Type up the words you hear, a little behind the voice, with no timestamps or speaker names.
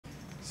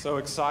So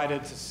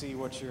excited to see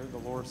what the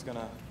Lord's going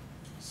to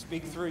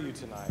speak through you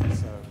tonight.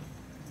 So,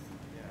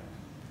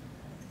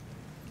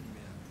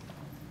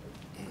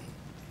 yeah.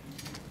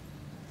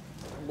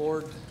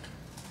 Lord,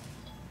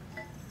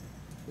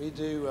 we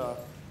do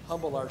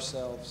humble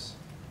ourselves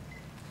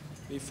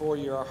before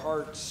you. Our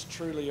hearts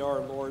truly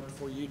are, Lord,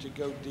 for you to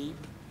go deep,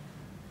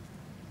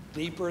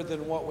 deeper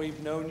than what we've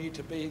known you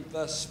to be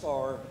thus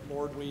far.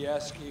 Lord, we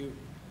ask you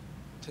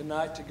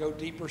tonight to go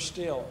deeper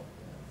still.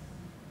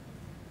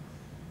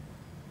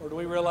 Lord,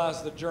 we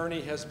realize the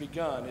journey has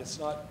begun. It's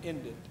not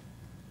ended.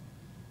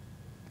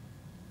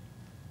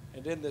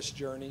 And in this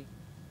journey,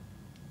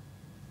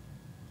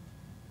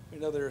 we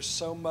know there is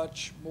so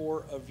much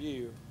more of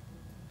you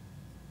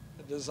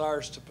that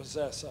desires to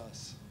possess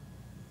us.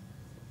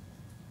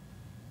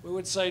 We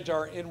would say to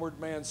our inward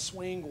man,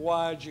 swing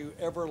wide, you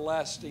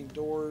everlasting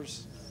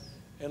doors,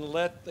 and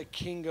let the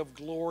King of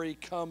glory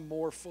come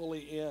more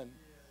fully in,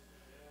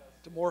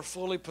 to more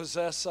fully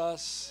possess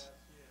us,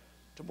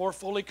 to more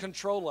fully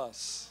control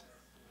us.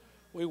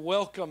 We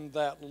welcome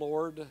that,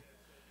 Lord.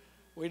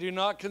 We do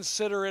not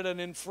consider it an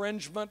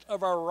infringement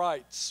of our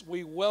rights.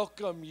 We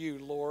welcome you,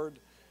 Lord,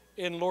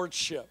 in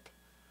lordship.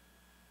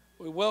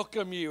 We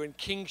welcome you in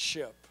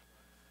kingship.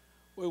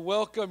 We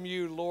welcome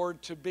you,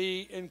 Lord, to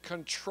be in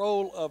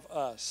control of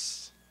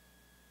us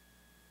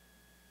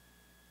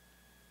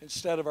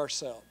instead of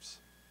ourselves.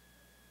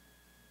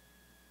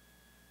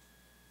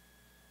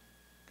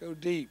 Go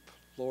deep,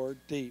 Lord,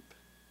 deep.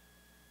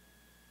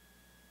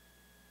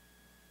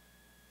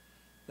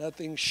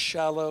 Nothing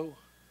shallow,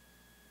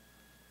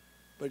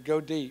 but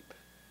go deep.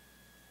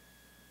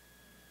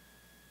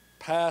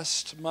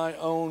 Past my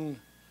own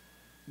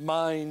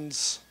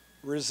mind's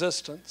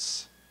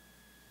resistance,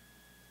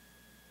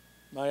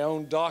 my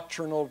own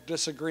doctrinal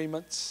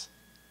disagreements,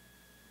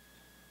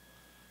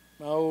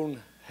 my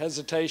own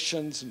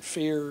hesitations and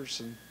fears,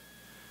 and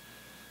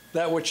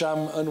that which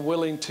I'm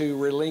unwilling to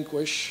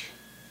relinquish.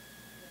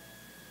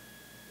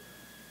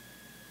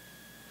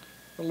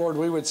 But Lord,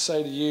 we would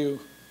say to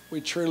you, we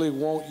truly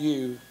want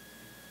you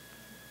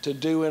to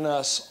do in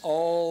us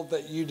all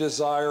that you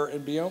desire,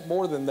 and beyond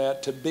more than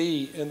that, to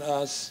be in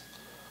us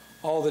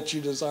all that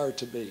you desire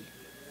to be.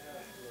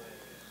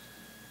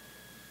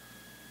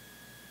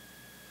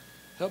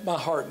 Help my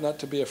heart not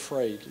to be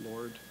afraid,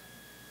 Lord,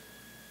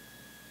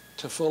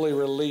 to fully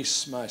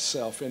release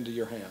myself into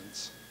your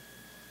hands.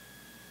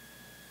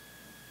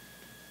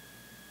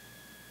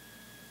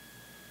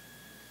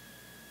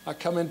 I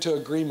come into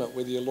agreement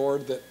with you,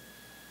 Lord, that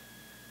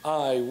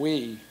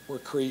we were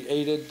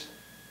created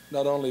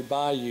not only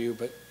by you,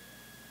 but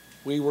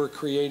we were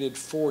created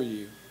for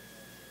you,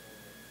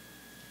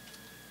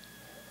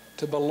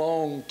 to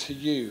belong to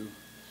you,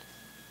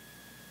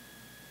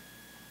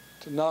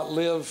 to not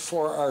live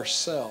for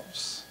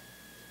ourselves,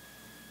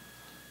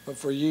 but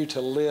for you to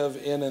live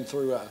in and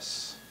through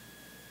us.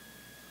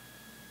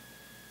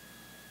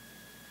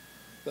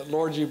 That,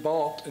 Lord, you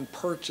bought and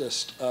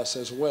purchased us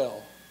as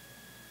well,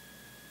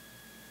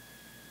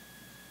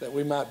 that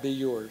we might be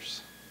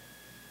yours.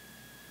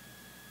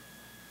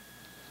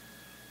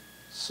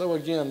 So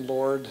again,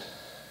 Lord,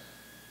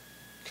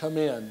 come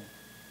in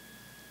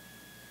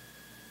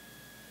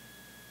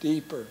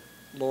deeper,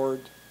 Lord,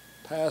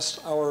 past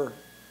our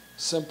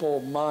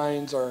simple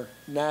minds, our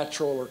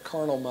natural or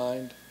carnal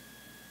mind.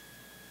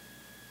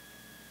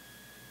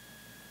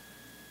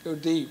 Go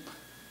deep.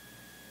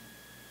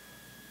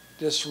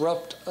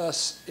 Disrupt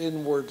us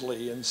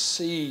inwardly and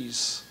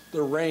seize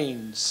the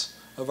reins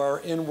of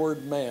our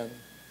inward man.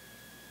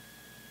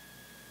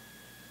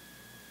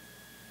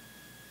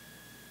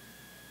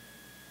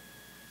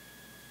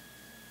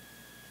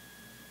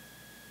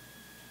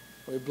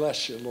 We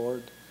bless you,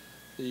 Lord,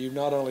 that you've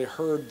not only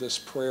heard this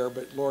prayer,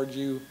 but, Lord,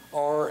 you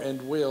are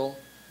and will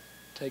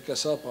take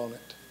us up on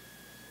it.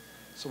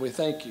 So we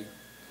thank you.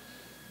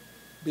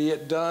 Be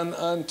it done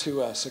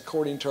unto us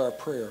according to our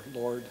prayer,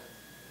 Lord.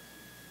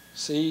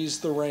 Seize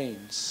the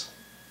reins.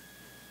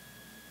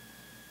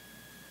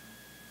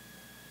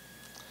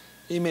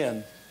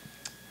 Amen.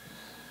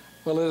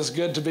 Well, it is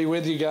good to be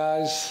with you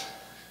guys.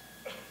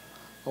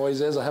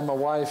 Always is. I have my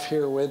wife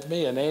here with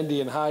me, and Andy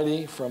and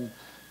Heidi from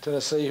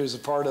Tennessee, who's a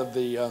part of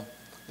the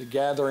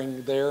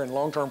gathering there, and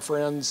long-term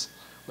friends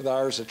with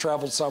ours that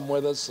traveled some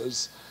with us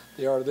as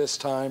they are this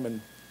time. And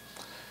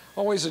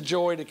always a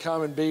joy to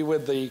come and be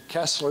with the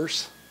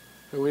Kesslers,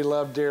 who we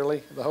love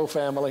dearly, the whole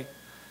family,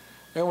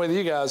 and with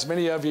you guys,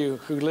 many of you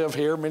who live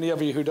here, many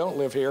of you who don't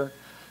live here,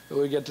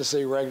 who we get to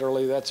see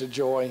regularly. That's a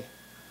joy.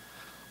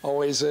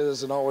 Always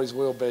is and always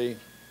will be.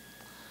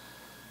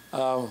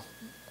 I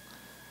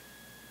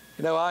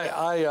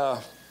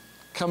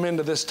come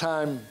into this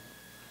time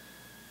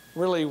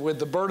really with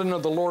the burden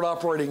of the Lord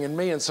operating in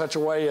me in such a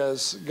way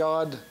as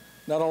God,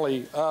 not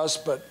only us,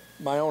 but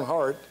my own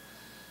heart,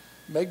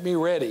 make me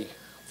ready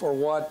for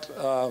what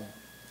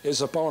is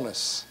upon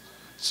us.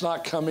 It's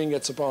not coming,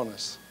 it's upon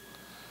us.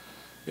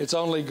 It's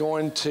only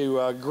going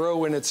to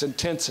grow in its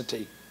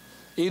intensity,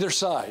 either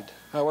side,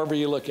 however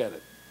you look at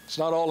it. It's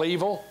not all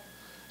evil.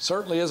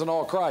 Certainly isn't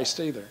all Christ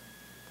either.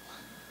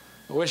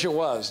 I wish it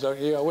was, don't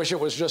you? I wish it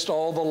was just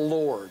all the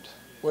Lord.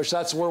 Wish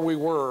that's where we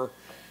were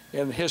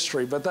in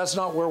history, but that's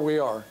not where we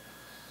are.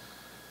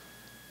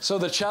 So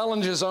the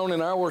challenge is on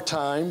in our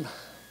time,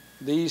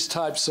 these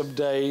types of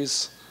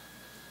days,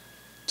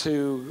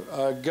 to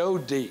go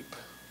deep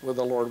with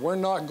the Lord. We're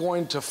not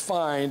going to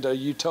find a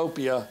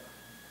utopia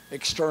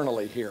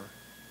externally here.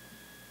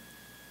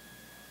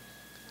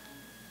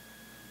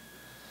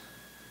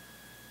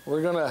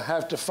 We're going to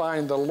have to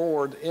find the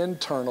Lord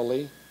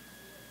internally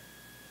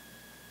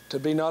to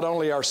be not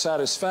only our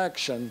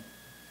satisfaction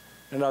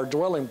and our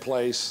dwelling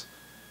place,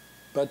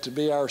 but to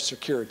be our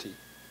security.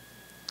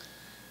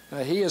 Now,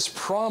 He has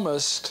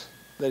promised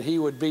that He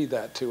would be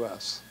that to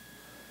us.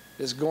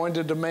 It's going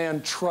to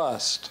demand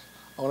trust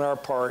on our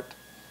part.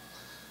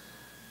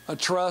 A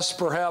trust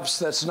perhaps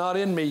that's not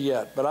in me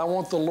yet, but I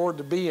want the Lord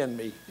to be in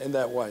me in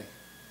that way,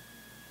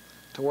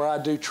 to where I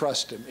do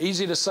trust Him.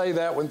 Easy to say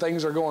that when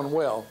things are going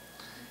well.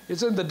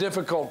 It's in the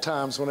difficult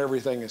times when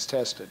everything is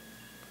tested.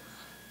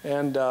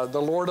 And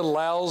the Lord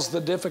allows the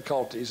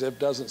difficulties, if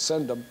doesn't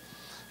send them.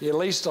 He at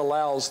least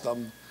allows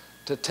them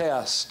to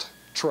test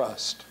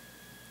trust.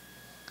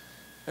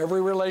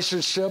 Every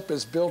relationship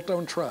is built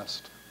on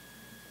trust.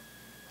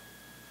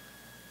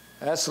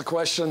 That's the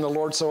question the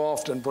Lord so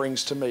often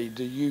brings to me.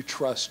 Do you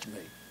trust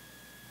me?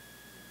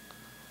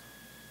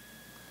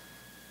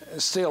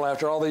 And still,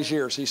 after all these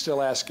years, He's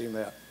still asking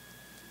that.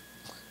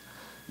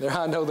 There,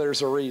 I know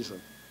there's a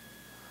reason.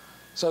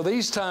 So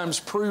these times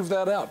prove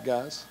that out,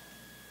 guys.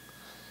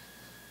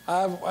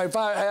 If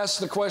I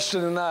ask the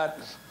question tonight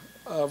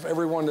of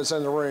everyone that's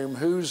in the room,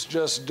 who's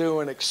just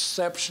doing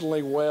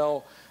exceptionally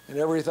well and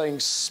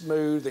everything's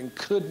smooth and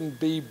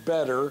couldn't be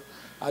better,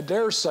 I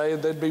dare say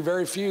there'd be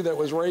very few that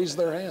would raise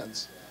their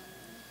hands.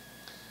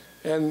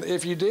 And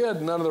if you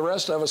did, none of the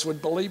rest of us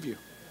would believe you.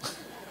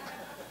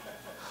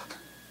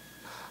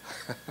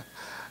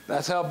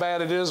 That's how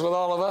bad it is with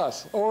all of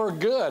us. Or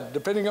good,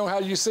 depending on how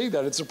you see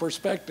that. It's a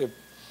perspective.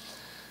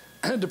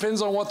 It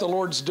depends on what the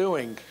Lord's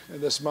doing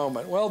in this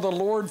moment. Well, the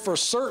Lord for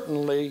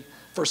certain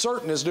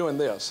is doing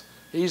this.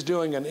 He's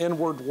doing an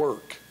inward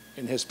work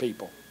in His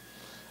people.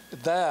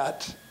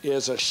 That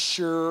is a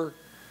sure,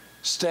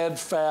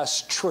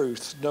 steadfast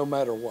truth no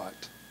matter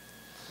what.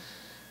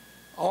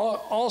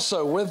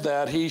 Also with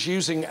that, He's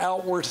using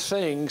outward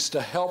things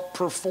to help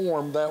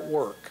perform that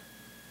work,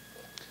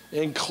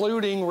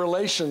 including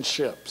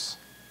relationships.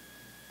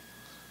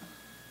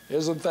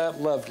 Isn't that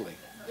lovely?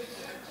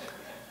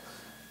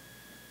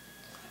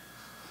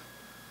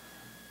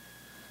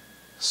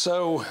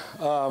 So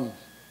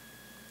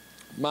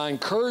my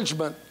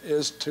encouragement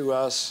is to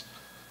us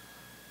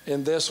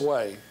in this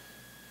way,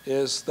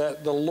 is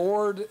that the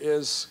Lord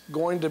is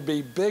going to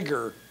be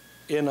bigger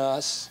in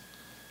us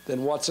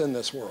than what's in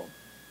this world.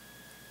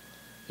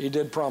 He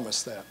did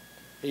promise that.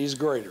 He's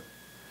greater.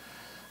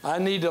 I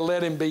need to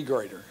let Him be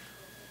greater,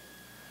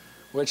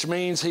 which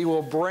means He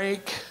will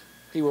break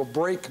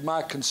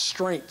my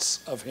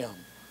constraints of Him.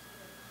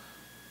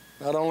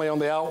 Not only on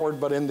the outward,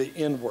 but in the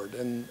inward.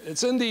 And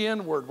it's in the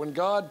inward, when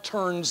God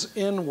turns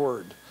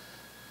inward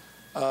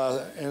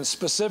and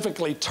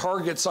specifically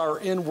targets our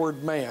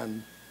inward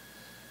man,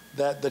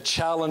 that the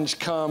challenge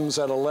comes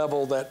at a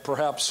level that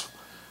perhaps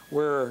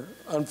we're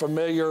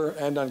unfamiliar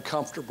and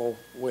uncomfortable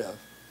with.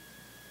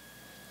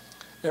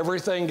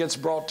 Everything gets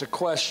brought to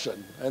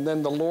question, and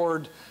then the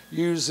Lord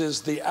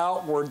uses the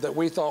outward that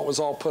we thought was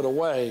all put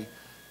away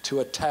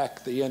to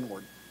attack the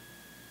inward.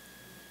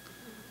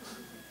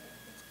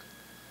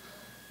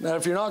 Now,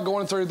 if you're not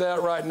going through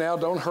that right now,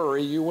 don't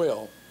hurry. You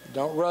will.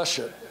 Don't rush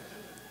it.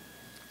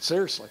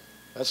 Seriously.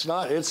 It's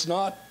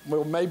not,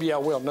 well, maybe I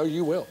will. No,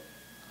 you will.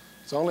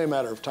 It's only a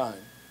matter of time.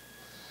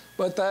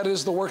 But that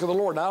is the work of the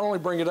Lord. And I only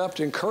bring it up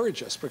to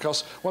encourage us,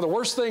 because one of the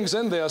worst things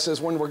in this is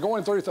when we're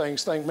going through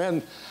things, think,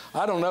 man,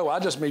 I don't know.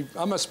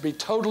 I must be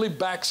totally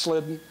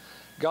backslidden.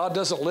 God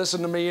doesn't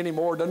listen to me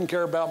anymore, doesn't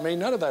care about me.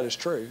 None of that is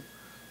true.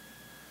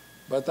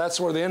 But that's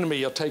where the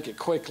enemy will take it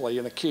quickly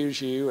and accuse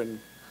you. And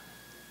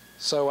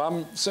so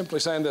I'm simply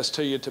saying this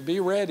to you, to be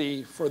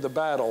ready for the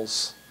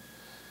battles.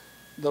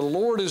 The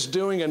Lord is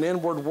doing an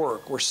inward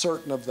work. We're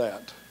certain of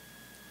that.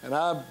 And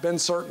I've been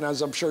certain,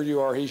 as I'm sure you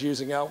are, He's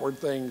using outward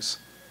things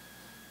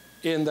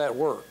in that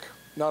work.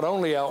 Not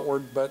only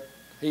outward, but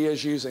He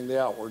is using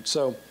the outward.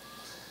 So,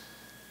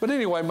 but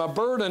anyway, my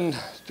burden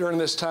during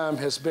this time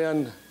has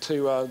been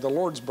to, the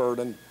Lord's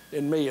burden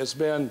in me has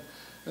been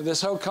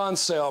this whole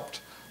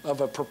concept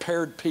of a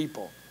prepared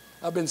people.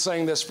 I've been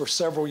saying this for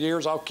several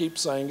years. I'll keep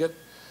saying it.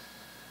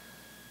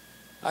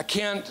 I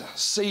can't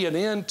see an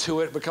end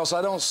to it because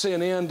I don't see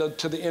an end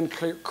to the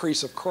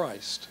increase of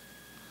Christ.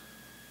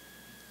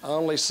 I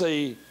only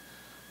see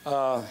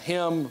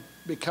Him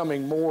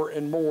becoming more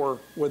and more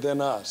within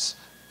us,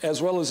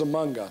 as well as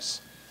among us.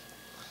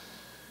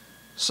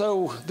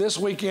 So this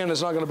weekend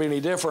is not going to be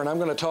any different. I'm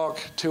going to talk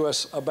to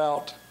us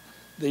about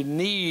the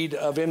need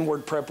of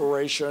inward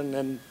preparation.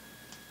 And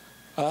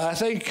I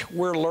think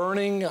we're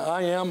learning.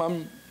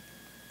 I'm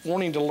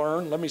wanting to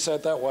learn. Let me say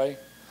it that way.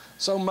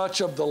 So much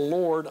of the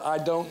Lord I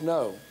don't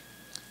know.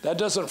 That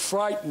doesn't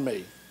frighten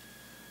me,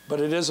 but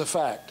it is a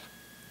fact.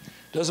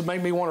 Doesn't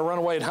make me want to run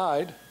away and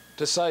hide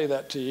to say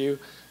that to you.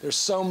 There's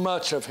so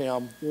much of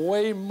him,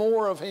 way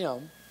more of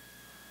him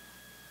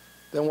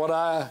than what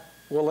I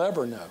will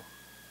ever know.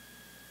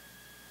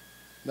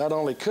 Not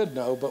only could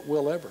know, but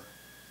will ever.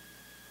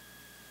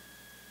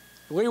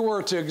 If we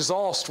were to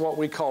exhaust what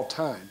we call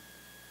time,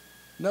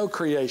 no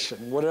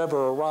creation would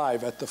ever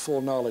arrive at the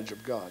full knowledge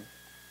of God.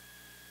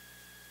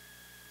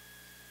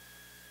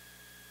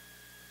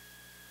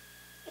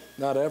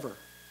 Not ever.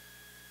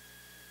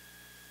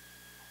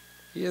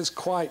 He is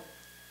quite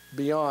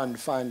beyond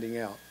finding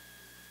out,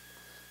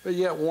 but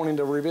yet wanting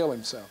to reveal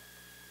himself.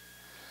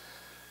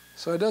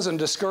 So it doesn't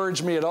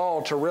discourage me at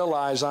all to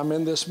realize I'm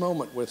in this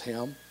moment with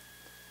him,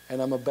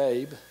 and I'm a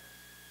babe,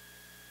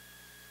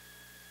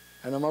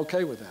 and I'm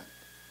okay with that.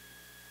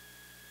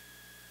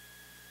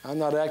 I'm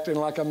not acting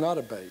like I'm not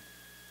a babe.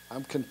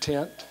 I'm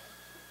content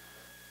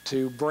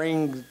to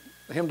bring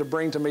him to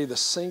bring to me the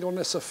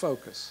singleness of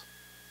focus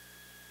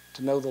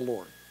to know the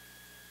Lord.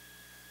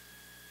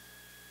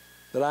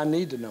 That I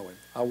need to know him.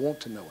 I want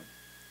to know him.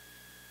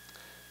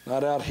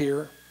 Not out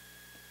here,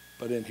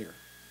 but in here,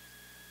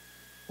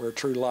 where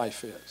true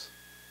life is.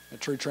 And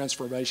true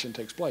transformation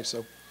takes place.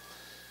 So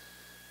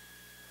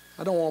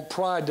I don't want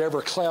pride to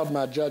ever cloud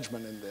my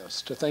judgment in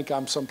this, to think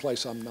I'm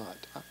someplace I'm not.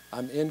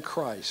 I'm in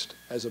Christ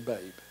as a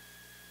babe,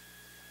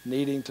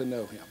 needing to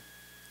know him.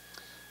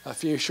 A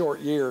few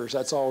short years,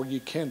 that's all you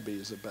can be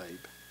as a babe.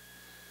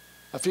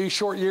 A few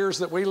short years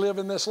that we live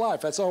in this life,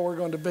 that's all we're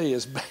going to be,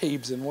 as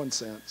babes in one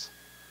sense,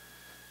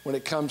 when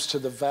it comes to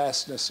the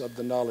vastness of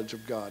the knowledge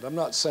of God. I'm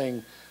not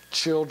saying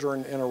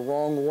children in a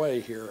wrong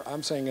way here.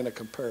 I'm saying in a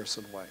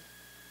comparison way.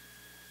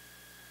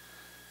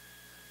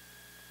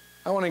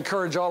 I want to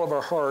encourage all of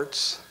our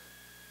hearts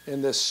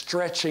in this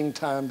stretching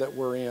time that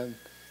we're in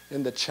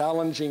the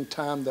challenging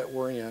time that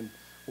we're in.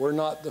 We're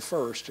not the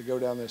first to go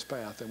down this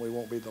path, and we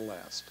won't be the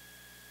last.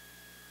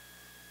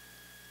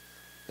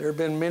 There have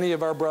been many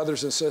of our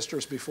brothers and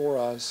sisters before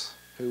us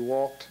who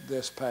walked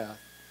this path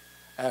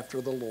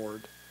after the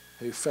Lord,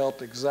 who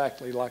felt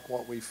exactly like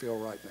what we feel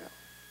right now,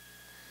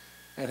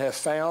 and have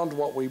found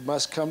what we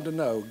must come to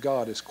know: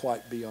 God is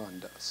quite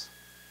beyond us.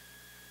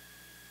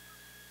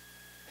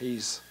 He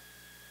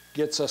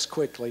gets us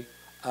quickly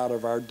out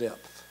of our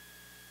depth.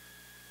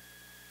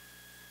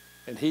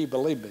 And he,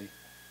 believe me,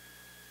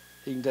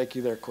 he can take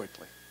you there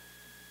quickly.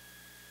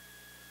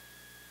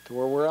 To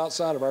where we're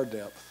outside of our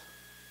depth.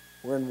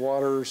 We're in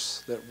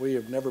waters that we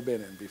have never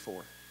been in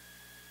before.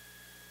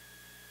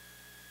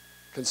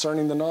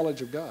 Concerning the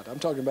knowledge of God. I'm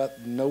talking about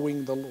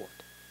knowing the Lord.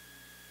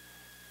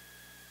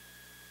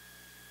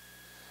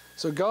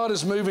 So God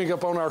is moving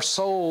upon our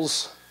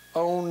soul's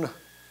own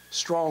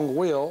strong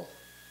will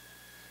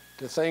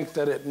to think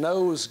that it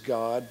knows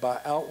God by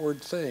outward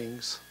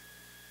things,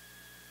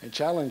 and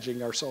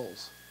challenging our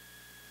souls.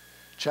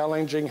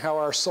 Challenging how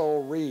our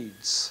soul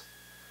reads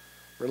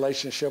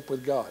relationship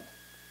with God.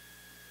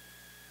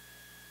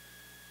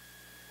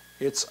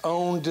 Its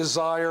own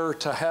desire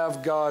to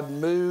have God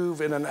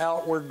move in an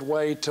outward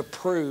way to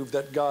prove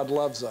that God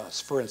loves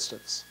us, for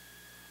instance.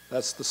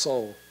 That's the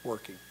soul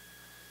working.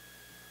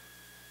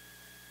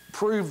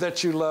 Prove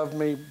that you love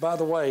me. By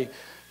the way,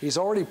 he's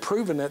already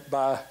proven it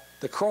by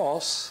the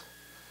cross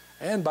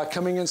and by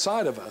coming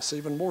inside of us,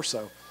 even more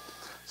so.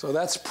 So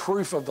that's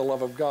proof of the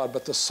love of God.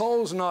 But the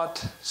soul's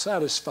not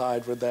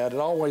satisfied with that. It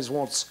always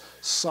wants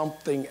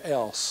something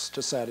else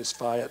to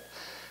satisfy it.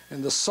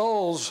 And the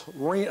soul's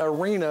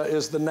arena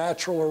is the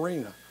natural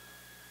arena,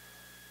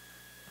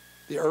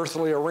 the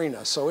earthly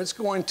arena. So it's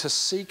going to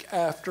seek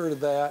after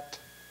that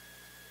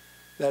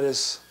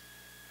is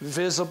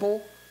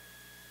visible,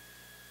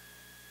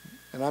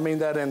 and I mean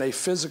that in a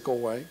physical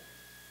way,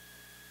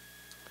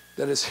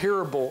 that is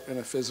hearable in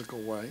a physical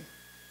way,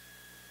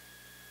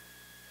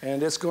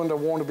 and it's going to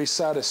want to be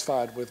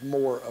satisfied with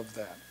more of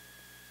that.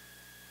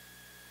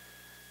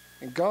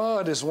 And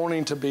God is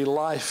wanting to be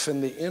life in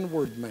the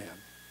inward man.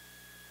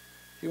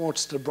 He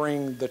wants to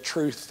bring the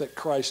truth that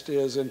Christ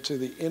is into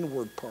the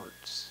inward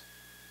parts.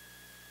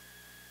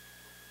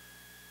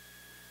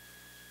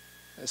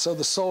 And so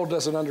the soul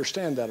doesn't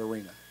understand that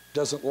arena,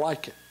 doesn't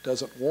like it,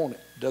 doesn't want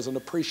it, doesn't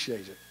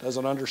appreciate it,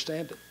 doesn't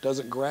understand it,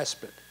 doesn't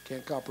grasp it,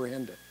 can't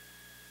comprehend it.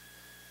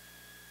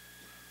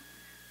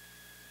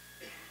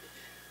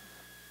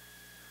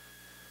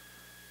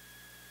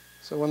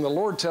 So when the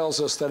Lord tells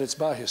us that it's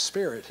by His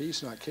Spirit,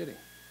 He's not kidding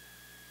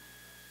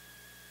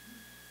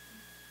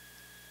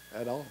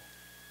at all.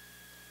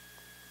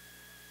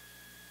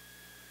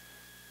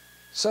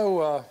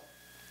 So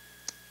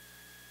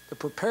the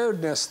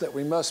preparedness that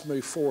we must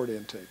move forward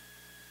into,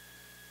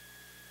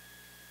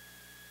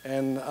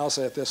 and I'll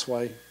say it this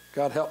way,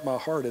 God help my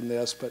heart in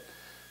this, but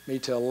me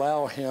to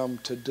allow Him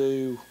to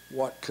do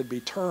what could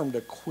be termed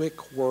a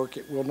quick work.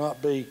 It will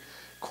not be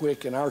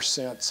quick in our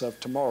sense of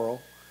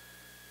tomorrow,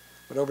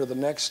 but over the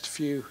next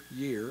few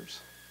years,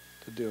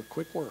 to do a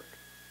quick work,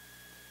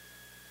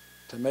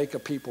 to make a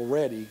people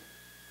ready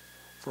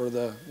for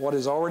what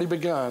has already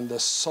begun, the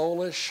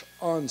soulish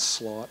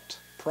onslaught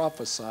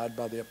prophesied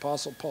by the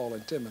Apostle Paul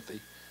and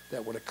Timothy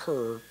that would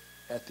occur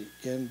at the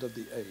end of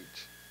the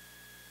age.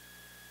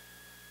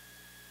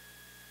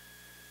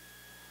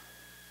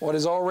 What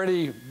has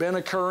already been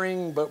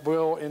occurring but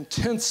will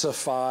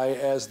intensify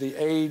as the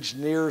age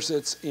nears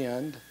its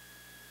end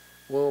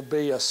will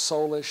be a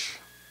soulish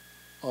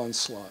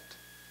onslaught.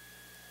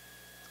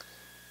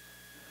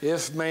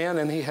 If man,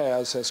 and he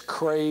has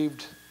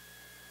craved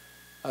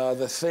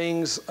the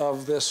things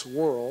of this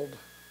world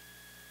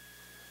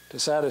to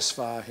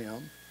satisfy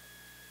him,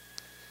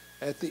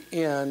 at the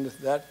end,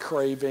 that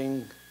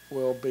craving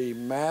will be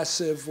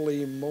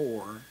massively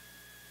more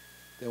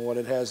than what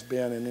it has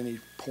been in any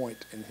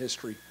point in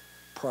history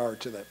prior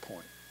to that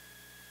point.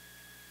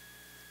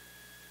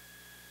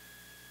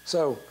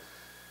 So,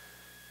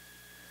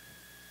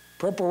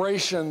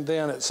 preparation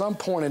then at some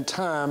point in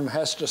time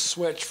has to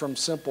switch from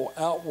simple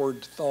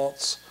outward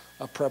thoughts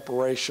of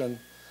preparation.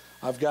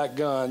 I've got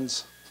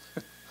guns.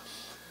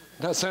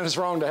 Not saying it's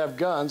wrong to have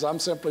guns. I'm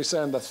simply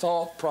saying the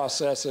thought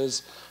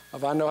processes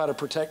of I know how to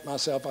protect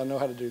myself, I know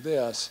how to do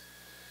this,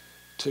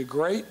 to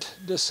great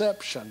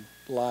deception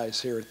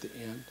lies here at the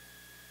end.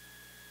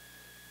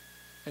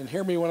 And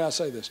hear me when I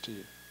say this to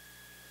you.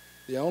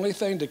 The only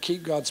thing to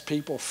keep God's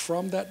people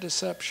from that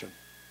deception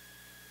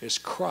is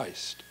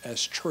Christ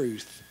as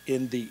truth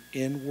in the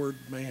inward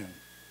man.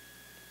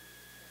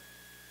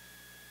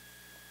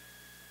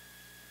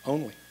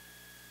 Only.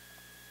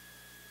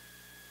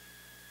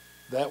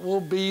 That will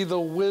be the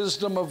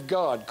wisdom of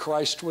God,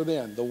 Christ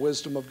within, the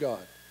wisdom of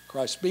God.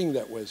 Christ being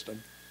that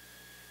wisdom,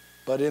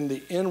 but in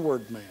the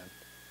inward man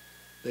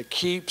that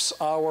keeps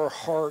our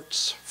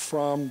hearts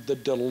from the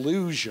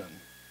delusion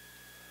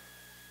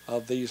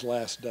of these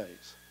last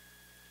days,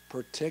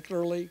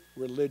 particularly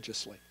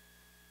religiously.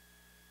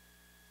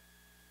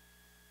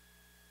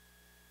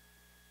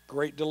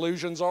 Great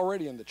delusions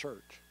already in the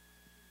church.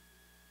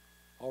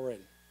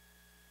 Already.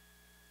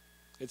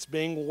 It's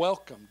being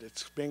welcomed.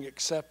 It's being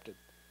accepted.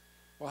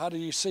 Well, how do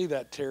you see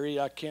that, Terry?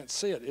 I can't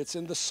see it. It's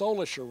in the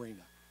soulish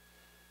arena,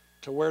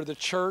 to where the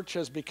church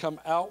has become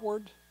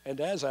outward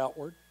and as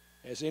outward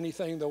as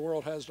anything the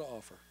world has to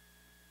offer.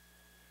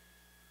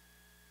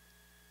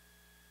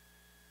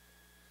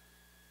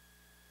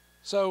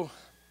 So,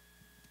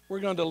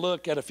 we're going to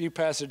look at a few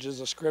passages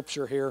of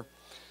Scripture here,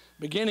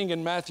 beginning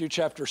in Matthew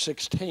chapter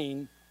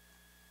 16,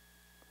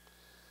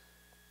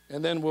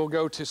 and then we'll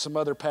go to some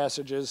other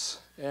passages,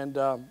 and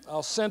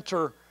I'll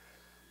center,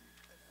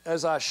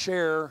 as I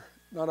share,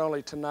 not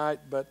only tonight,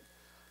 but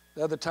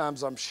the other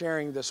times I'm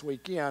sharing this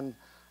weekend,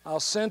 I'll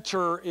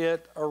center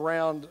it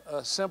around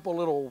a simple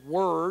little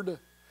word.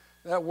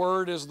 That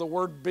word is the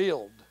word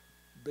build.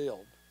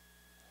 Build.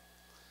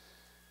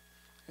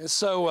 And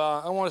so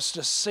I want us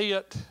to see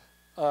it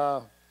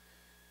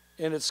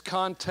in its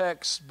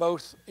context,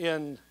 both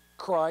in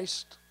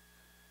Christ,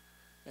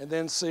 and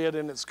then see it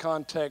in its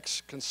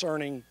context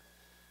concerning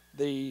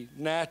the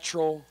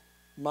natural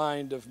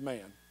mind of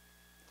man.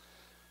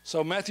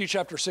 So Matthew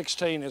chapter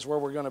 16 is where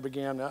we're going to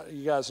begin.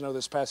 You guys know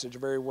this passage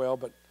very well,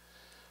 but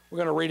we're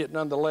going to read it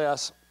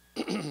nonetheless.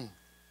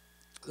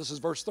 This is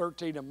verse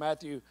 13 of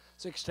Matthew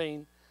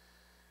 16.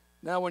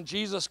 Now when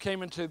Jesus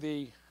came into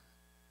the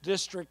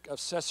district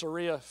of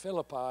Caesarea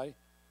Philippi,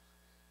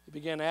 he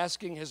began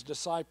asking his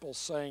disciples,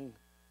 saying,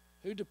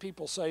 "Who do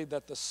people say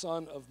that the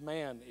Son of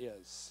Man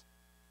is?"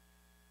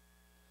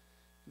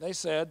 They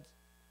said,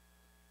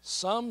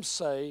 "Some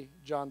say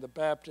John the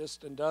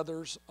Baptist, and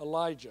others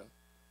Elijah,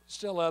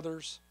 still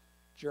others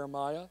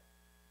Jeremiah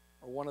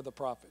or one of the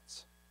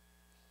prophets."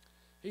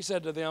 He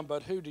said to them,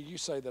 "But who do you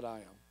say that I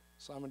am?"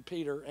 Simon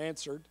Peter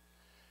answered,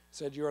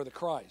 said, "You are the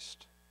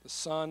Christ, the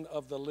Son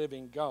of the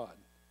living God."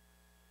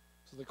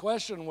 So the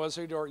question was,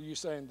 who are you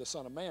saying the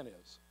Son of Man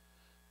is?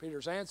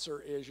 Peter's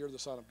answer is, you're the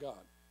Son of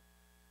God.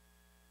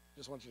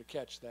 Just want you to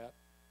catch that.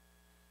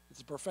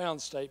 It's a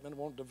profound statement.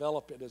 Won't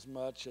develop it as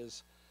much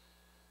as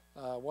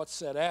what's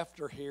said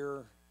after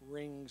here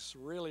rings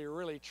really,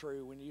 really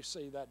true when you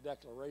see that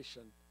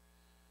declaration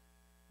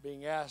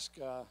being asked,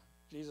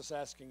 Jesus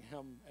asking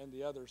him and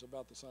the others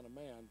about the Son of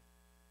Man,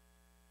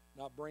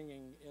 not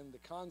bringing in the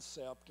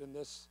concept in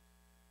this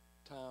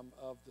time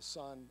of the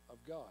Son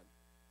of God.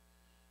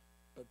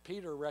 But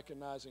Peter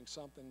recognizing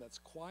something that's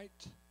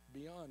quite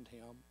beyond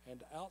him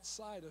and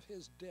outside of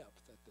his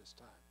depth at this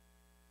time.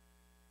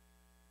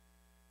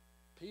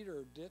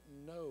 Peter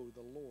didn't know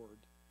the Lord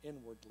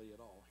inwardly at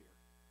all here.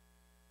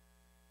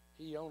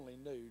 He only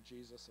knew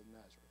Jesus of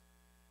Nazareth.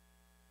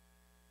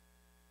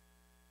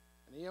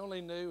 And he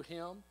only knew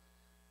him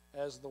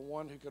as the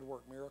one who could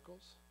work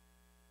miracles.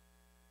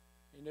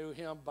 He knew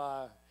him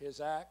by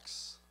his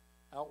acts,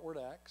 outward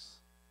acts.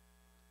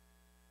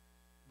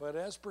 But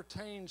as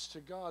pertains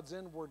to God's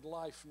inward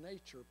life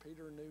nature,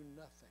 Peter knew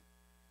nothing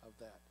of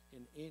that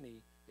in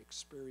any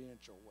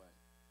experiential way.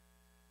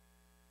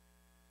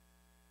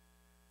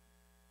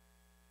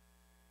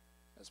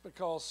 That's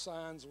because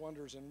signs,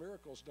 wonders, and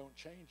miracles don't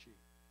change you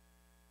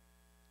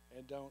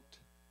and don't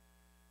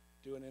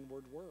do an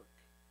inward work.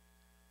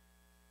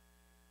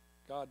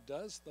 God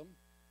does them,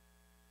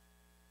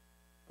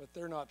 but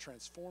they're not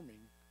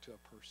transforming to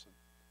a person.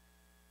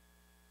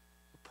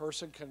 A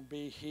person can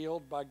be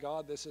healed by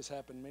God. This has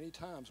happened many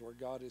times where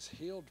God has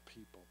healed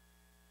people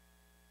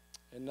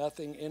And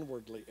nothing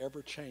inwardly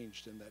ever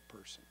changed in that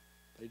person.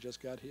 They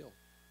just got healed,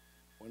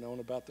 went on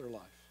about their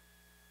life.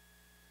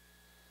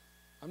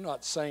 I'm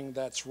not saying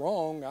that's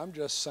wrong. I'm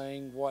just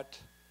saying what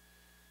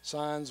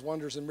signs,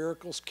 wonders, and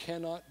miracles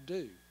cannot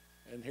do.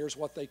 And here's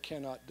what they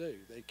cannot do.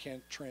 They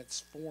can't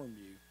transform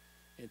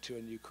you into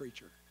a new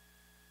creature.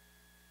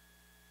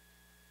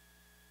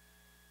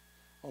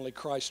 Only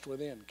Christ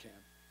within can.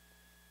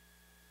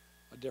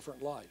 A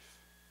different life.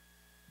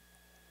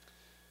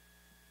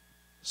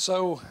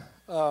 So,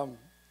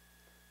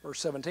 verse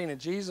 17, and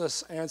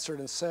Jesus answered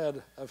and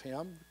said of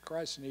him,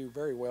 Christ knew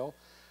very well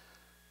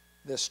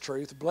this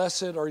truth,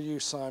 blessed are you,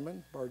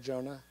 Simon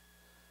Bar-Jonah,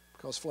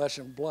 because flesh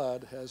and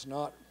blood has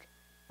not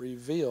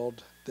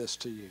revealed this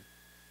to you,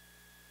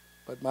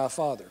 but my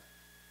Father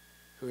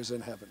who is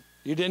in heaven.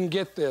 You didn't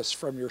get this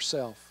from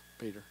yourself,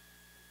 Peter.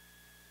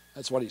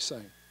 That's what he's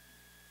saying.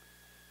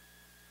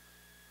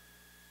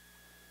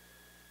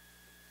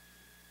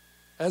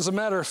 As a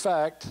matter of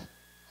fact,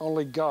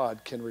 only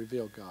God can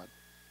reveal God.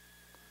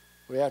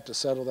 We have to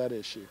settle that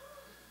issue.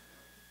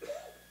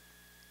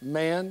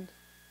 Man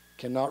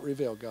cannot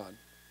reveal God.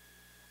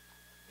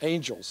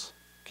 Angels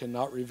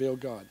cannot reveal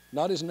God.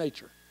 Not his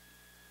nature.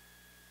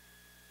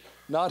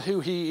 Not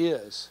who he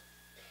is,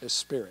 his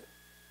spirit.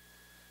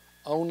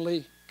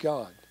 Only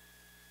God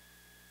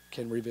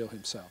can reveal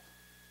himself.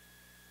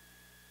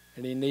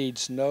 And he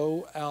needs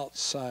no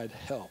outside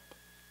help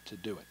to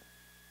do it.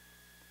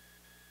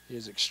 He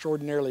is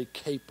extraordinarily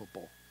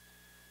capable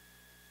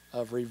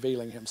of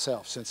revealing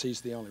himself, since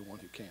he's the only one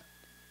who can.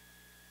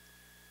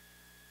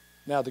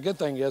 Now, the good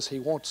thing is he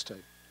wants to.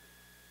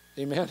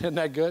 Amen? Isn't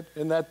that good?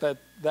 Isn't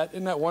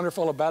that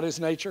wonderful about his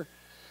nature?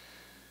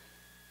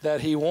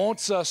 That he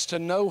wants us to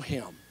know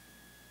him.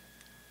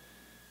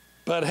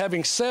 But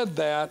having said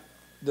that,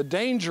 the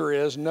danger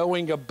is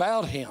knowing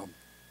about him.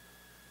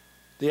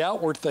 The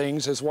outward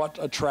things is what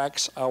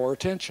attracts our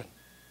attention.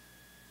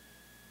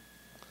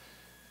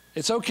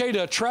 It's okay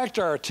to attract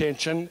our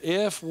attention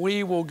if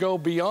we will go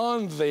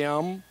beyond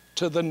them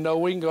to the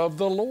knowing of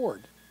the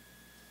Lord.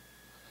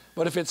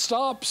 But if it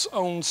stops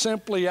on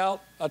simply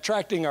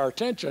attracting our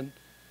attention,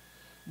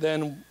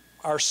 then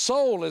our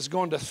soul is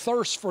going to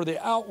thirst for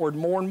the outward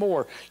more and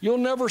more. You'll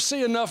never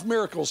see enough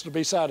miracles to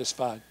be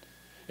satisfied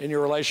in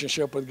your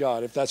relationship with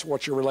God, if that's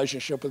what your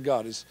relationship with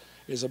God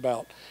is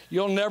about.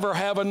 You'll never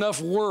have enough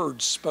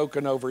words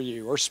spoken over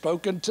you or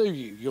spoken to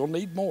you. You'll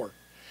need more.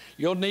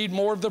 You'll need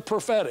more of the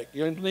prophetic.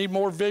 You'll need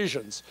more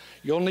visions.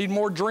 You'll need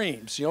more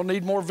dreams. You'll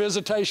need more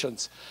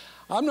visitations.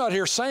 I'm not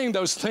here saying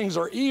those things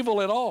are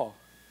evil at all.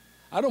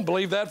 I don't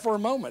believe that for a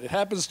moment. It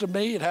happens to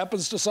me. It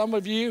happens to some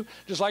of you,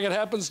 just like it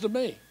happens to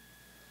me.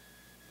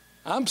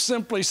 I'm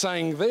simply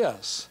saying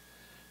this.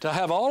 To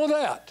have all of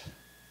that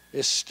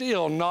is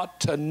still not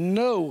to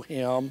know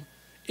him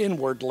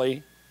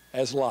inwardly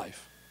as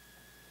life.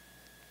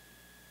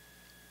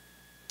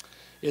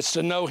 It's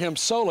to know him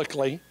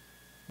solically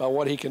by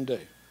what he can do.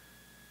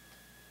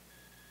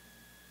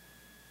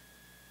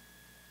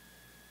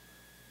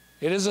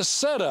 It is a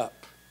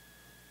setup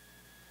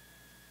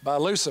by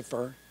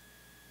Lucifer.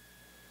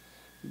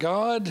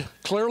 God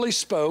clearly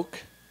spoke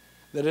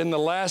that in the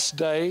last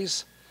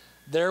days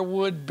there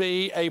would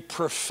be a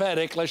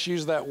prophetic, let's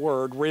use that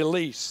word,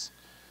 release.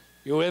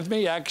 You with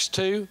me? Acts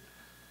 2,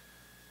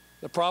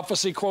 the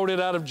prophecy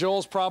quoted out of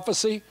Joel's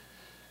prophecy.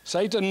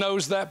 Satan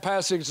knows that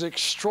passage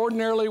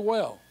extraordinarily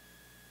well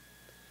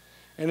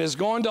and is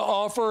going to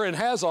offer and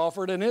has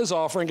offered and is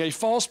offering a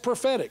false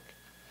prophetic.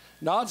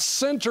 Not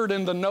centered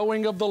in the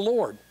knowing of the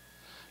Lord,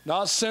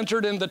 not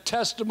centered in the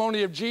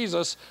testimony of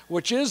Jesus,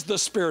 which is the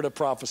spirit of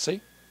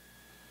prophecy,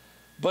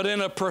 but in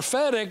a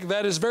prophetic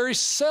that is very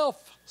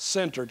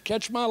self-centered.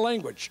 Catch my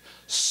language.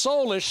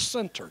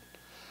 Soulish-centered.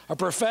 A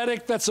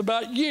prophetic that's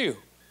about you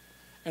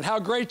and how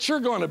great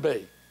you're going to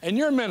be and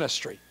your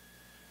ministry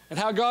and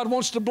how God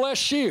wants to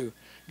bless you.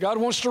 God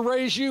wants to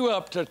raise you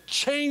up to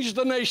change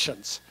the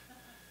nations.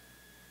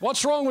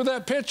 What's wrong with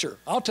that picture?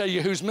 I'll tell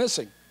you who's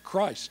missing.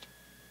 Christ.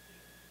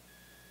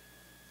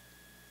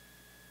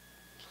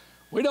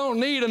 We don't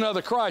need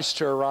another Christ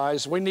to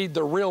arise. We need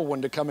the real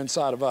one to come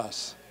inside of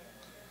us.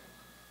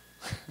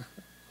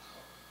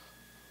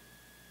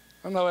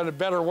 I know in a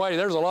better way.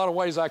 There's a lot of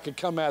ways I could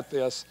come at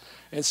this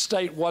and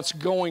state what's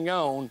going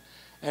on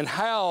and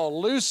how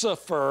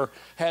Lucifer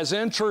has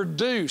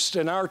introduced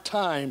in our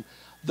time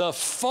the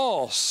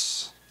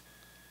false,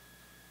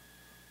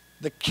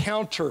 the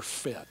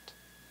counterfeit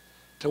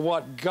to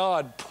what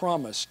God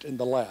promised in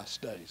the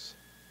last days.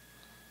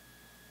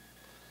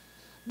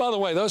 By the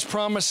way, those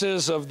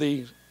promises of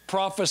the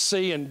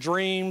prophecy and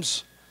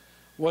dreams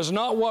was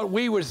not what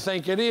we would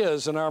think it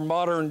is in our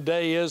modern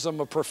deism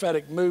of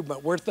prophetic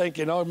movement. We're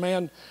thinking, oh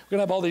man, we're going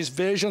to have all these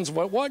visions.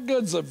 What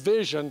good's a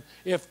vision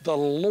if the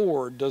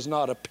Lord does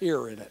not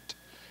appear in it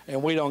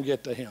and we don't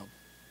get to him?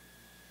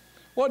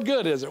 What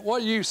good is it?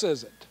 What use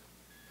is it?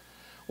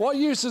 What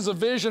use is a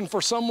vision for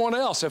someone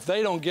else if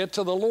they don't get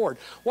to the Lord?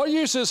 What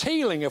use is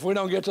healing if we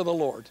don't get to the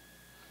Lord?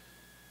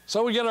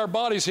 So we get our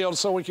bodies healed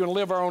so we can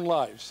live our own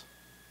lives.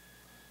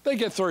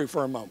 Think it through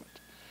for a moment.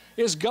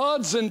 Is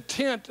God's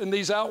intent in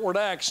these outward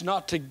acts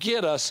not to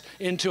get us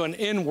into an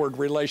inward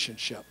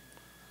relationship?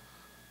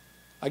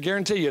 I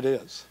guarantee you it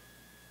is.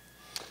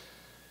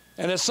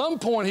 And at some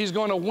point, he's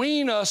going to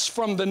wean us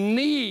from the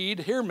need,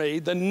 hear me,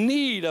 the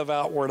need of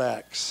outward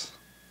acts.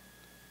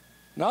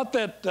 Not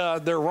that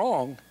they're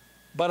wrong,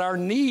 but our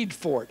need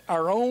for it,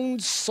 our own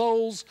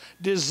soul's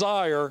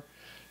desire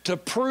to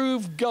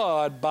prove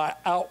God by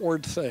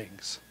outward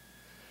things,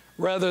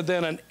 rather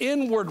than an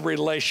inward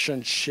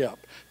relationship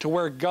to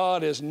where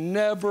God is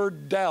never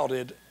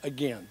doubted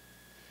again.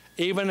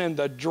 Even in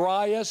the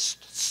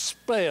driest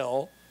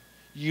spell,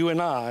 you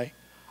and I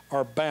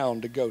are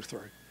bound to go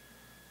through.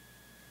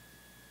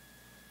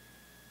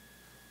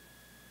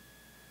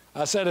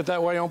 I said it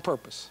that way on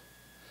purpose,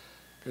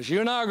 because you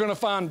and I are going to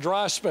find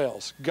dry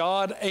spells.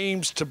 God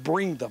aims to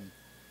bring them,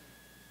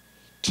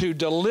 to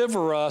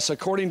deliver us,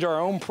 according to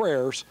our own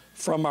prayers,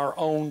 from our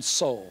own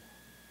soul.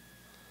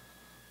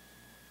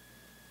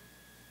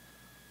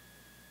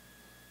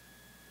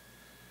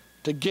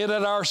 To get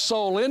at our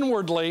soul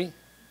inwardly,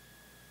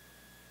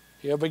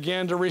 he'll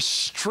begin to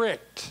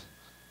restrict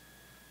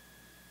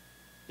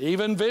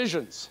even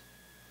visions,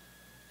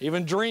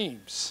 even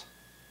dreams.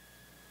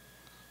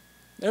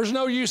 There's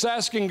no use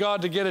asking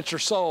God to get at your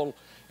soul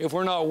if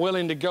we're not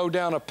willing to go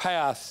down a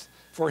path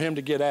for him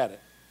to get at it.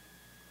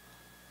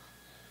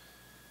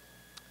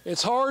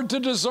 It's hard to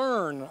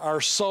discern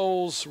our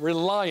soul's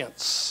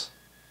reliance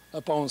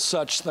upon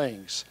such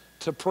things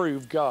to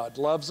prove God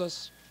loves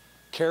us,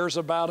 cares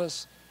about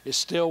us, is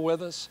still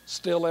with us,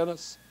 still in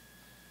us.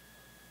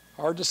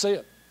 Hard to see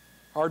it,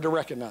 hard to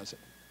recognize it.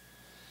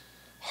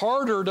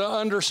 Harder to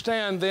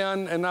understand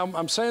then, and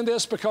I'm saying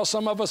this because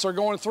some of us are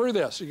going through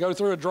this. You go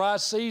through a dry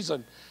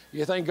season.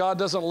 You think God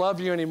doesn't love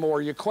you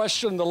anymore. You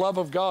question the love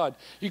of God.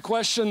 You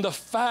question the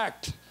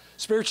fact,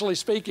 spiritually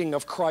speaking,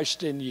 of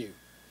Christ in you,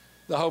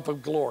 the hope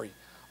of glory.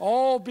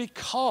 All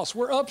because,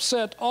 we're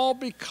upset all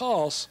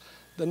because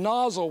the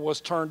nozzle was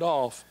turned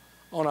off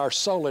on our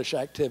soulish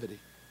activity.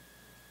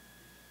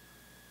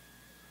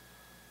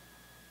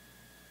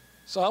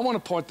 So I want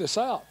to point this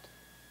out.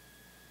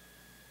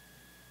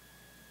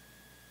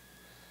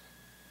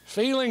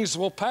 Feelings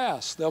will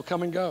pass. They'll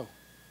come and go.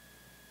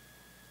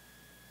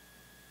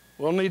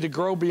 We'll need to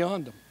grow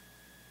beyond them.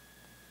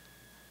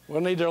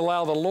 We'll need to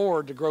allow the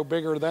Lord to grow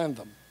bigger than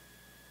them.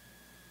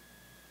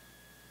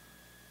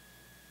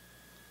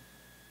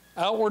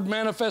 Outward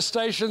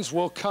manifestations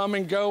will come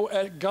and go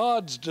at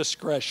God's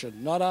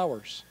discretion, not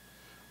ours.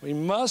 We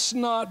must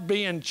not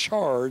be in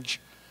charge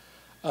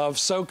of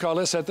so-called,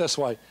 let's say it this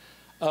way,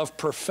 of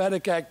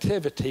prophetic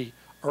activity,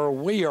 or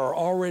we are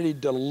already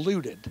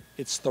deluded.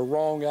 It's the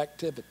wrong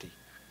activity.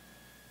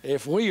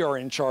 If we are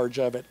in charge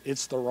of it,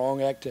 it's the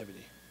wrong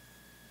activity.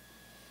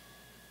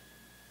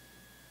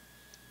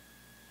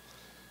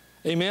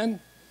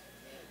 Amen?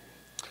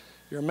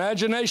 Your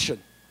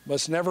imagination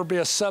must never be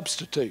a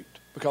substitute,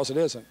 because it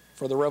isn't,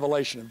 for the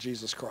revelation of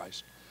Jesus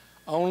Christ.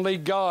 Only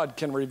God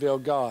can reveal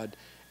God.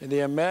 And the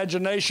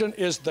imagination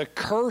is the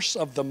curse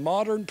of the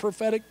modern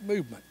prophetic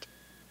movement.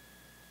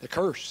 The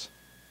curse.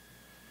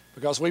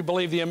 Because we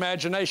believe the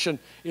imagination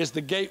is the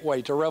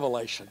gateway to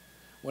revelation,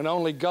 when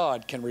only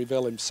God can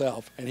reveal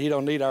himself, and he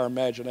don't need our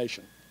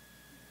imagination.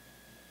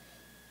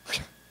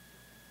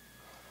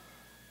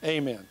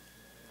 Amen.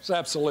 It's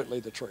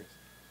absolutely the truth.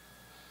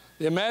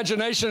 The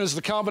imagination is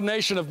the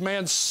combination of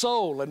man's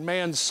soul and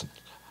man's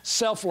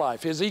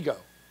self-life, his ego,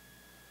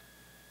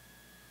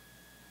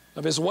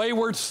 of his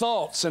wayward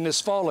thoughts and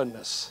his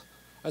fallenness.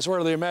 That's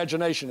where the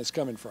imagination is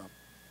coming from.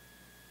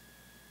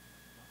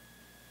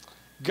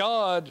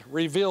 God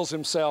reveals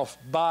himself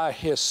by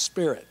his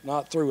Spirit,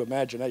 not through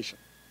imagination.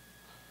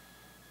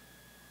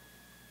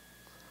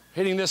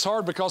 Hitting this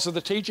hard because of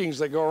the teachings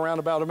that go around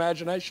about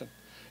imagination.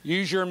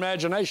 Use your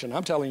imagination.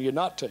 I'm telling you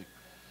not to,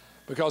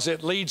 because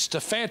it leads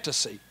to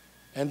fantasy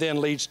and then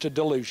leads to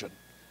delusion.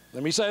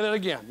 Let me say that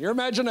again. Your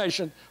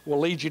imagination will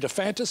lead you to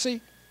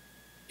fantasy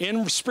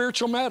in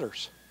spiritual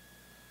matters,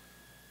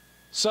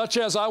 such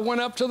as I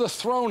went up to the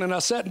throne and I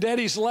sat in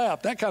Daddy's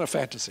lap, that kind of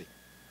fantasy.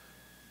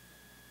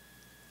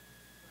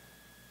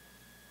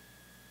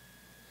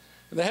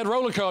 They had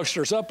roller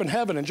coasters up in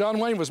heaven, and John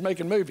Wayne was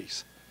making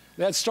movies.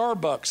 They had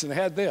Starbucks, and they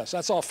had this.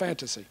 That's all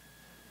fantasy.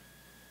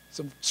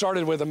 So it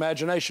started with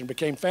imagination,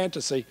 became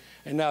fantasy,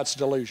 and now it's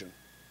delusion.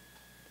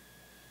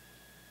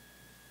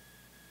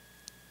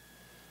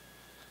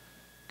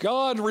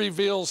 God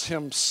reveals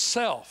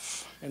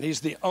himself, and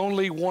he's the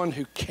only one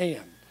who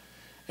can.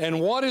 And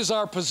what is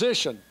our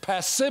position?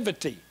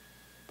 Passivity,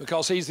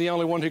 because he's the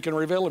only one who can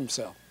reveal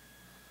himself.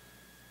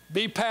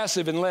 Be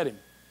passive and let him.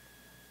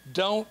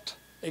 Don't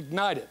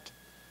ignite it.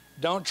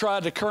 Don't try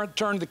to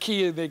turn the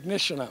key of the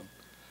ignition on.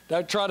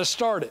 Don't try to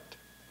start it.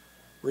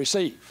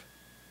 Receive.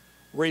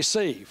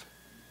 Receive.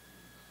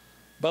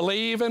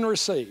 Believe and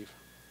receive.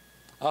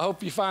 I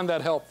hope you find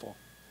that helpful.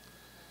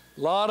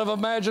 A lot of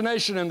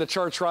imagination in the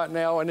church right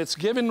now, and it's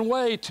giving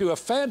way to a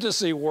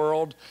fantasy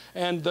world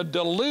and the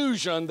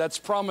delusion that's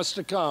promised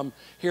to come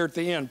here at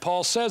the end.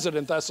 Paul says it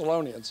in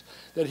Thessalonians,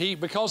 that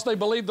because they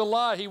believe the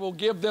lie, he will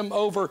give them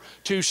over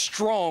to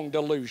strong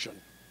delusion.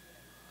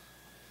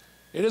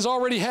 It is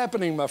already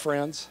happening, my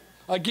friends.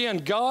 Again,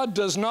 God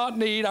does not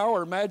need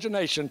our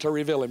imagination to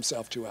reveal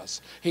himself to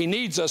us. He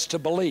needs us to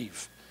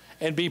believe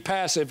and be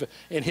passive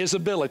in his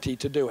ability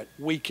to do it.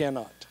 We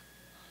cannot.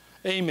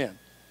 Amen.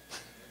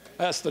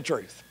 That's the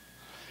truth.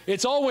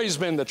 It's always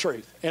been the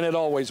truth, and it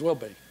always will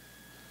be.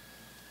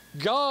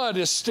 God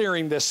is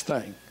steering this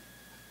thing,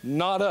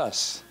 not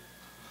us.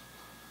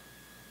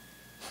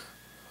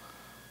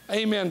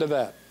 Amen to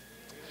that.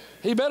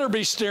 He better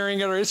be steering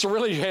it, or it's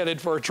really headed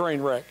for a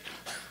train wreck.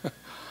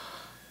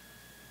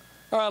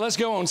 All right, let's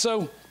go on.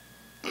 So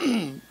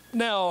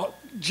now,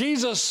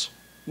 Jesus,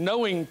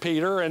 knowing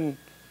Peter and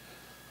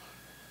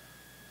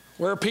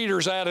where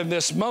Peter's at in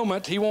this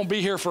moment, he won't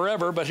be here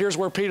forever, but here's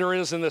where Peter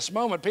is in this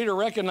moment. Peter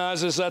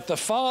recognizes that the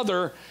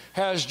Father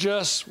has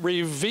just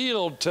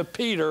revealed to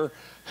Peter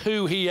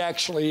who he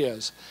actually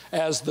is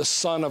as the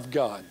Son of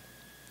God.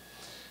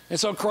 And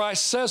so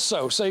Christ says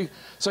so. See,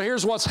 so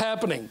here's what's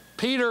happening.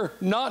 Peter,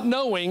 not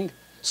knowing,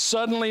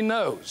 suddenly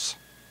knows.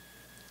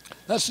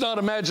 That's not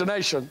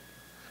imagination.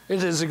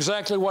 It is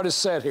exactly what is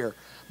said here.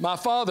 My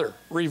Father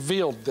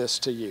revealed this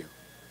to you.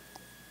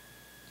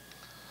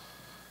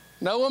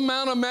 No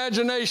amount of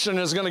imagination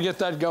is going to get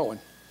that going.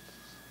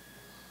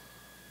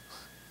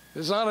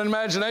 It's not an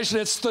imagination,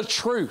 it's the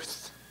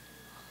truth.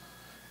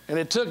 And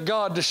it took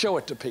God to show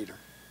it to Peter.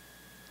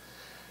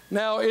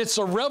 Now, it's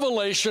a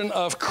revelation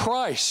of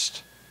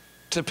Christ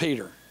to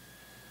Peter.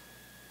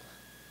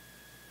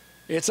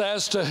 It's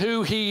as to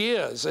who he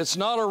is. It's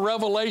not a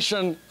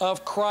revelation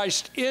of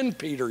Christ in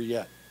Peter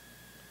yet.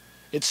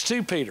 It's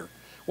to Peter.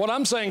 What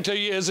I'm saying to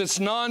you is it's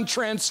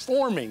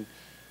non-transforming.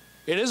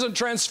 It isn't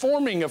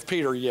transforming of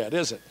Peter yet,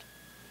 is it?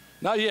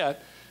 Not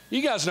yet.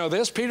 You guys know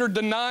this. Peter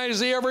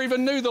denies he ever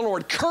even knew the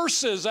Lord,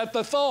 curses at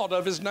the thought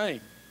of his name.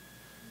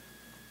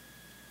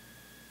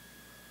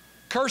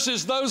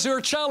 Curses those who are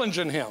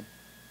challenging him.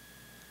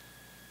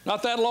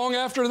 Not that long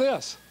after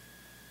this.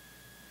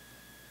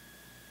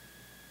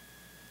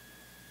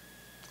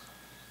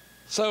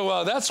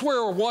 So that's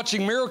where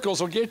watching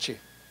miracles will get you.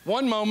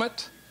 One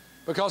moment,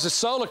 because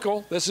it's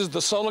soulical, this is the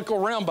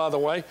soulical realm, by the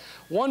way.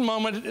 One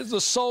moment,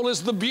 the soul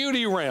is the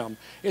beauty realm.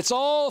 It's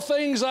all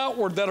things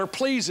outward that are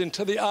pleasing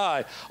to the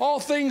eye, all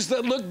things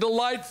that look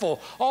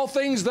delightful, all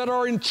things that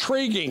are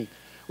intriguing.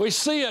 We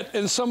see it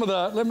in some of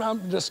the,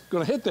 I'm just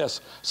going to hit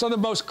this, some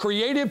of the most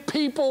creative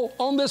people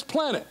on this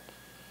planet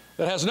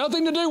that has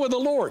nothing to do with the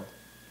Lord.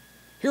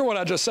 Hear what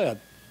I just said.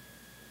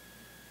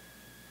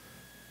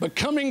 But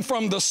coming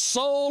from the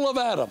soul of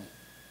Adam,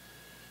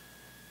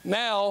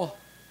 now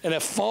in a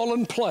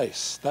fallen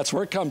place, that's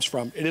where it comes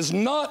from. It is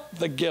not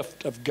the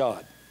gift of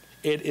God.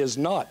 It is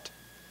not.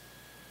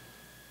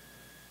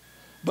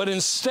 But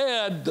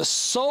instead, the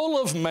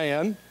soul of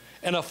man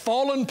in a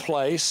fallen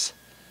place,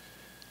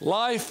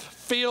 life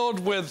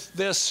filled with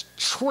this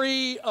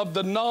tree of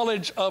the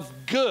knowledge of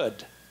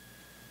good,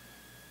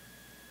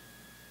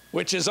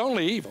 which is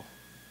only evil.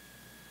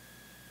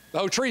 The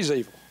whole tree's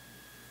evil.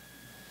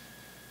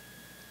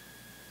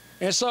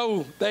 And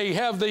so they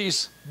have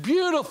these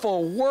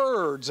beautiful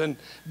words and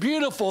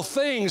beautiful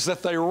things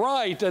that they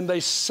write and they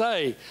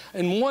say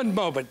in one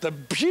moment, the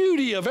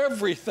beauty of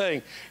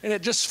everything, and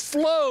it just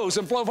flows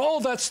and flows.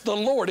 Oh, that's the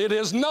Lord. It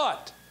is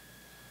not.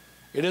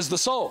 It is the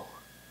soul.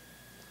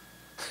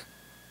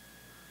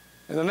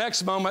 In the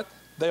next moment,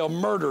 they'll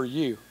murder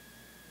you.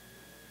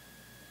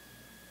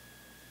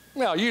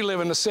 Now, you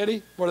live in a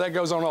city where that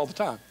goes on all the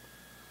time.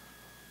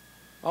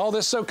 All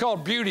this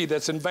so-called beauty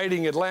that's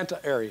invading Atlanta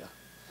area.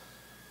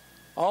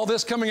 All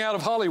this coming out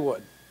of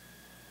Hollywood.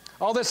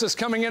 All this is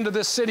coming into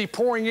this city,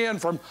 pouring in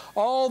from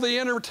all the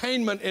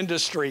entertainment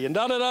industry and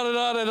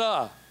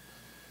da-da-da-da-da-da-da.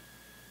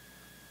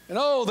 And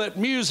oh, that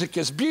music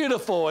is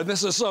beautiful, and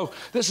this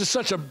is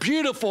such a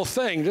beautiful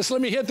thing. Just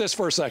let me hit this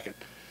for a second.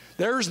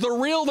 There's the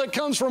real that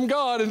comes from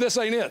God, and this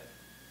ain't it.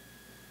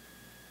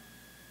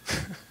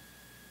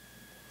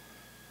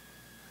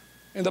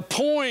 And the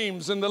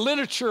poems and the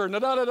literature and the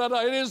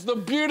da-da-da-da, it is the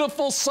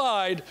beautiful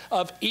side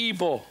of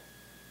evil.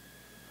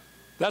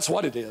 That's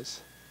what it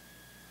is.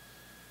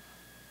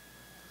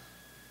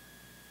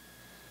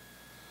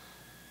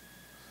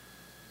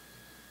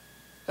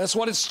 That's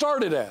what it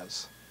started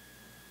as.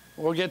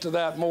 We'll get to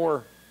that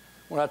more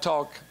when I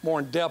talk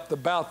more in depth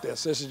about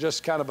this. This is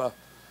just kind of a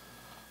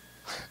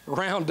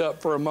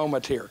roundup for a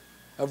moment here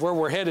of where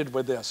we're headed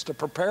with this, to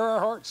prepare our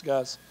hearts,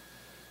 guys.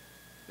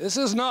 This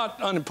is not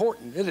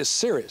unimportant. It is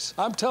serious.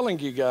 I'm telling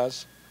you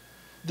guys,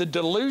 the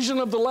delusion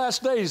of the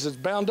last days is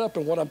bound up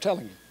in what I'm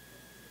telling you.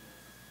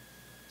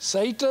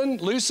 Satan,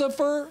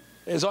 Lucifer,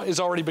 is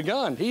already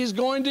begun. He's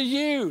going to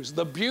use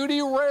the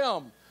beauty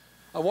realm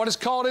of what is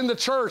called in the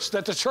church,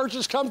 that the church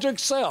has come to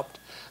accept,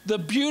 the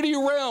beauty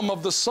realm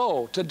of the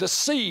soul, to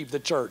deceive the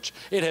church.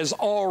 It has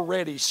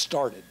already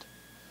started.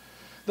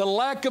 The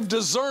lack of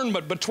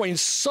discernment between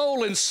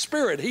soul and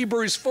spirit,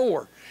 Hebrews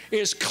 4,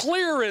 is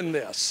clear in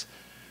this.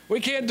 We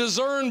can't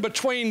discern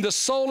between the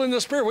soul and the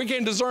spirit. We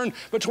can't discern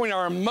between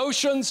our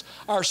emotions,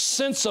 our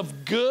sense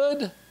of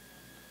good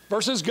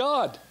versus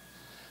God.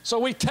 So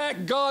we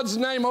tack God's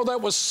name. Oh, that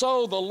was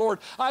so the Lord.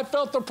 I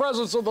felt the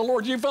presence of the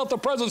Lord. You felt the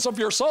presence of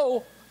your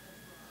soul.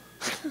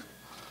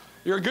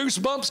 Your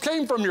goosebumps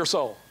came from your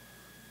soul.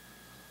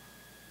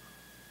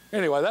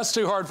 Anyway, that's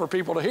too hard for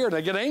people to hear.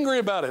 They get angry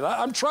about it.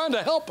 I'm trying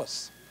to help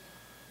us.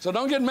 So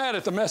don't get mad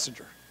at the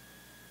messenger.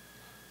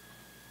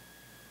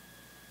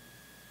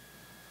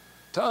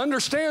 To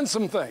understand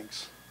some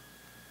things,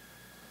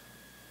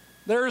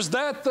 there's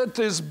that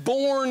is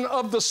born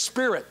of the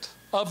Spirit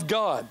of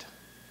God,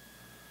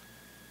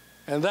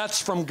 and that's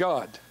from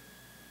God.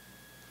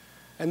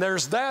 And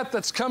there's that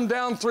that's come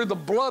down through the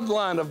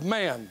bloodline of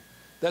man,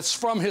 that's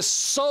from his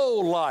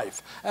soul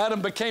life.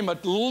 Adam became a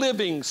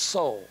living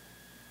soul,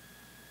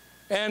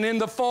 and in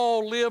the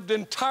fall lived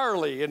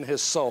entirely in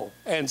his soul,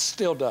 and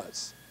still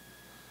does.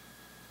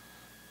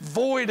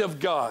 Void of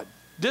God.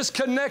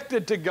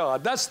 Disconnected to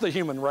God. That's the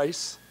human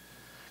race.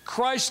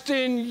 Christ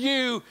in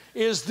you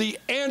is the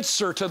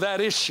answer to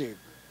that issue.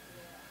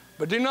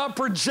 But do not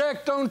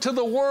project onto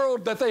the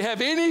world that they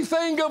have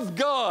anything of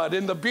God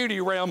in the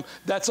beauty realm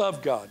that's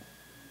of God.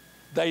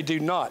 They do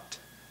not.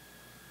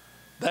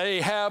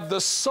 They have the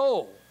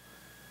soul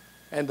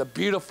and the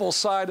beautiful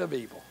side of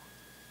evil.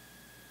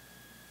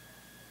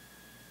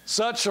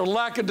 Such a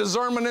lack of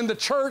discernment in the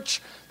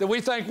church that we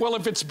think, well,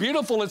 if it's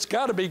beautiful, it's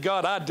got to be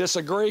God. I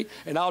disagree,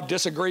 and I'll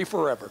disagree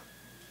forever.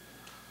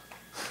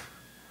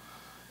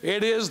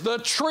 It is the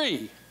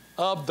tree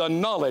of the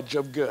knowledge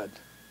of good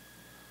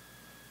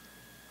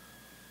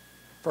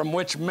from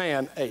which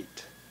man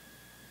ate.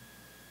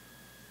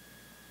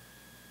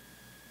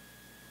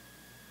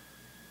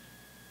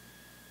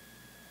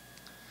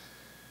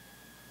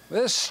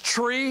 This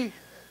tree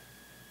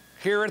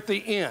here at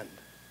the end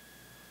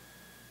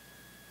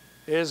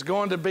is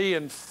going to be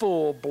in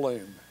full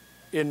bloom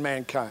in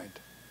mankind.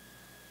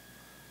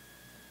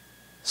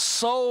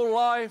 Soul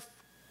life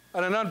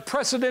at an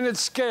unprecedented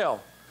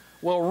scale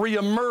will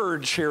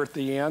reemerge here at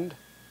the end.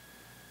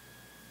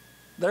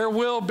 There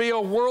will be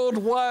a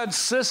worldwide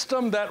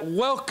system that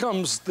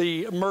welcomes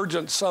the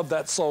emergence of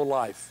that soul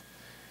life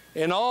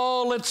in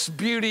all its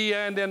beauty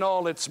and in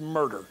all its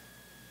murder.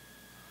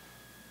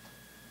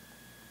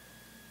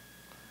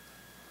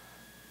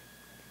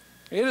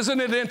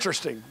 Isn't it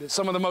interesting that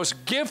some of the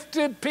most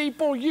gifted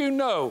people you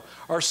know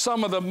are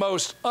some of the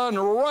most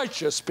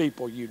unrighteous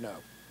people you know?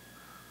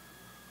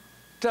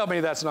 Tell me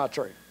that's not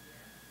true.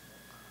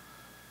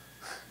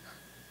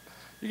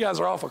 You guys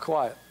are awful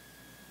quiet.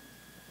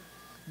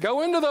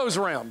 Go into those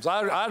realms.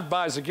 I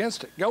advise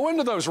against it. Go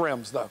into those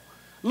realms, though.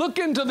 Look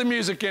into the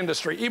music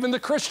industry, even the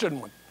Christian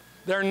one.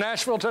 They're in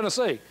Nashville,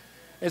 Tennessee,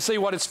 and see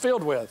what it's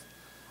filled with.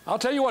 I'll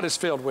tell you what it's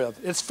filled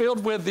with. It's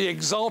filled with the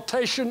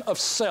exaltation of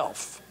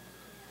self.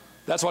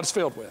 That's what it's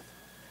filled with.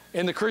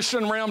 In the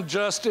Christian realm,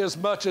 just as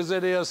much as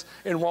it is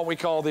in what we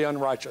call the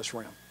unrighteous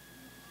realm.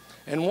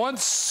 And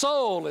once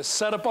soul is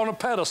set up on a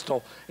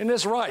pedestal, and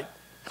it's right,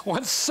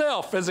 once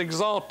self is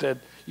exalted,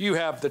 you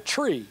have the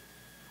tree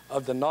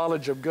of the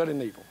knowledge of good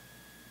and evil.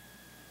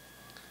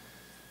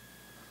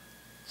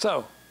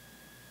 So,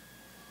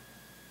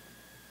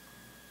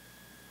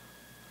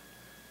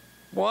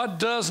 what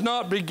does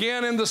not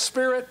begin in the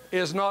Spirit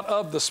is not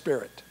of the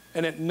Spirit,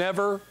 and it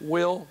never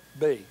will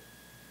be.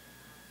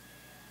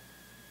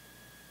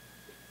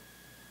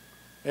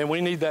 And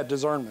we need that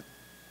discernment.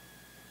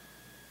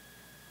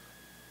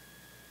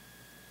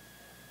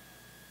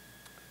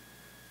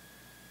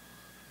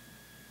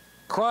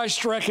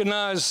 Christ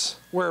recognized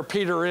where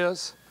Peter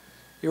is.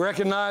 He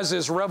recognized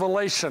his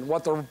revelation,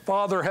 what the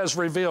Father has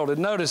revealed.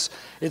 And notice,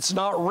 it's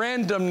not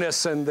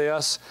randomness in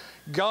this.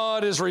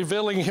 God is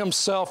revealing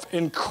himself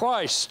in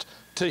Christ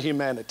to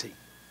humanity.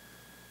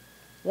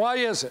 Why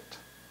is it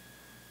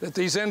that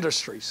these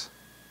industries,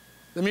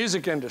 the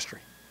music industry,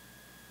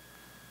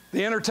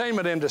 the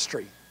entertainment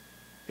industry,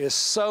 is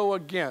so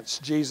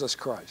against Jesus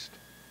Christ?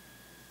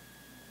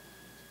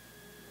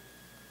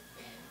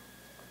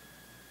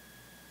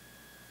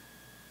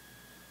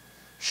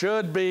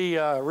 Should be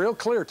real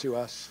clear to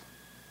us,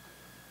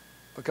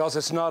 because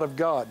it's not of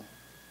God.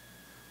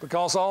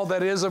 Because all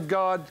that is of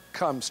God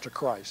comes to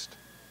Christ.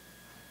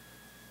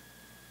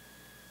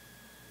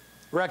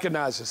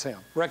 Recognizes him,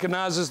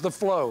 recognizes the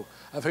flow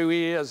of who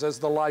he is as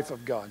the life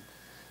of God,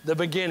 the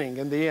beginning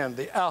and the end,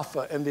 the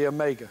Alpha and the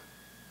Omega.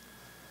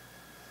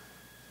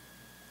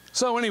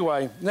 So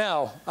anyway,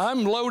 now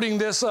I'm loading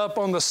this up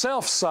on the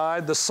self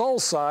side, the soul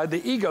side,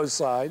 the ego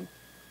side,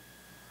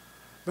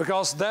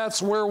 because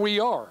that's where we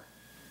are,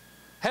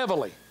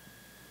 heavily.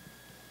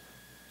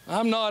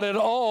 I'm not at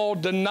all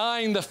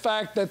denying the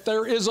fact that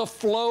there is a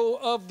flow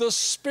of the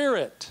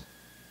Spirit.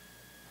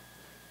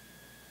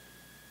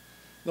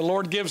 The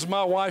Lord gives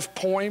my wife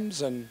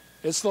poems, and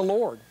it's the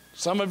Lord.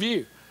 Some of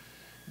you.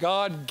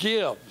 God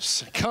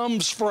gives,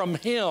 comes from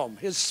him,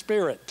 his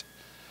Spirit,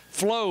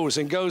 flows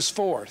and goes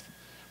forth.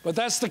 But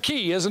that's the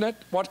key, isn't it?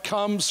 What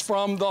comes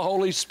from the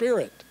Holy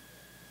Spirit.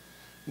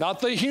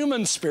 Not the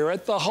human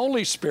spirit, the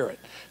Holy Spirit.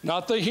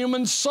 Not the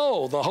human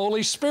soul, the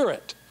Holy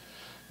Spirit.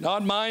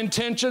 Not my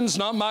intentions,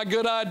 not my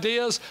good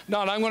ideas,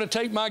 not I'm going to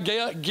take my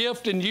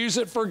gift and use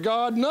it for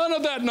God. None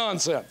of that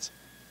nonsense.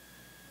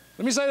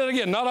 Let me say that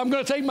again. Not I'm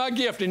going to take my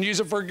gift and use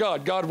it for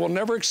God. God will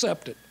never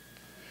accept it.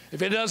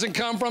 If it doesn't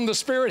come from the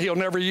Spirit, He'll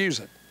never use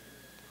it.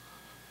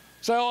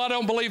 Say, oh, I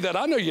don't believe that.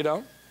 I know you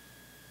don't.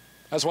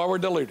 That's why we're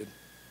deluded.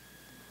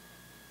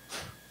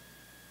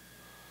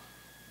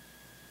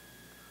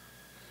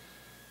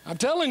 I'm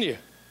telling you,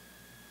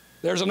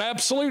 there's an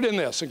absolute in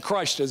this, and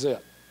Christ is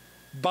it.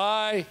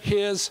 By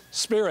His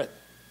Spirit.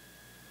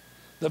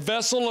 The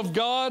vessel of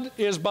God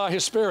is by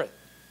His Spirit.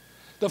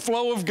 The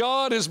flow of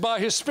God is by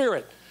His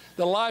Spirit.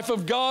 The life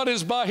of God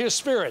is by His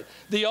Spirit.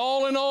 The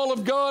all in all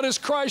of God is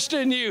Christ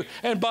in you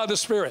and by the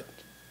Spirit.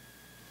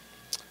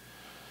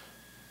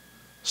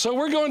 So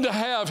we're going to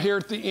have here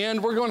at the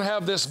end, we're going to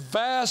have this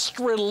vast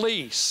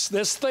release,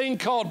 this thing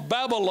called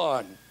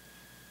Babylon,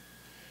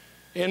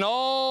 in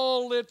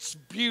all its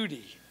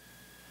beauty.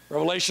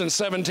 Revelation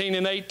 17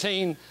 and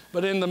 18,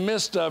 but in the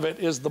midst of it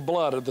is the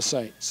blood of the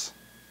saints.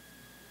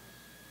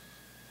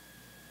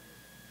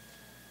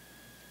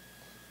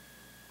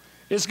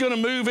 It's going to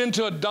move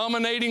into a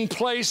dominating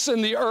place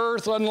in the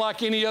earth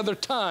unlike any other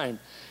time.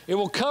 It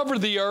will cover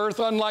the earth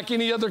unlike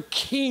any other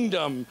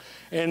kingdom.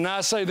 And I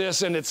say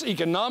this in its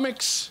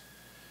economics,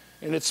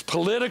 in its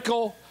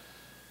political.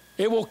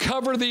 It will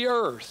cover the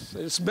earth,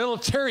 its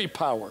military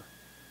power.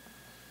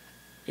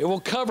 It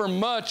will cover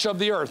much of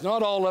the earth,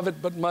 not all of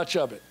it, but much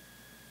of it.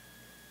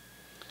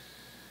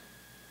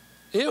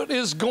 It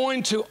is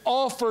going to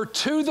offer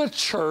to the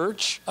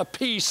church a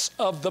piece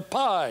of the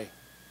pie.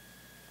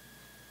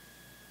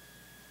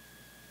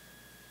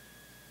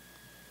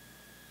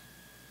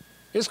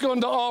 It's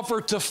going to offer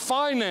to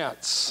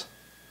finance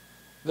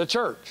the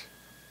church.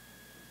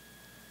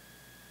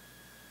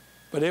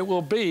 But it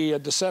will be a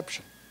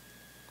deception.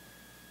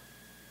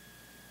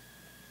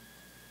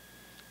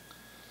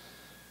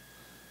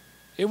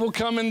 It will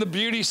come in the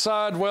beauty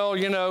side. Well,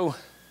 you know,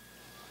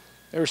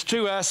 there's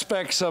two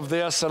aspects of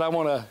this that I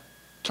want to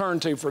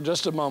turn to for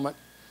just a moment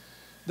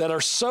that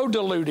are so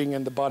deluding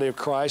in the body of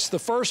Christ. The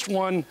first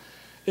one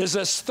is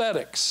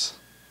aesthetics.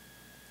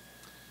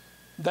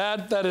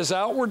 That is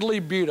outwardly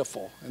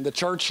beautiful, and the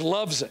church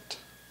loves it,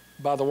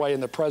 by the way,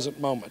 in the present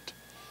moment.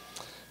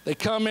 They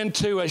come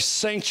into a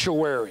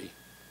sanctuary.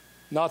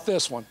 Not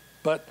this one,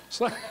 but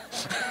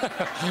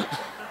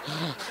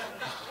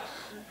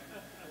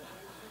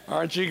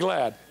aren't you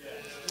glad?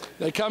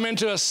 They come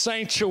into a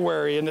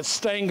sanctuary, and it's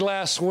stained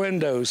glass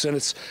windows, and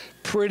it's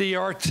pretty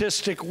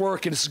artistic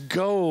work, and it's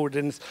gold,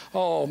 and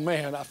oh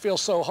man, I feel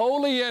so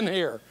holy in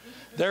here.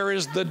 There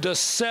is the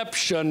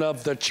deception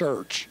of the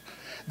church.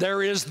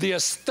 There is the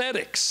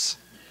aesthetics,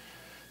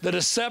 the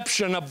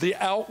deception of the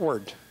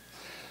outward.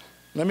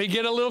 Let me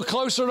get a little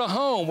closer to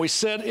home. We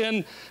sit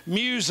in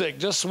music,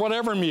 just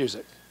whatever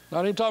music.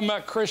 Not even talking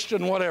about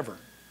Christian whatever,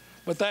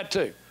 but that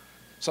too,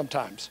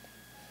 sometimes.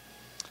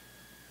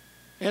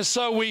 And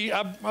so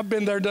I've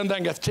been there, done that,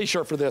 and got the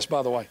t-shirt for this,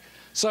 by the way.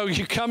 So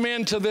you come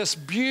into this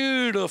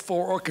beautiful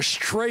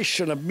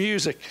orchestration of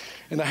music,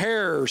 and the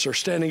hairs are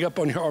standing up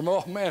on your arm.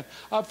 Oh man,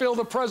 I feel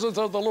the presence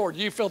of the Lord.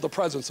 You feel the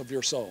presence of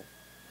your soul.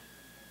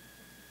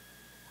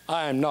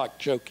 I am not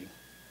joking.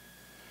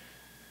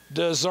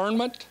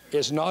 Discernment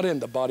is not in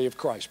the body of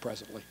Christ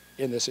presently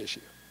in this issue.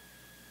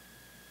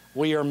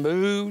 We are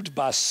moved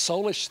by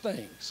soulish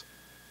things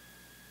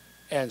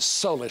and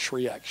soulish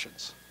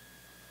reactions.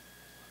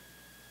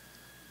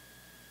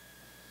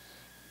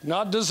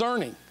 Not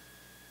discerning.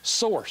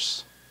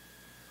 Source.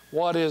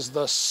 What is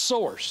the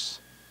source?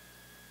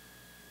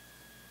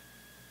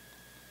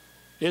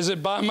 Is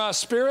it by my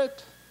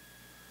spirit?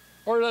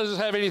 Or does it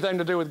have anything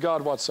to do with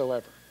God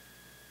whatsoever?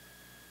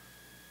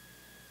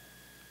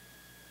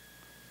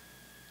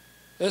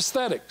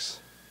 Aesthetics.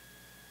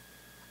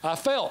 I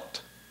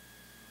felt.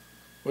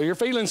 Well, your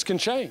feelings can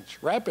change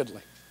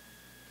rapidly.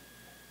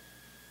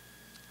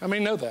 I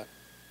mean, know that.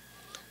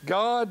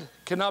 God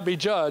cannot be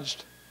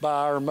judged by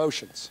our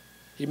emotions.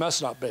 He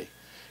must not be.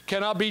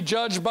 Cannot be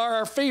judged by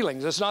our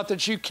feelings. It's not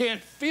that you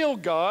can't feel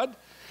God.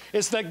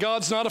 It's that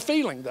God's not a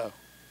feeling, though.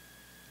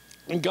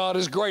 And God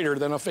is greater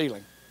than a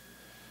feeling.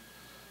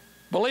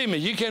 Believe me,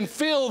 you can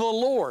feel the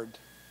Lord.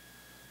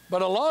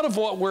 But a lot of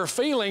what we're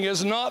feeling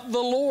is not the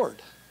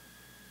Lord.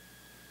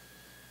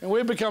 And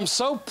we've become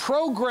so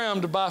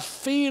programmed by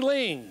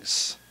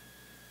feelings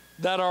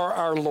that are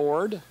our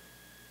Lord,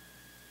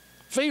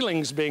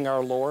 feelings being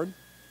our Lord,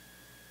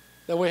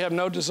 that we have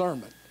no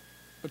discernment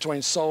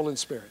between soul and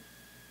spirit.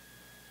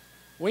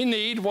 We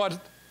need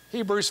what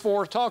Hebrews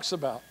 4 talks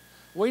about.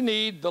 We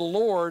need the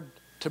Lord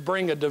to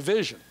bring a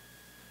division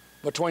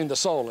between the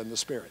soul and the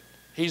spirit.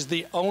 He's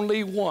the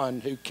only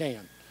one who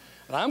can.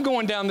 And I'm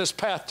going down this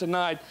path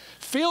tonight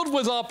filled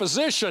with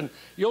opposition.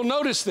 You'll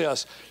notice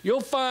this. You'll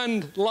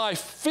find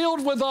life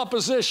filled with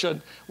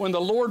opposition when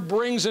the Lord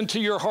brings into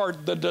your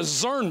heart the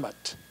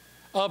discernment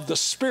of the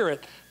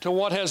Spirit to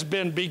what has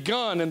been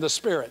begun in the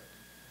Spirit.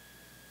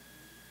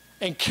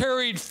 and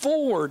carried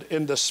forward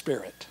in the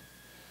Spirit,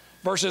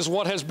 versus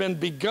what has been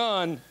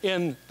begun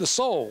in the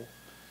soul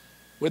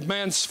with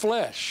man's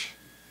flesh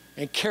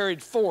and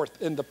carried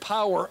forth in the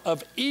power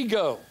of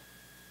ego,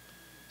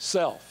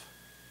 self.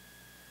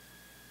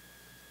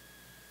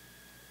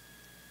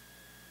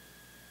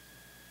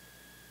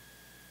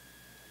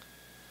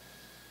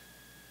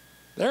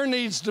 There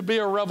needs to be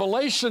a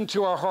revelation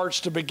to our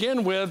hearts to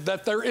begin with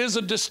that there is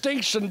a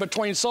distinction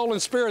between soul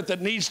and spirit that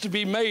needs to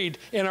be made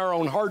in our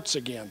own hearts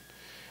again.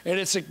 And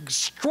it's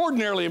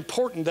extraordinarily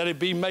important that it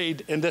be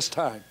made in this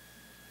time.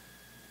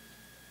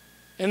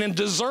 And in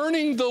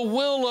discerning the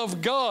will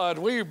of God,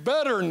 we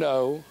better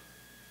know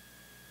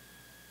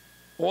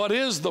what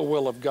is the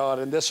will of God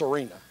in this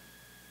arena.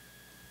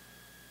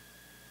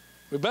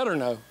 We better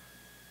know.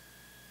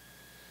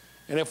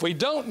 And if we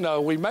don't know,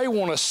 we may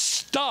want to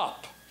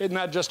stop. Isn't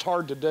that just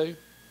hard to do?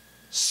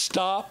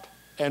 Stop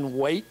and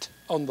wait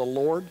on the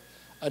Lord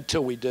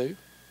until we do.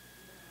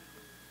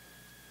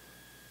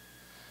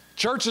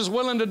 Church is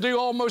willing to do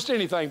almost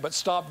anything but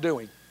stop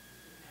doing.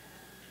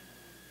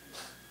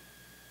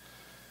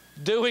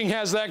 Doing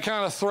has that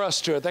kind of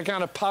thrust to it, that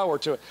kind of power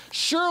to it.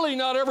 Surely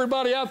not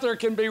everybody out there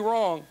can be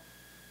wrong.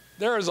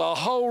 There is a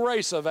whole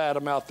race of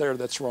Adam out there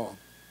that's wrong.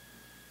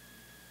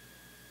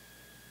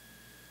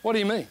 What do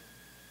you mean?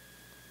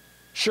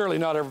 Surely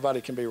not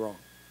everybody can be wrong.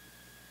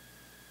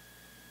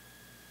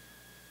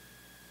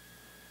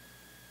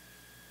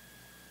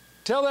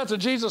 Tell that to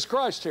Jesus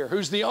Christ here,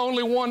 who's the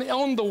only one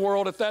on the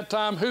world at that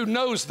time who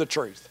knows the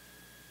truth.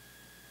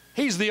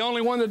 He's the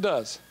only one that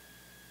does.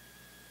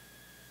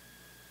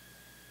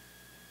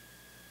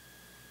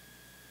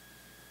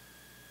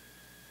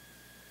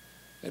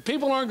 And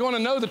people aren't going to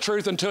know the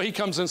truth until he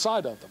comes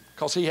inside of them,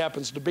 because he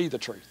happens to be the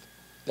truth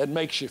that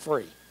makes you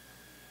free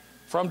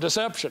from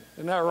deception.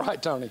 Isn't that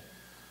right, Tony?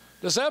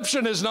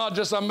 Deception is not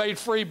just I'm made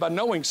free by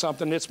knowing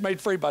something. It's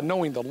made free by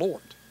knowing the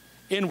Lord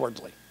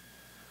inwardly.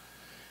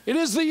 It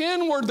is the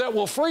inward that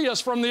will free us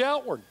from the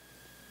outward.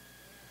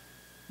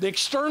 The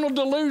external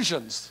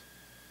delusions.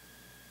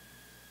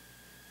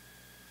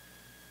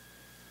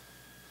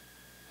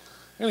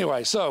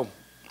 Anyway, so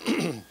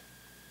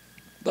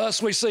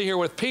thus we see here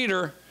with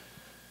Peter,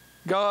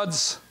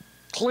 God's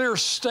clear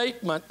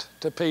statement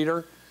to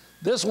Peter.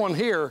 This one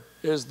here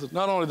is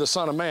not only the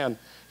Son of Man,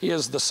 he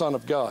is the Son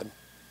of God.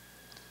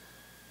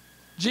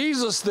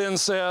 Jesus then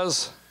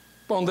says,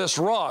 on this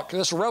rock,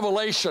 this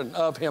revelation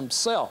of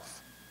himself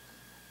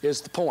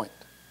is the point.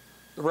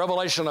 The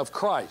revelation of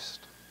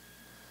Christ.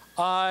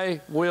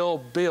 I will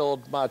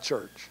build my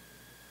church.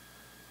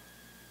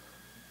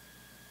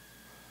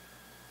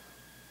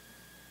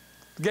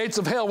 The gates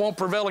of hell won't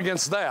prevail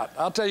against that.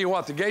 I'll tell you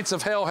what, the gates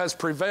of hell has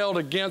prevailed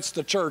against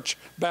the church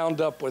bound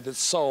up with its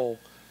soul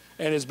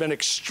and has been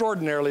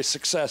extraordinarily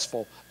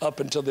successful up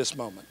until this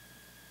moment.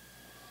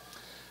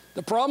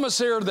 The promise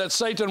here that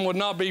Satan would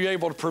not be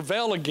able to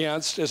prevail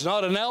against is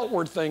not an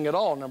outward thing at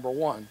all, number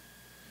one.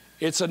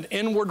 It's an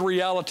inward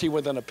reality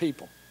within a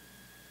people.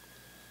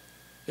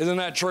 Isn't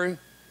that true?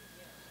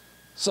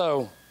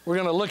 So we're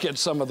going to look at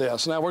some of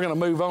this. Now we're going to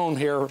move on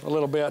here a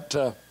little bit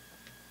to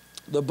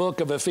the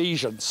book of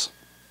Ephesians.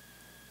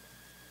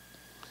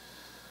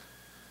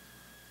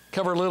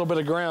 Cover a little bit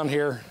of ground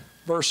here,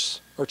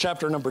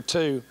 chapter number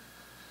 2,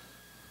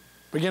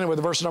 beginning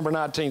with verse number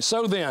 19.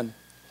 So then,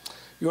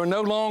 you are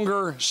no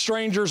longer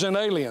strangers and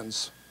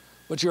aliens,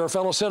 but you are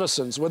fellow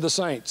citizens with the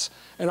saints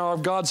and are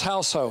of God's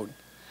household.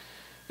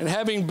 And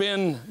having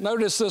been,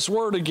 notice this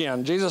word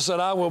again, Jesus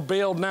said, I will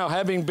build now,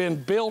 having been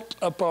built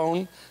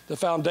upon the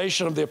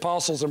foundation of the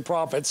apostles and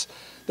prophets.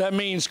 That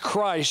means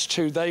Christ,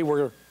 who they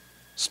were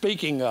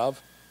speaking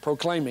of,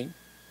 proclaiming.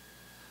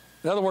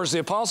 In other words, the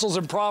apostles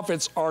and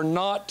prophets are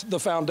not the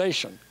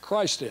foundation.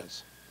 Christ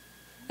is.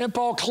 And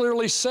Paul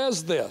clearly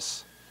says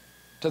this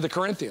to the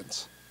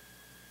Corinthians.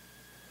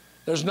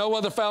 There's no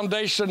other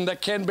foundation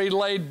that can be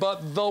laid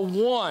but the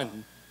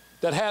one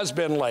that has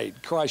been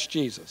laid, Christ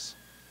Jesus.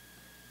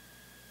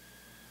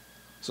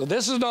 So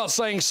this is not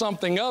saying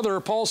something other.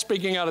 Paul's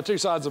speaking out of two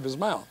sides of his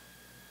mouth.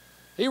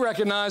 He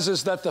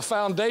recognizes that the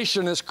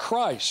foundation is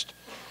Christ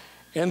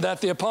and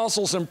that the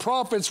apostles and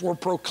prophets were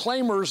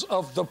proclaimers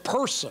of the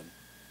person,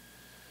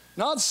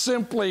 not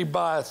simply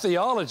by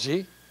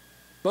theology,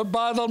 but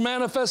by the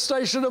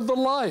manifestation of the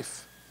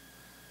life.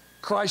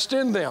 Christ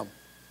in them,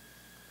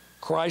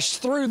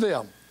 Christ through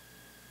them.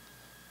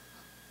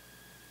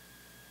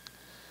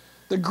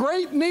 The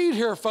great need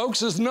here,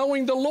 folks, is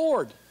knowing the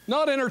Lord,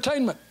 not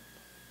entertainment.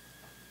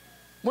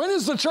 When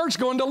is the church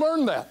going to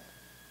learn that?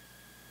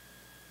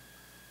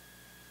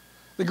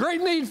 The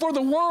great need for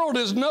the world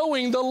is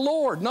knowing the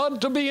Lord, not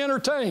to be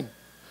entertained.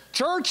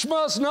 Church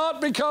must not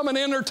become an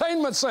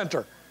entertainment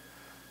center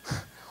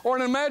or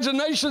an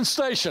imagination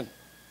station.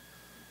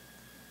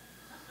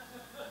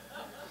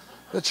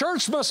 The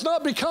church must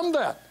not become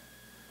that.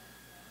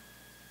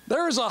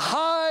 There is a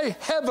high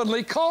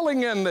heavenly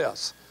calling in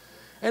this,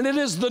 and it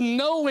is the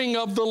knowing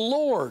of the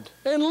Lord.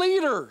 And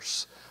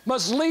leaders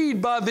must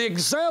lead by the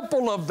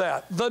example of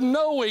that, the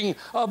knowing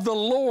of the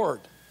Lord.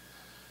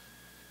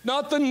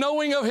 Not the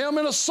knowing of Him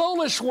in a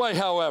soulish way,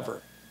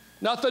 however.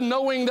 Not the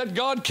knowing that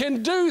God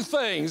can do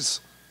things.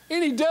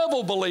 Any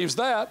devil believes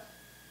that.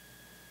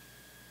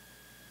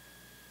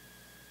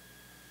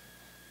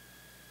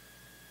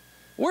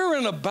 We're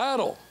in a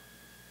battle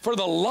for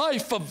the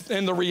life of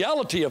and the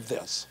reality of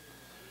this.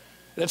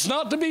 It's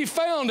not to be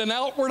found in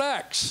outward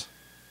acts.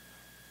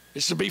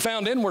 It's to be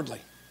found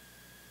inwardly.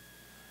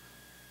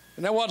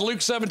 Isn't that what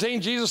Luke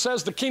 17, Jesus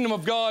says? The kingdom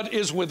of God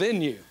is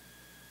within you.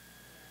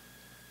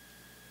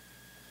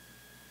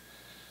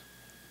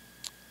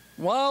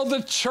 While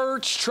the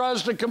church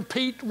tries to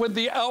compete with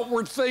the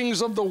outward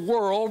things of the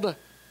world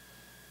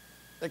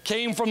that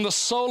came from the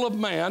soul of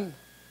man,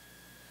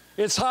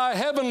 its high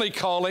heavenly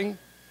calling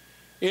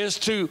is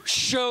to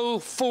show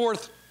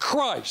forth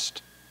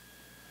Christ.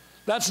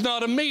 That's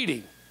not a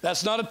meeting.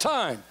 That's not a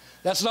time.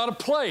 That's not a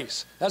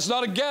place. That's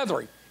not a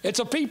gathering. It's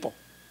a people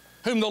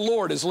whom the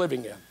Lord is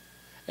living in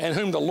and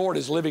whom the Lord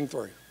is living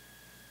through.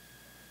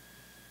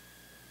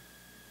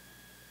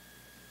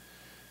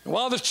 And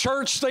while the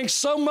church thinks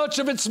so much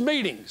of its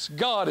meetings,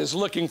 God is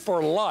looking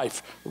for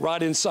life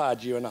right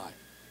inside you and I.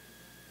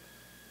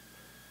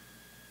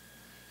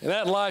 And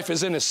that life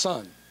is in His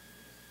Son.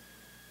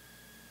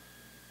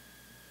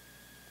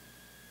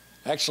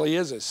 Actually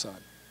is His Son.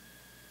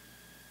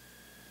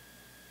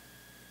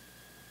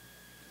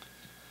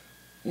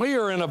 We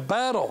are in a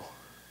battle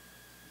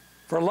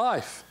for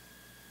life,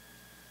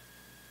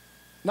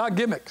 not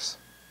gimmicks.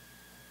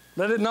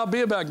 Let it not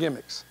be about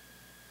gimmicks.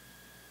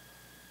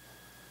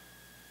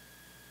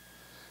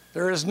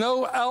 There is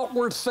no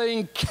outward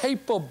thing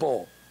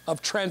capable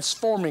of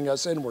transforming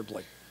us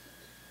inwardly,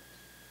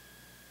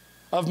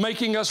 of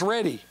making us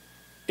ready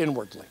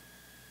inwardly,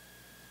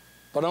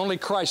 but only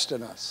Christ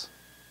in us.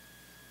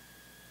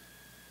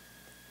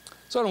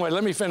 So anyway,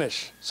 let me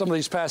finish some of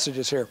these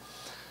passages here.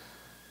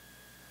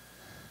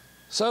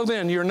 So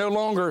then, you're no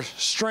longer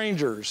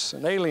strangers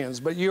and aliens,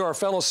 but you are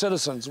fellow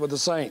citizens with the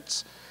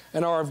saints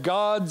and are of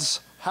God's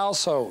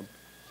household,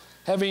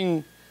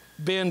 having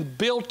been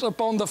built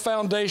upon the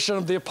foundation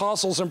of the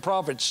apostles and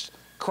prophets,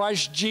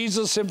 Christ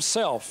Jesus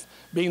Himself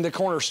being the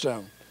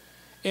cornerstone,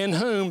 in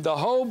whom the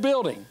whole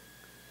building,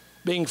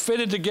 being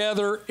fitted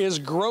together, is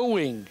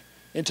growing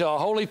into a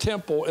holy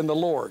temple in the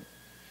Lord,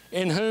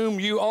 in whom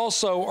you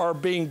also are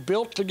being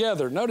built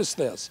together, notice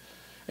this,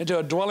 into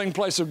a dwelling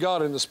place of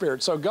God in the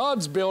Spirit. So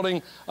God's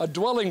building a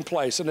dwelling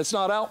place, and it's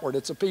not outward,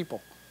 it's a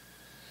people.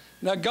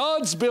 Now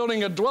God's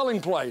building a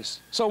dwelling place.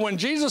 So when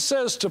Jesus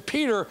says to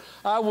Peter,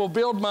 I will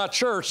build my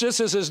church, this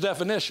is His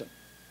definition.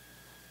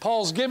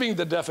 Paul's giving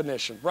the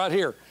definition right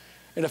here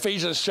in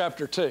Ephesians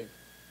chapter 2.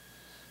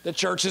 The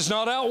church is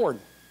not outward.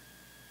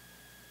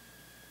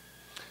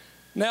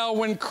 Now,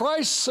 when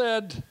Christ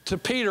said to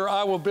Peter,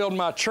 I will build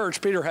my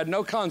church, Peter had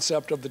no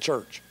concept of the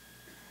church.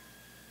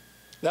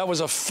 That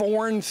was a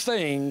foreign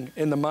thing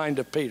in the mind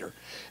of Peter.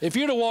 If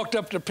you'd have walked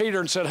up to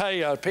Peter and said,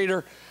 hey,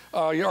 Peter,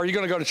 are you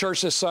going to go to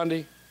church this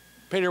Sunday?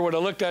 Peter would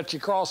have looked at you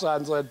cross-eyed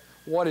and said,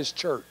 what is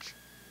church?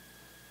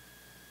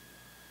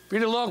 If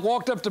you'd have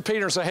walked up to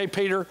Peter and said, hey,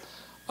 Peter,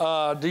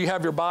 do you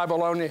have your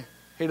Bible on you?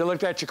 He'd have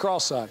looked at you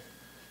cross-eyed.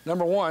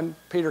 Number one,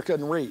 Peter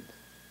couldn't read.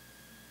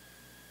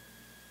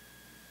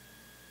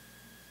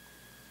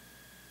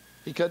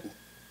 He couldn't.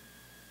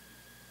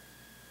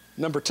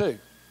 Number two,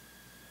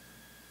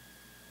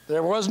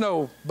 there was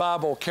no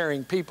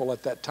Bible-carrying people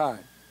at that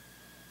time.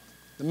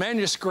 The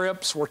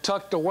manuscripts were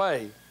tucked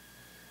away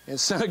in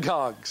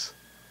synagogues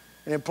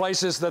and in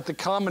places that the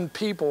common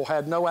people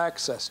had no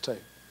access to.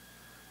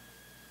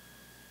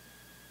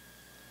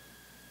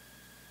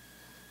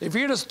 If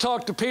you just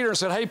talked to Peter and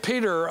said, hey,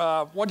 Peter,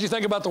 what did you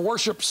think about the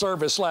worship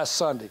service last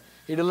Sunday?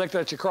 He'd have looked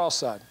at you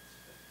cross-eyed.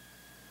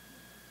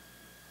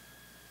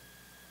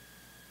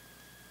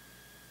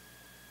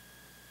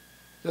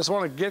 Just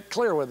want to get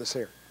clear with us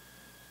here.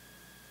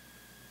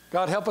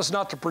 God, help us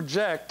not to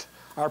project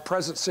our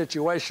present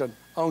situation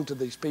onto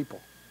these people,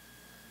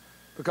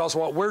 because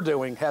what we're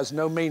doing has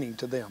no meaning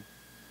to them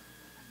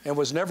and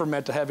was never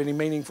meant to have any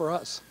meaning for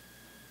us.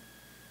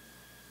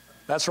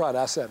 That's right,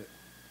 I said it.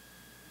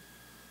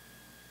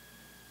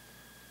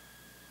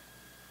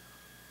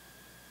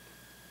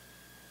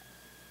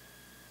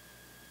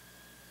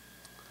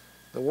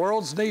 The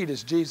world's need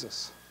is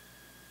Jesus.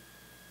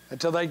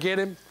 Until they get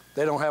Him,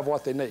 they don't have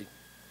what they need.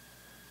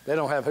 They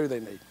don't have who they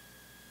need.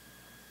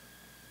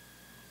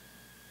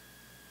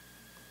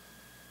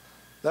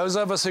 Those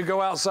of us who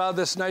go outside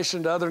this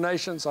nation to other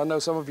nations, I know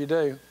some of you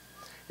do,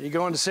 you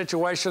go into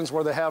situations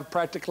where they have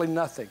practically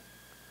nothing.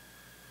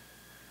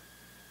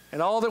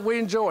 And all that we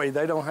enjoy,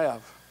 they don't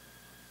have.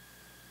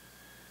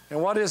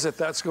 And what is it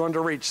that's going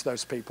to reach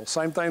those people?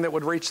 Same thing that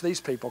would reach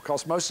these people,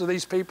 because most of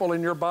these people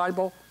in your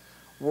Bible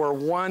were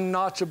one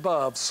notch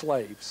above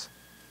slaves.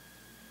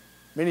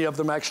 Many of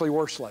them actually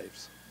were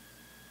slaves.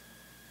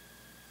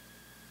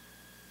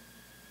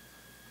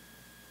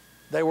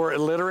 They were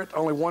illiterate.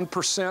 Only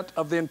 1%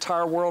 of the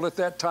entire world at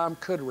that time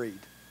could read.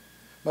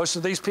 Most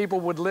of these people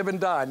would live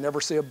and die and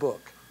never see a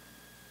book.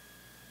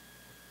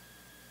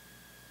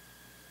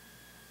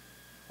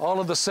 All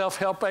of the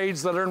self-help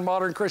aids that are in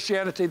modern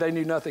Christianity, they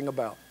knew nothing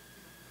about.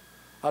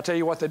 I'll tell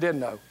you what they did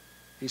know.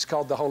 He's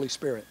called the Holy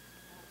Spirit.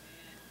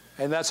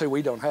 And that's who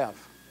we don't have.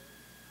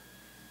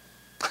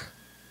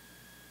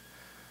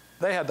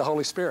 They had the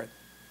Holy Spirit,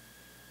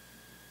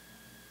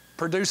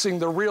 producing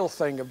the real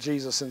thing of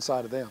Jesus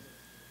inside of them.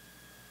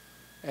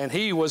 And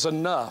He was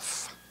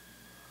enough.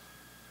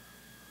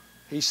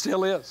 He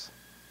still is.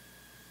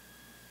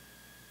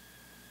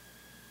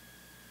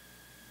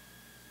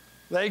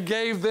 They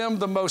gave them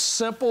the most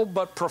simple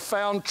but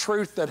profound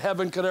truth that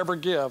heaven could ever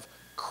give: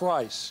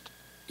 Christ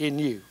in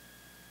you,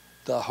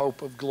 the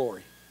hope of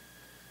glory.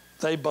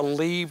 They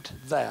believed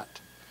that.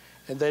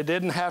 And they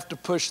didn't have to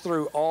push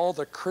through all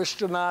the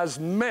Christianized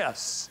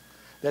mess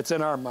that's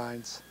in our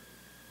minds.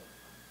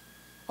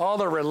 All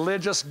the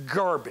religious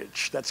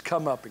garbage that's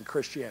come up in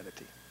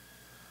Christianity.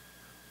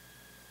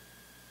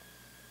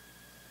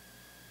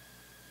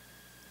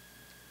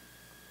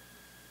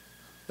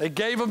 They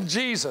gave them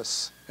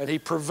Jesus, and He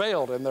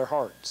prevailed in their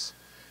hearts.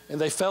 And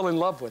they fell in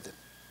love with Him.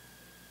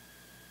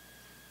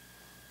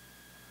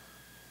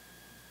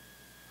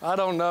 I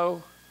don't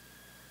know,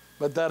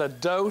 but that a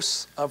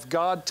dose of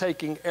God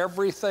taking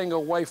everything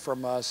away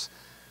from us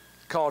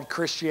called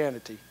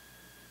Christianity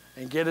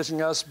and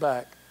getting us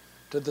back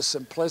to the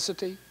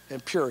simplicity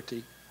and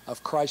purity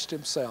of Christ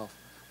Himself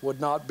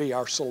would not be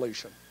our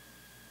solution.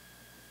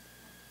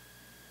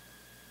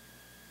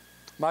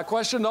 My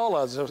question to all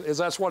of us is,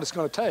 that's what it's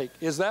going to take.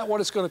 Is that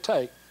what it's going to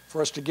take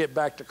for us to get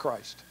back to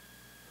Christ?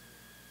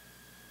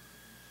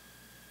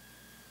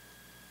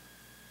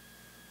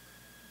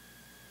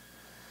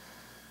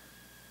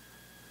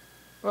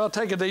 Well,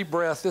 take a deep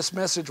breath. This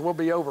message will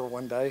be over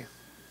one day.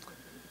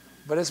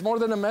 But it's more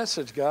than a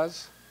message,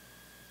 guys.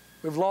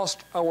 We've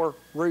lost our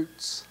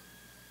roots.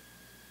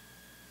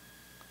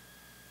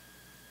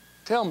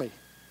 Tell me,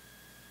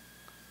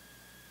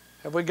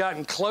 have we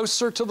gotten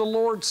closer to the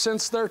Lord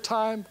since their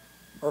time,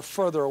 or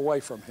further away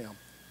from Him?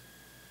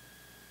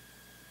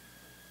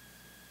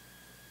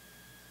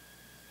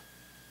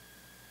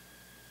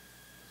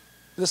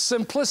 The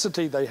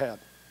simplicity they had,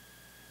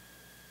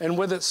 and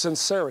with it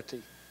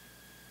sincerity.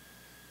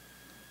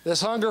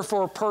 This hunger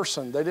for a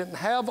person. They didn't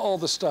have all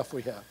the stuff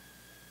we have.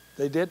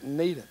 They didn't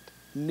need it.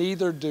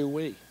 Neither do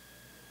we.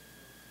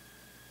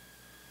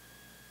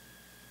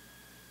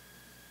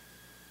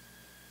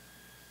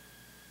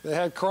 They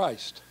had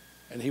Christ,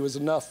 and He was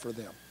enough for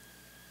them.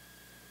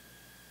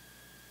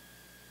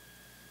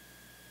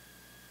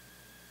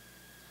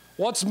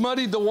 What's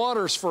muddied the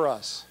waters for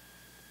us?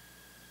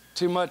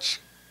 Too many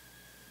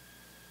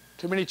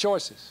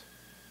choices,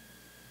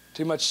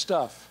 too much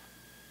stuff,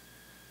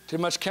 too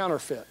much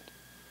counterfeit,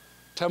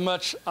 too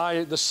much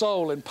the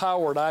soul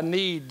empowered. I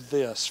need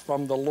this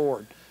from the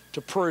Lord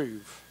to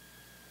prove.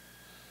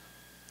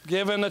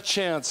 Given a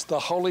chance, the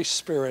Holy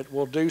Spirit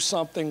will do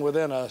something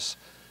within us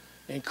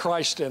and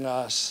Christ in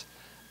us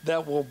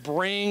that will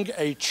bring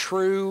a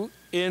true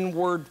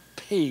inward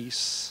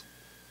peace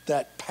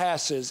that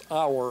passes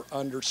our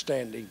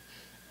understanding,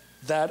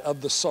 that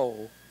of the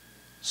soul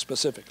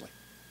specifically.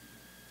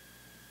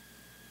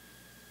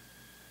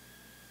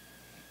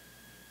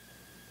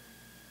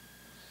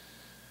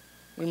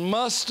 We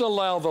must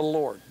allow the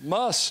Lord.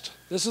 Must.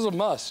 This is a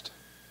must.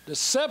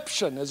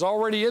 Deception is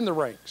already in the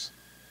ranks,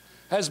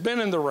 has been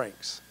in the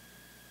ranks.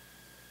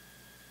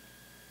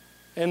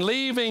 And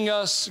leaving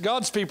us,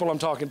 God's people I'm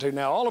talking to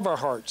now, all of our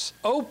hearts,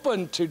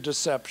 open to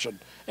deception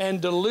and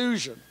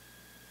delusion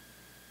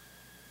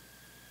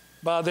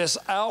by this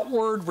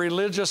outward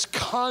religious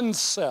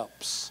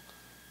concepts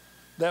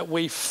that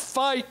we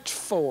fight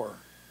for.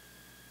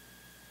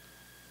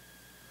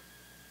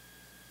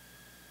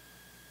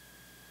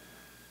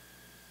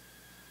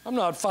 I'm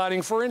not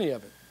fighting for any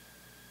of it.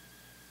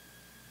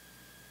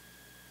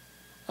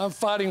 I'm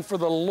fighting for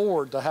the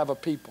Lord to have a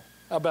people.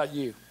 How about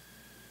you?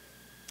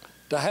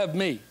 To have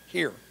me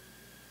here.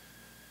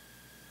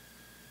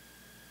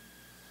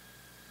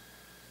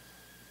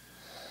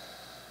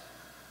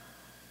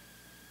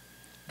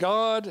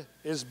 God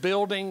is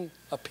building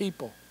a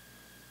people.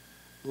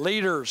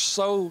 Leaders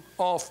so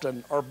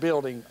often are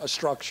building a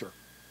structure.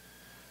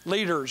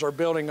 Leaders are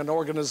building an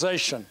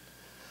organization.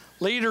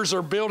 Leaders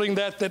are building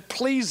that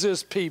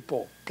pleases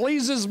people,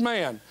 pleases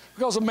man,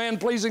 because a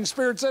man-pleasing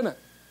spirit's in it.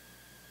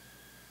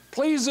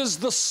 Pleases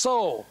the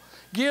soul,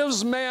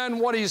 gives man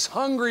what he's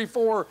hungry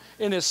for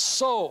in his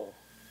soul.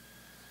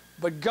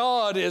 But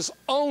God is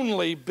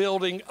only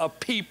building a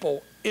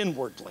people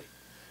inwardly,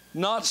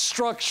 not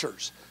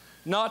structures,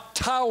 not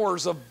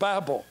towers of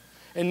Babel,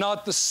 and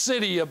not the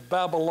city of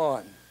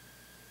Babylon.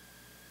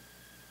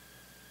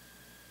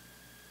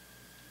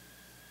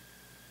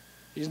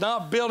 He's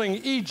not building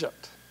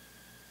Egypt.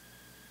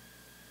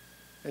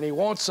 And He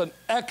wants an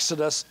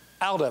exodus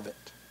out of it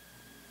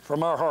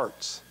from our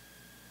hearts.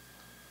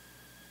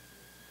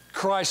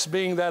 Christ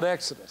being that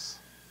exodus.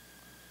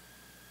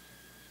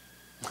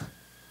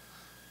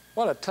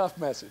 What a tough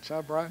message,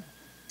 huh, Brian?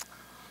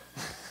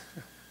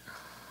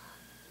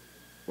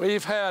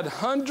 We've had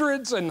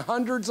hundreds and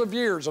hundreds of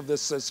years of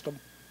this system.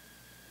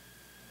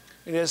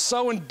 It has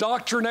so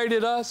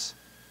indoctrinated us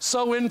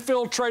so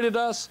infiltrated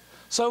us,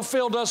 so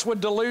filled us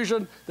with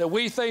delusion that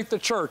we think the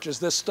church is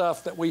this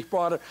stuff that we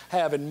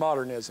have in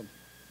modernism.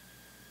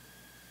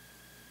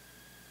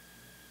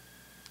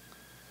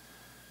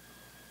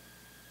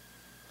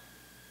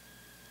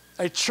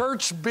 A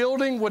church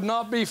building would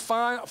not be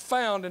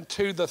found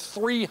into the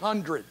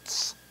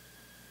 300s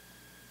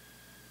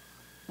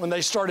when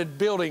they started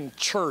building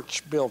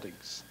church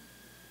buildings.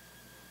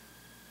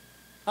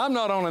 I'm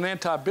not on an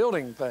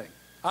anti-building thing.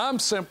 I'm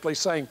simply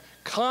saying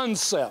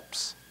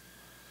concepts.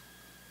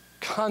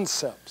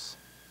 Concepts.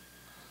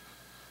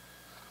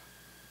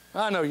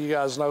 I know you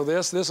guys know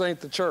this. This ain't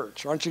the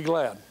church. Aren't you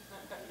glad?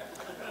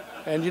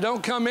 And you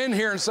don't come in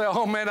here and say,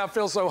 oh man, I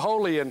feel so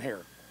holy in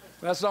here.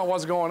 That's not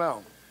what's going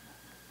on.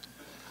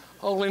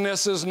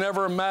 Holiness is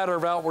never a matter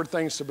of outward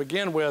things to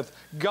begin with.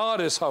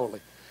 God is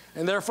holy.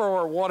 And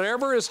therefore,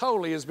 whatever is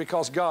holy is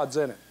because God's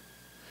in it.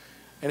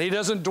 And He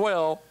doesn't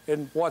dwell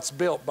in what's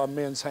built by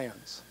men's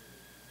hands.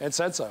 And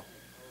said so.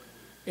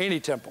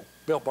 Any temple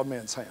built by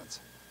men's hands.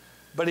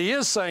 But He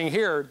is saying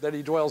here that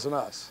He dwells in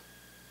us.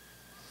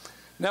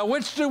 Now,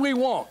 which do we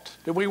want?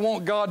 Do we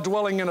want God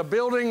dwelling in a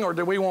building, or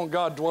do we want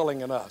God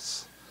dwelling in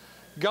us?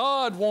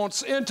 God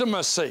wants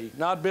intimacy,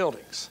 not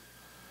buildings.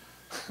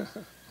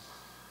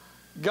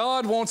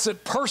 God wants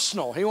it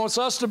personal. He wants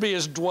us to be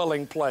His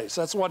dwelling place.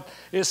 That's what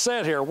is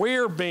said here.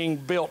 We're being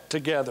built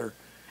together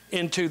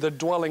into the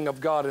dwelling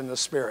of God in the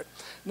Spirit.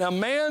 Now,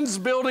 man's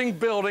building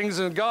buildings,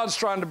 and God's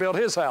trying to build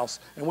His house,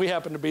 and we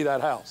happen to be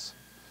that house.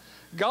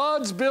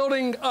 God's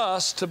building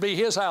us to be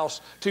His house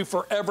to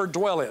forever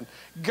dwell in.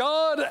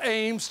 God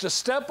aims to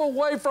step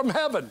away from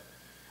heaven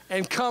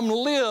and come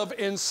live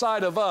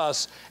inside of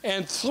us,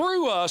 and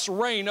through us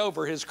reign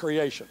over His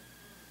creation.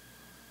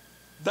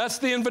 That's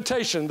the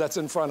invitation that's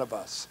in front of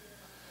us.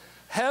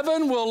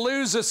 Heaven will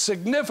lose its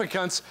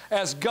significance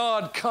as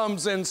God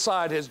comes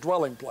inside His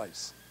dwelling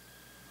place.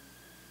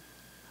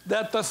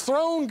 That the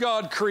throne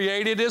God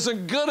created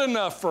isn't good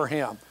enough for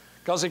Him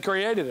because He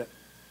created it.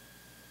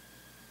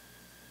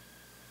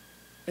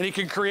 And He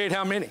can create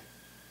how many?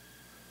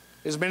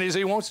 As many as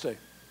He wants to.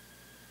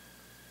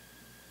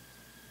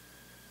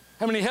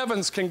 How many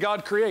heavens can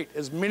God create?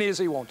 As many as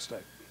He wants to.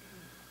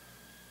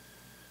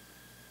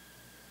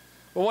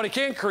 But what He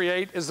can't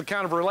create is the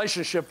kind of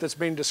relationship that's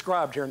being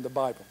described here in the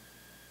Bible.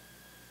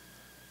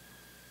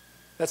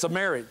 That's a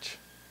marriage.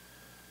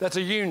 That's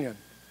a union.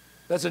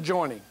 That's a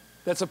joining.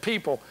 That's a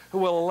people who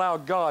will allow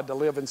God to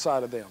live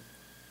inside of them.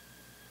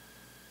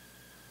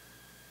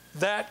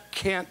 That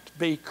can't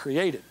be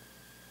created.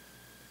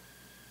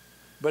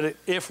 But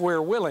if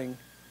we're willing,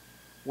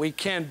 we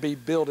can be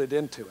builded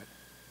into it.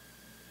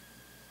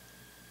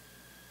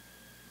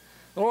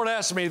 The Lord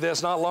asked me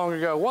this not long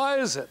ago. Why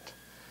is it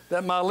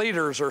that my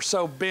leaders are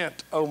so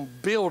bent on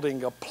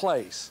building a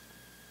place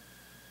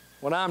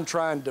when I'm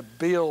trying to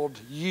build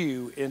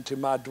you into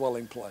my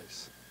dwelling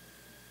place?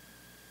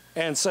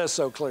 And says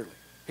so clearly,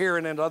 here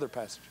and in other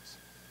passages.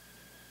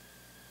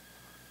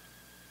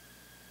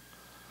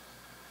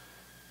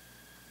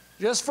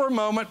 Just for a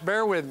moment,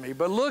 bear with me,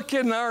 but look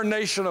in our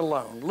nation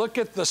alone. Look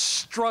at the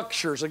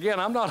structures. Again,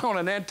 I'm not on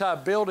an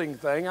anti-building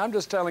thing. I'm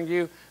just telling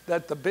you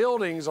that the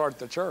buildings aren't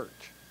the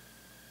church.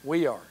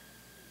 We are.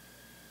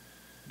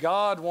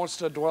 God wants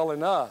to dwell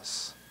in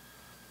us.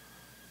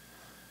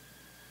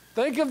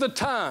 Think of the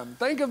time,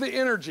 think of the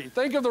energy,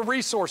 think of the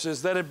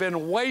resources that have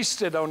been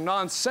wasted on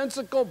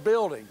nonsensical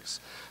buildings.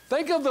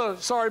 Think of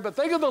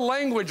the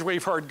language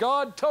we've heard.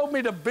 God told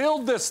me to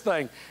build this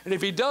thing, and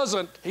if He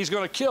doesn't, He's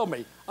going to kill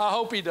me. I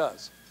hope He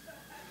does.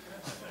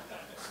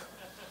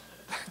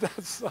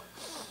 Just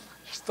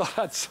thought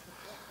that's,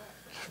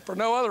 for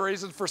no other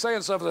reason, for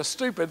saying something, a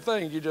stupid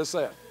thing you just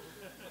said.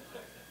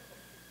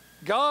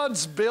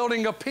 God's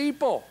building a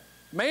people.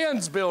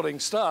 Man's building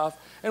stuff.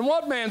 And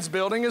what man's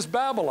building is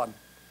Babylon,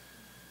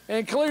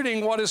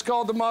 including what is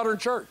called the modern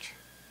church.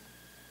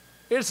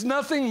 It's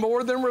nothing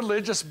more than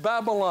religious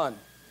Babylon.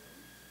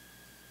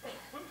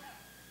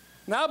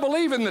 Now, I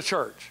believe in the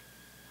church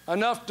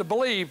enough to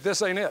believe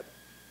this ain't it.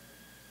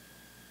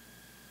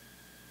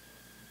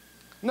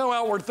 No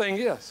outward thing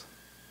is.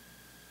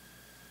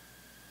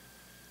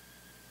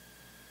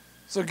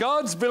 So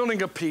God's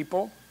building a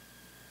people,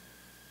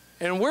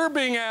 and we're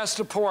being asked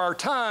to pour our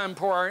time,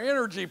 pour our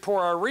energy,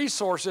 pour our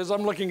resources.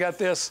 I'm looking at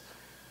this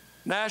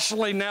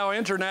nationally, now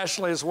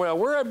internationally as well.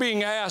 We're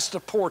being asked to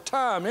pour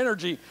time,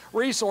 energy,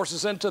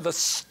 resources into the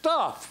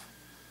stuff.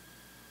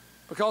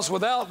 Because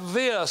without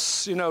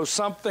this,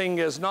 something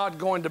is not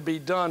going to be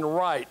done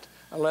right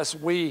unless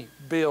we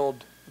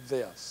build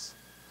this.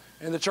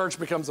 And the church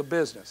becomes a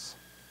business.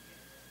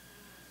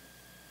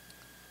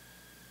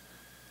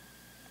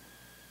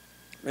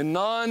 And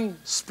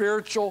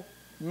non-spiritual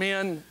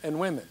men and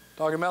women,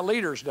 talking about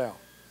leaders now.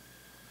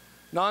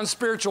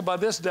 Non-spiritual by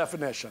this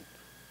definition,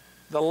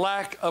 the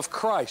lack of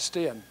Christ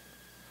in.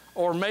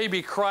 Or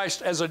maybe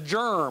Christ as a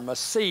germ, a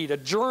seed, a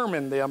germ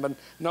in them, and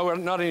no,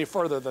 not any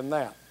further than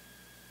that.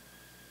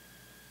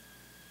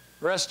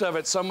 The rest of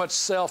it, so much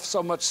self,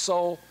 so much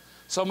soul,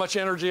 so much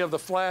energy of the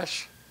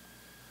flesh,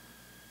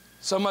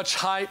 so much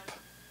hype,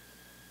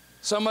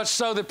 So much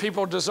so that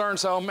people discern,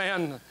 say, oh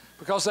man,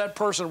 because that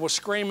person was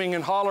screaming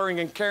and hollering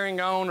and carrying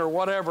on or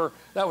whatever,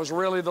 that was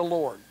really the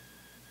Lord.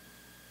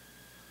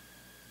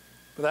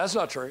 But that's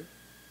not true.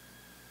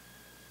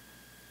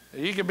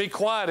 You can be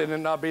quiet and it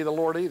not be the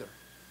Lord either.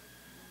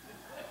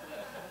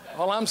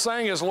 All I'm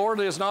saying is,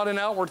 Lord is not in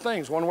outward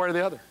things, one way or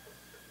the other.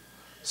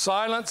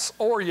 Silence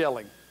or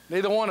yelling.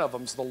 Neither one of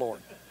them's the Lord.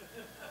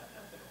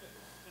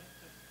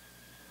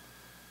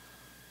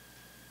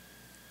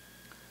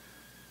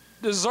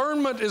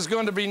 Discernment is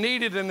going to be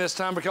needed in this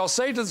time because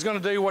Satan's going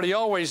to do what he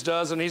always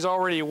does, and he's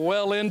already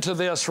well into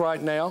this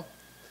right now.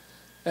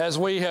 As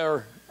we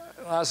are,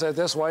 I say it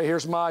this way,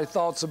 here's my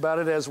thoughts about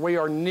it, as we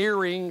are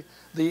nearing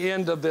the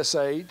end of this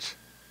age.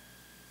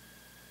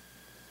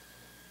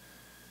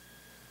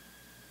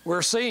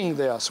 We're seeing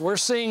this. We're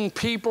seeing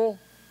people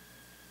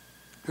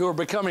who are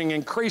becoming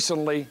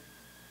increasingly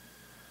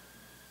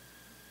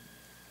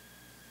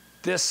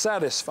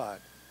dissatisfied.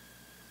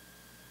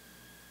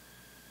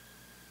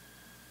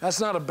 That's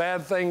not a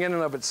bad thing in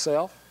and of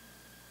itself.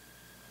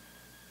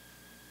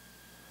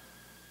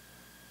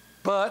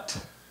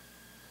 But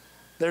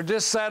they're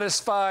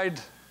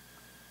dissatisfied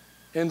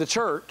in the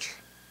church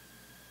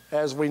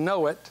as we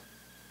know it,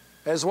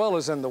 as well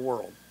as in the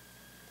world.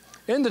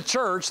 In the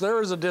church, there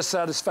is a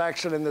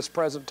dissatisfaction in this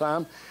present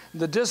time.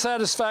 The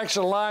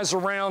dissatisfaction lies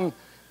around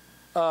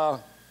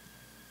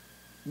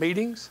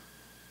meetings,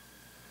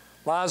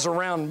 lies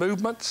around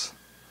movements,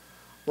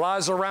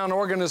 lies around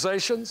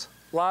organizations,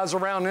 lies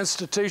around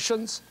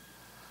institutions,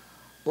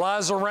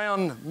 lies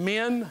around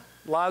men,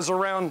 lies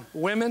around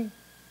women.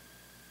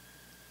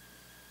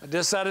 A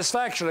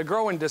dissatisfaction, a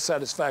growing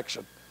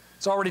dissatisfaction.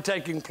 It's already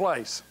taking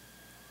place.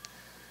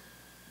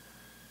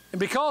 And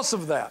because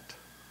of that,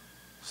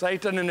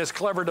 Satan and his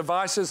clever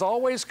devices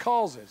always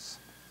causes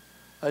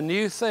a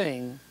new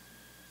thing,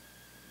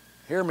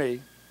 hear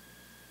me,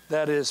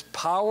 that is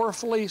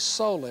powerfully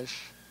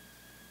soulish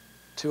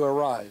to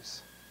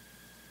arise,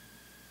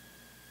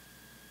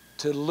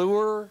 to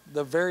lure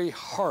the very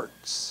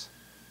hearts,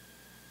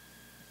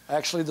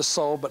 actually the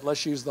soul, but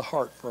let's use the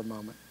heart for a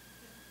moment.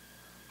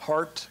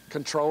 Heart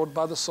controlled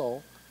by the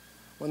soul.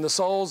 When the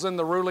soul's in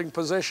the ruling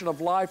position of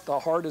life, the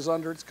heart is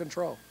under its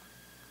control.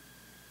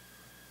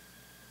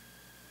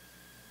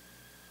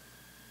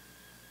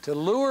 To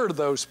lure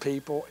those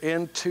people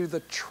into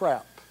the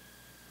trap.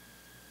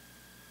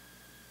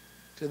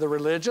 To the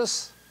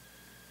religious,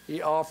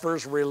 he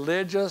offers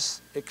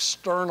religious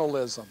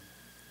externalism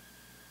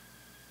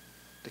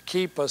to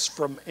keep us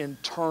from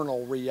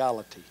internal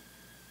reality,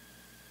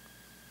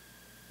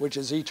 which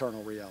is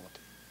eternal reality.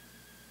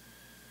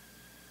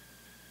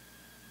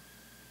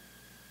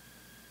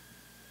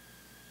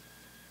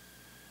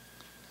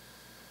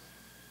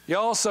 You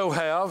also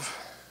have,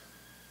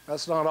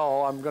 that's not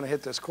all, I'm going to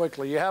hit this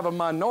quickly, you have a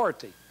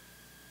minority,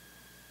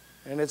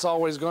 and it's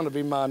always going to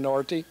be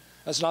minority.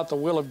 That's not the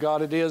will of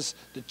God, it is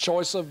the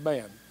choice of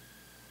man.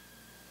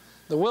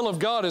 The will of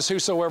God is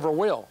whosoever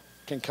will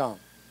can come.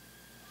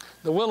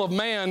 The will of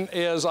man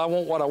is I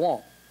want what I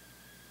want.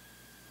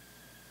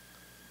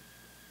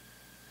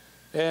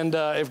 And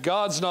if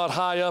God's not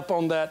high up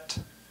on that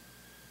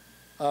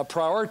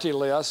priority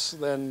list,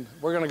 then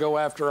we're going to go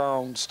after our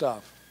own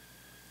stuff.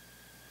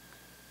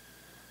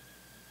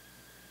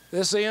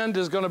 This end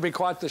is going to be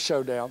quite the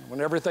showdown, when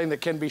everything that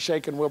can be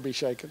shaken will be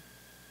shaken.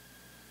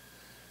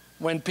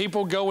 When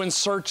people go in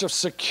search of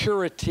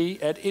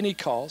security at any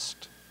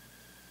cost.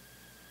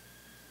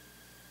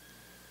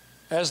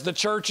 As the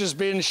church is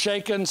being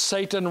shaken,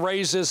 Satan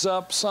raises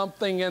up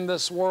something in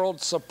this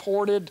world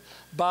supported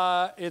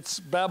by its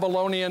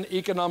Babylonian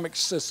economic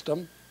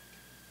system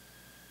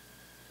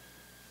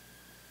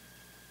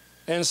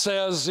and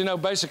says, you know,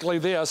 basically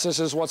this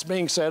is what's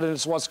being said and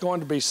it's what's going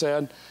to be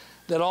said,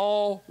 that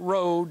all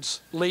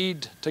roads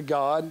lead to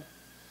God.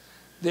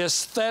 The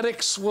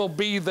aesthetics will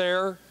be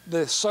there.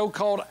 The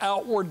so-called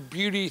outward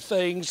beauty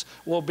things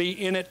will be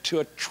in it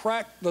to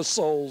attract the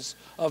souls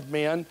of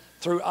men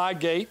through eye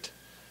gate.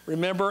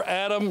 Remember,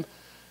 Adam,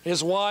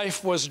 his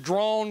wife, was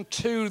drawn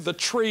to the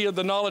tree of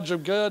the knowledge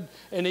of good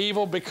and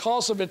evil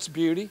because of its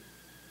beauty,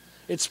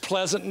 its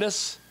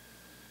pleasantness.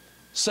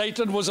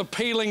 Satan was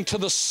appealing to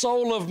the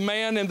soul of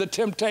man in the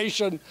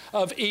temptation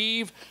of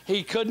Eve.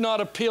 He could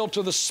not appeal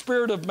to the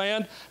spirit of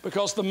man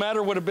because the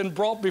matter would have been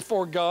brought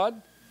before God.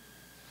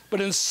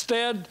 But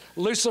instead,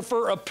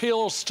 Lucifer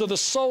appeals to the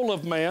soul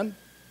of man,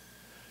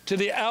 to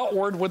the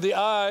outward with the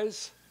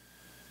eyes.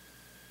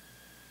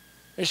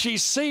 And she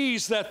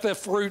sees that the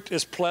fruit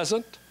is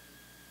pleasant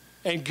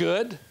and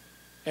good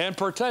and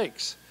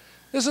partakes.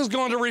 This is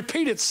going to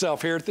repeat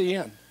itself here at the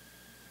end.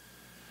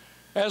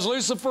 As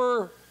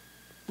Lucifer,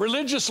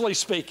 religiously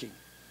speaking,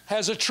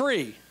 has a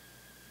tree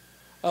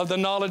of the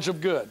knowledge of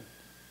good,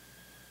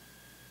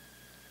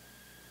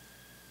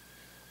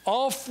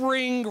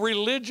 offering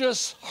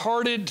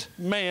religious-hearted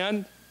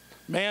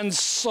man's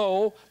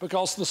soul,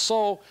 because the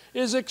soul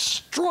is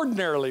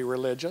extraordinarily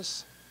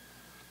religious,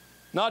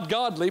 not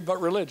godly, but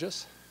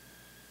religious,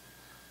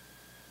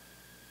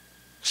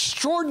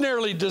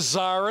 extraordinarily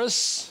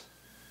desirous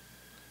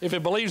If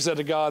it believes that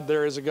a God,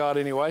 there is a God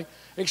anyway.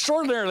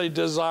 Extraordinarily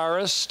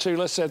desirous to,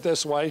 let's say it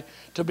this way,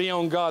 to be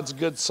on God's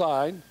good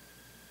side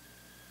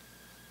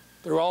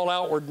through all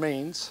outward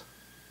means.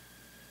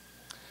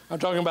 I'm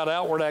talking about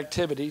outward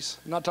activities.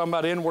 I'm not talking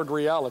about inward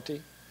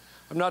reality.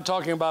 I'm not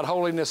talking about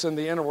holiness in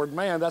the inward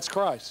man. That's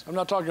Christ. I'm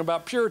not talking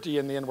about purity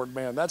in the inward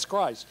man. That's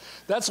Christ.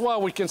 That's why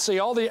we can see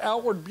all the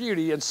outward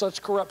beauty and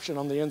such corruption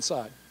on the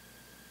inside,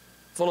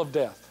 full of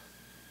death.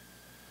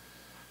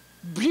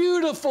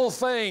 Beautiful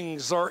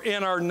things are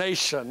in our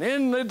nation,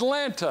 in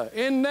Atlanta,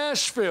 in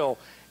Nashville,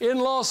 in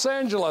Los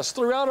Angeles,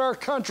 throughout our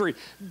country.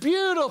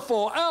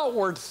 Beautiful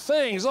outward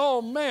things.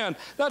 Oh man,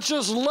 that's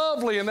just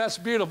lovely and that's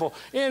beautiful.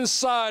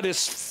 Inside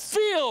is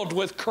filled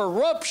with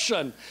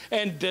corruption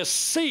and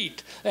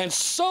deceit and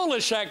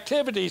soulish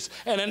activities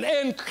and an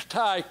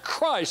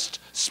anti-Christ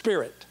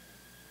spirit.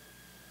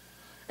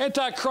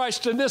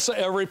 Antichrist in this,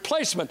 a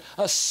replacement,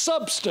 a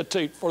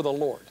substitute for the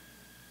Lord.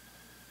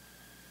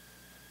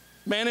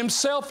 Man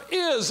himself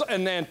is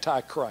an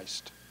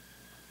antichrist.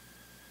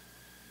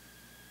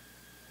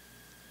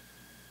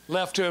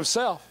 Left to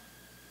himself.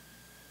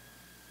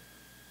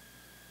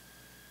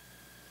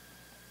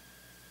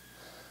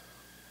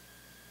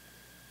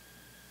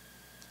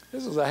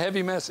 This is a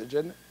heavy message,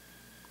 isn't it?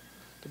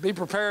 To be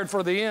prepared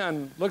for the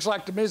end, looks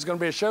like to me it's going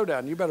to be a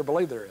showdown. You better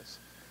believe there is.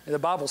 And the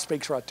Bible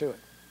speaks right to it.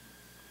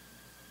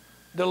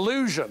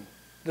 Delusion,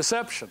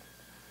 deception,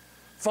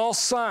 false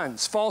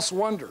signs, false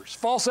wonders,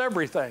 false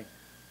everything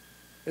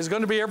is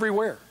going to be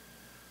everywhere.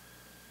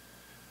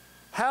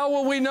 How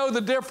will we know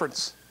the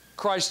difference?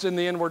 Christ in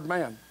the inward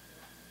man.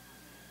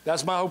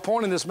 That's my whole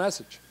point in this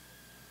message.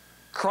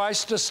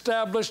 Christ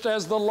established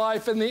as the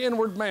life in the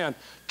inward man,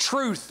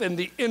 truth in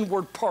the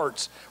inward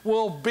parts,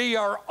 will be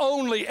our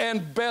only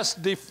and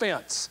best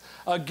defense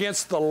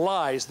against the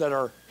lies that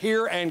are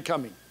here and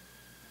coming.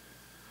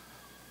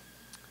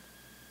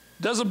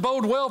 Doesn't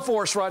bode well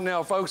for us right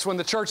now, folks, when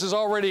the church is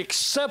already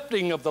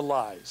accepting of the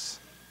lies.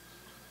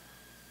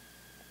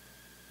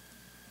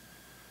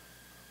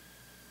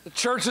 The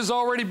church has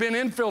already been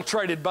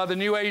infiltrated by the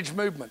New Age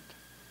movement.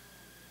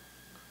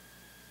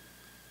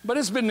 But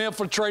it's been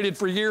infiltrated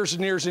for years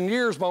and years and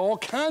years by all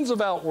kinds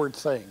of outward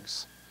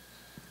things.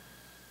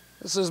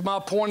 This is my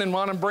point in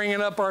what I'm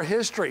bringing up our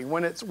history,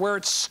 when it's where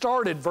it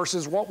started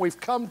versus what we've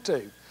come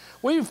to.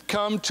 We've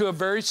come to a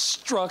very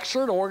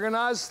structured,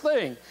 organized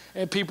thing,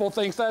 and people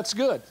think that's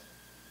good.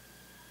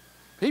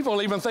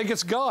 People even think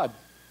it's God.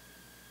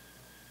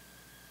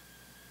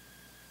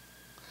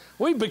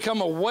 We've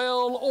become a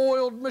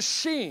well-oiled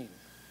machine.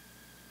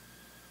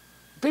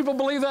 People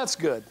believe that's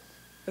good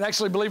and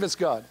actually believe it's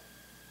God,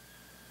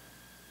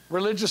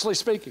 religiously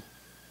speaking.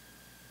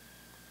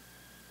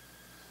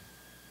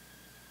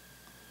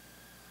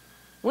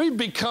 We've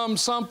become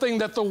something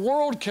that the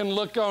world can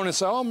look on and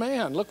say, oh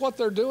man, look what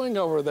they're doing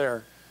over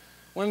there.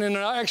 When in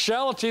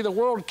actuality, the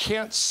world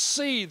can't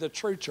see the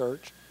true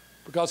church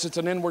because it's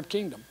an inward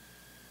kingdom.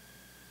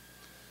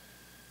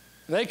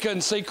 They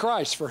couldn't see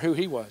Christ for who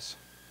he was.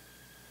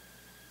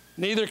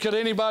 Neither could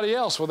anybody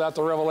else without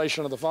the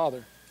revelation of the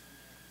Father.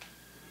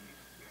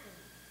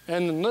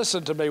 And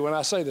listen to me when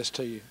I say this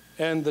to you.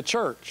 And the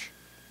church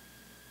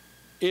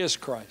is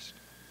Christ.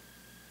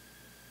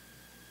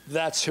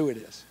 That's who it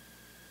is.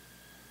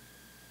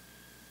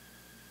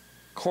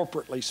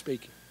 Corporately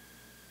speaking.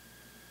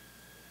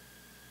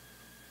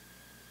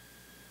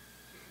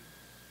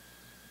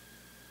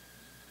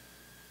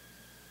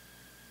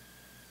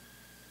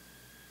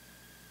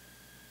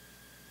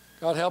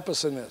 God help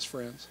us in this,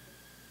 friends.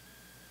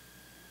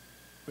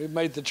 We've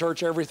made the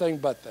church everything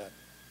but that.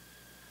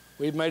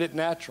 We've made it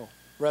natural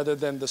rather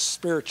than the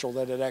spiritual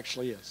that it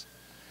actually is.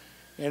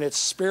 And it's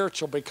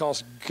spiritual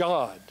because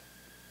God,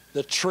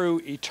 the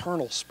true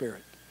eternal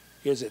spirit,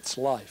 is its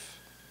life.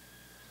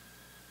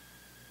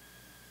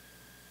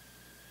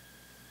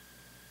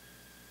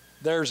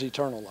 There's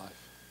eternal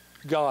life.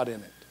 God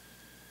in it.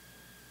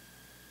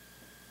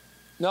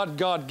 Not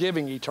God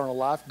giving eternal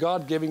life,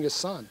 God giving his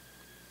Son,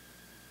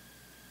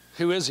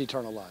 who is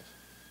eternal life.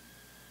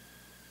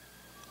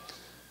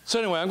 So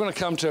anyway, I'm going to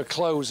come to a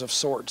close of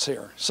sorts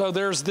here. So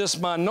there's this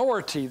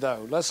minority,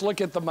 though. Let's look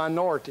at the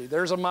minority.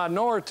 There's a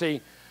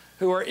minority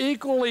who are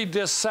equally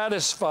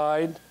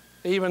dissatisfied,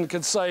 even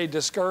could say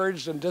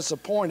discouraged and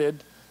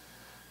disappointed,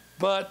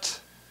 but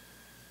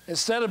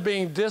instead of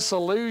being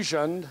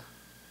disillusioned,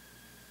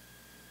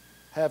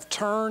 have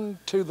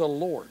turned to the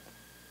Lord.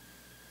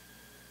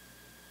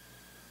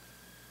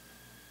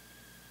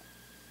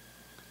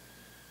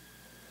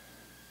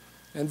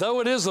 And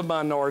though it is a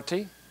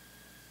minority,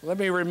 let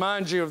me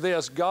remind you of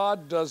this.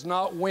 God does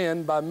not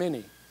win by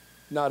many,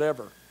 not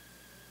ever.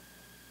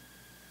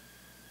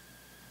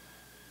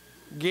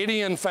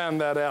 Gideon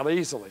found that out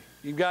easily.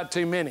 You've got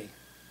too many.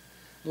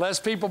 Unless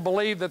people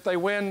believe that they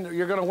win,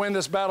 you're going to win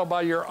this battle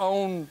by your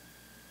own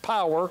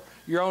power,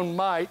 your own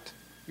might,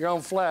 your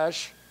own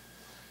flesh.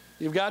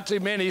 You've got too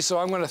many, so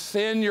I'm going to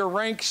thin your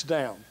ranks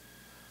down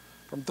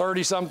from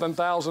 30-something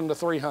thousand to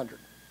 300.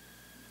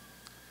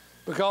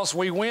 Because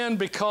we win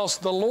because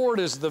the Lord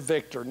is the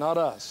victor, not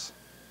us.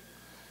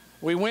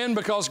 We win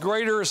because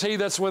greater is He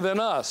that's within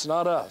us,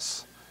 not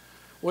us.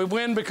 We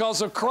win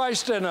because of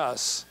Christ in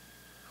us.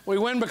 We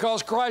win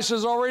because Christ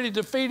has already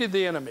defeated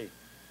the enemy,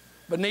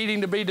 but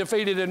needing to be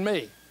defeated in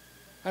me.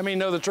 How many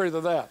know the truth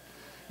of that?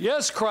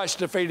 Yes, Christ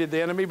defeated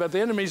the enemy, but the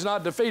enemy's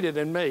not defeated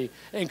in me,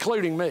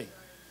 including me,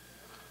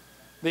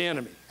 the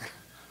enemy.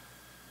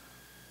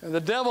 And the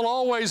devil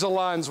always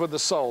aligns with the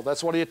soul.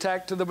 That's what he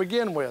attacked to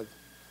begin with.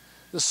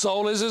 The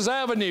soul is his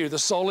avenue. The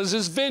soul is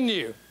his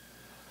venue.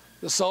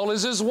 The soul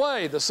is his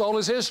way. The soul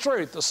is his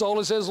truth. The soul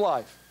is his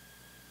life.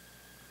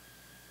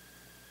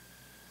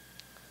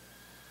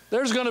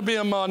 There's going to be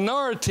a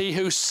minority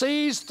who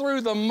sees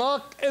through the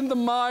muck and the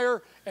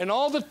mire and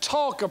all the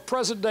talk of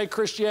present-day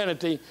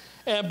Christianity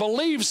and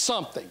believes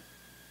something.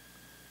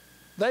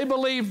 They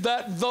believe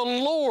that the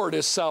Lord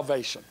is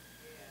salvation.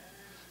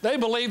 They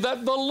believe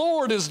that the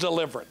Lord is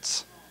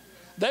deliverance.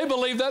 They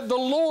believe that the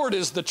Lord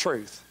is the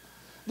truth.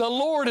 The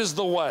Lord is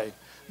the way.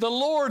 The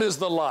Lord is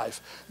the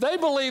life. They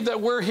believe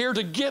that we're here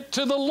to get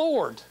to the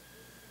Lord,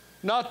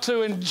 not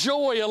to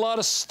enjoy a lot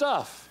of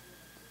stuff.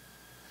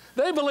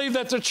 They believe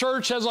that the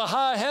church has a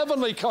high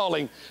heavenly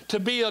calling to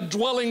be a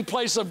dwelling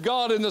place of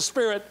God in the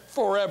Spirit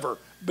forever,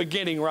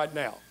 beginning right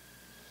now.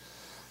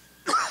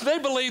 They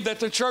believe that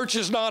the church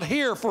is not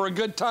here for a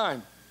good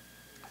time,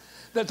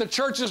 that the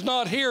church is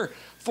not here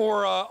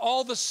for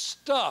all the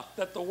stuff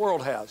that the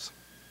world has.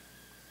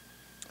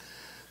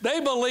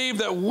 They believe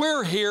that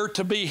we're here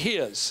to be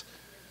His,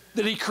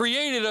 that He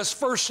created us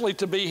firstly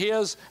to be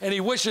His, and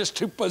He wishes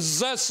to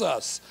possess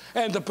us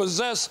and to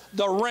possess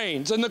the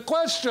reins. And the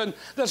question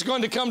that's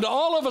going to come to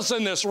all of us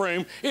in this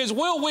room is,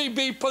 will we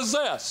be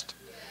possessed?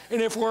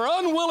 And if we're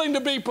unwilling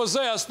to be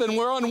possessed, then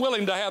we're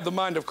unwilling to have the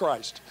mind of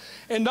Christ.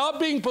 And not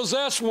being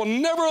possessed will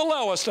never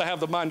allow us to have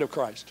the mind of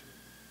Christ.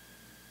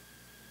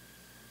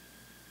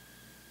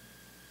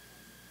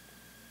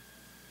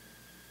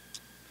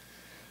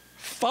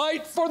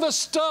 Fight for the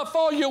stuff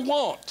all you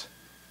want.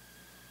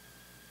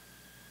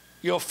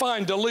 You'll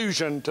find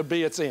delusion to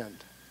be its end.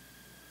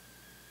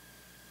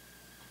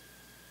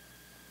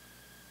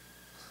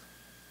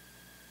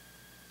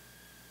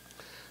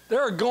 There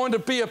are going to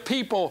be a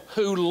people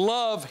who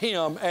love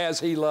Him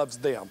as He loves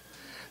them.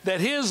 That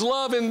His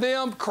love in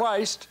them,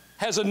 Christ,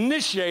 has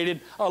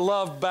initiated a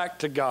love back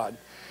to God.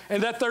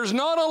 And that there's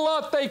not a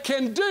lot they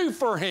can do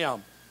for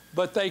Him,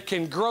 but they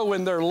can grow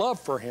in their love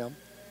for Him.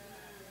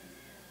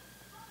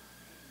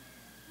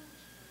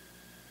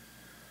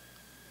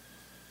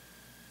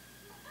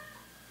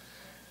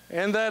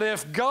 And that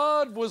if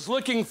God was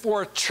looking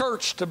for a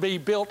church to be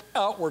built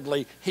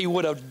outwardly, He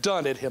would have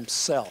done it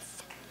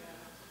Himself.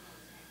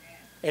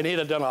 And He'd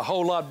have done a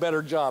whole lot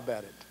better job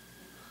at it.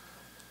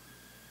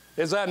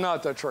 Is that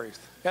not the truth?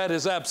 That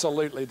is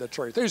absolutely the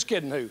truth. Who's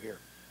kidding who here?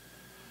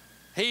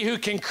 He who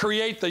can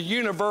create the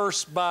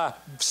universe by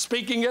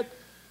speaking it,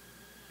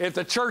 if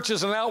the church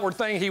is an outward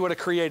thing, He would have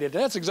created it.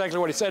 That's exactly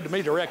what He said to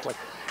me directly.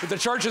 If the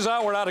church is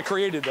outward, I'd have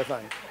created the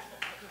thing.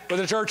 But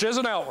the church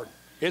isn't outward.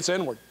 It's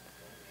inward.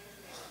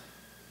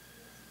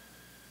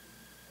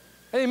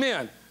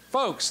 Amen.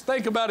 Folks,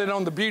 think about it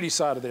on the beauty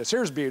side of this.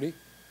 Here's beauty.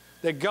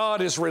 That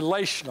God is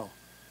relational.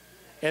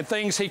 And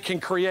things He can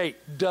create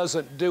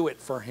doesn't do it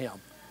for Him.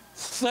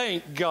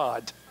 Thank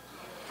God.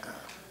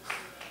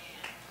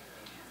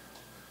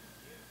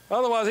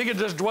 Otherwise, He could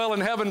just dwell in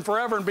heaven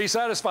forever and be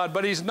satisfied.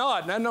 But He's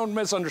not. And don't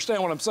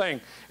misunderstand what I'm saying.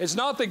 It's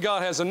not that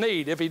God has a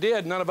need. If He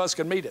did, none of us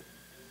could meet it.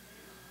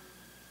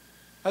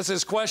 That's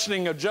His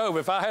questioning of Job.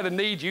 If I had a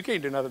need, you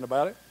can't do nothing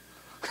about it.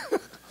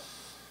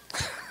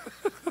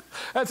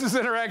 That's His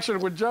interaction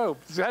with Job.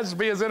 It has to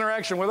be His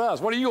interaction with us.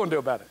 What are you going to do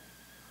about it?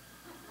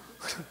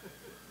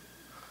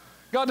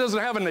 God doesn't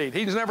have a need.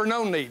 He's never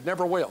known need,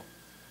 never will.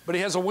 But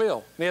He has a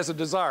will, and He has a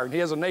desire, and He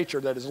has a nature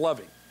that is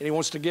loving, and He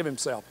wants to give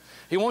Himself.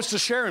 He wants to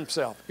share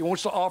Himself. He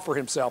wants to offer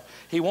Himself.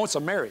 He wants a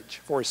marriage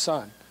for His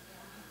Son.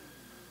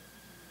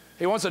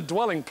 He wants a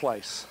dwelling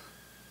place,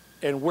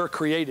 and we're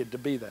created to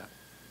be that.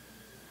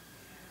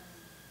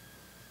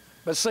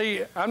 But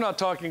see, I'm not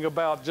talking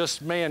about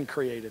just man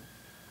created.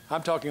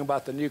 I'm talking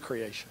about the new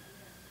creation.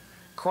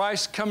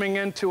 Christ coming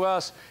into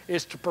us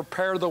is to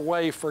prepare the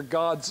way for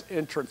God's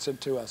entrance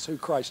into us, who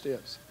Christ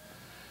is.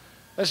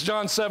 That's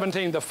John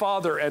 17. The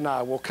Father and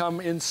I will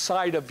come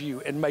inside of you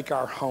and make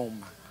our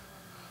home.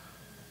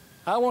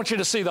 I want you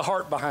to see the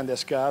heart behind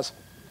this, guys.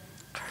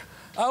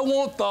 I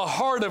want the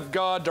heart of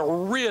God to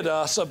rid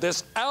us of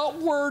this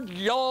outward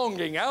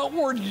longing,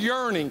 outward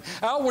yearning,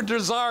 outward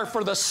desire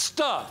for the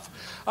stuff.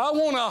 I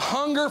want a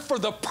hunger for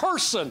the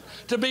person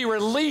to be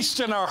released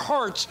in our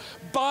hearts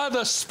by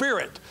the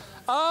Spirit.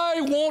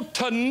 I want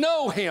to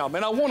know Him,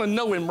 and I want to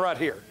know Him right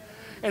here.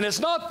 And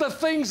it's not the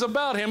things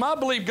about Him. I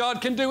believe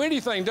God can do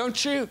anything,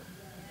 don't you?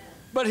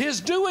 But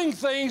His doing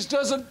things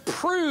doesn't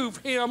prove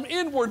Him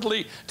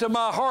inwardly to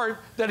my heart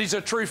that He's a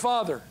true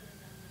Father.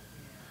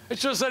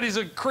 It's just that He's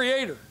a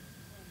creator.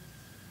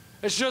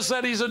 It's just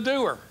that He's a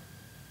doer.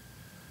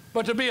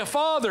 But to be a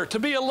father, to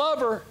be a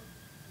lover,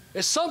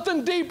 is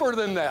something deeper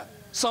than that,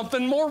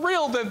 something more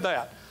real than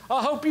that.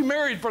 I hope you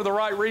married for the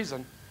right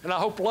reason, and I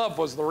hope love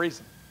was the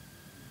reason.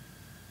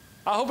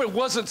 I hope it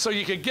wasn't so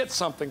you could get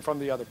something from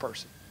the other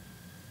person.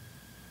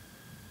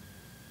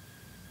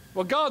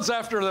 Well, God's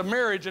after the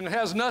marriage, and it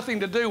has nothing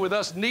to do with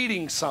us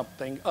needing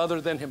something other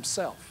than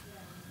himself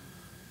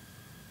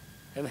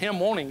and him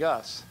wanting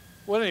us.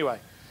 Well, anyway,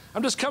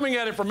 I'm just coming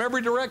at it from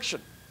every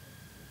direction,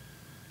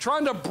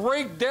 trying to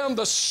break down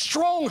the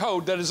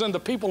stronghold that is in the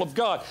people of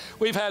God.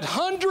 We've had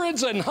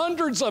hundreds and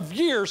hundreds of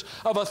years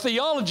of a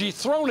theology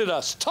thrown at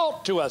us,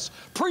 taught to us,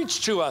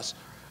 preached to us,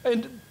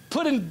 and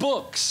put in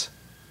books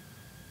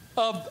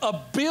of a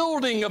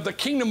building of the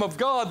kingdom of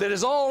God that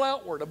is all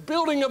outward, a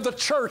building of the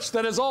church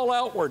that is all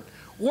outward,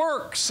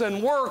 works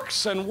and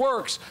works and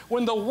works,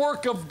 when the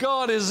work of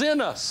God is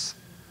in us.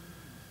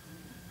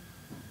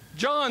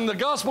 John, the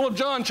Gospel of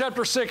John,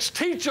 chapter 6,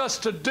 teach us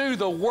to do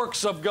the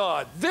works of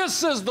God.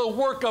 This is the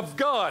work of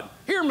God.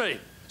 Hear me.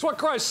 It's what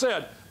Christ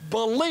said.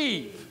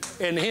 Believe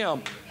in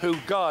him who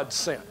God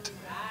sent.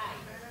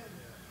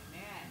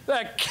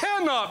 That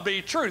cannot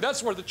be true.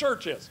 That's where the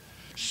church is.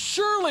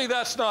 Surely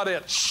that's not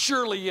it.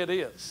 Surely it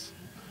is.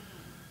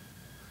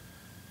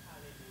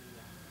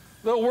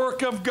 The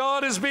work of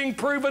God is being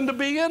proven to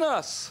be in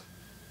us.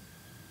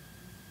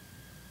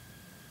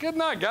 Good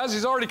night, guys.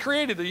 He's already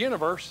created the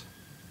universe.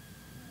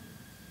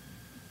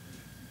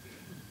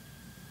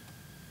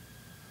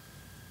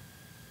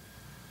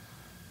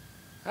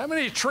 How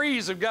many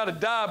trees have got to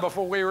die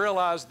before we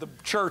realize the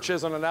church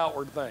isn't an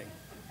outward thing?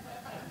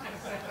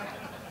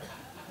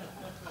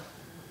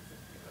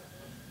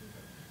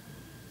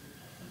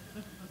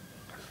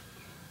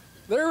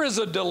 There is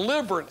a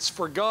deliverance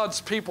for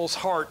God's people's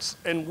hearts,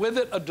 and with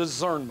it a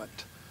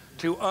discernment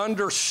to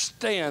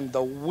understand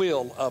the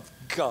will of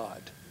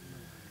God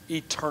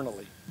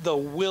eternally. The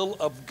will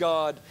of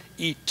God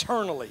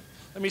eternally.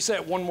 Let me say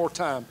it one more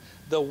time.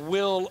 The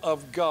will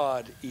of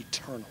God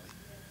eternally.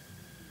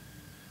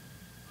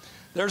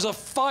 There's a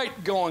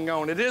fight going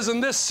on. It is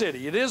in this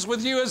city. It is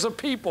with you as a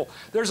people.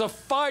 There's a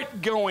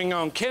fight going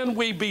on. Can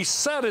we be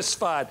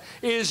satisfied?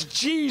 Is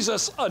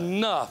Jesus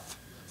enough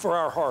for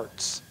our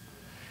hearts?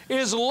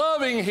 Is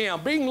loving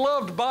him, being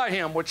loved by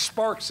him, which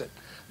sparks it.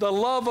 The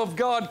love of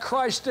God,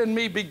 Christ in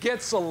me,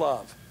 begets a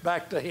love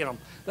back to him.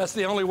 That's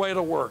the only way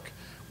it'll work.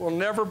 We'll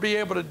never be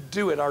able to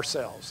do it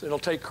ourselves. It'll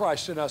take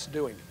Christ in us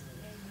doing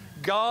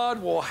it.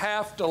 God will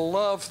have to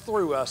love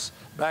through us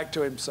back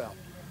to himself.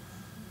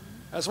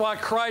 That's why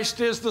Christ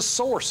is the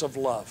source of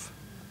love.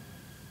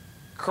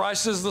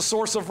 Christ is the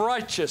source of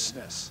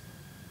righteousness.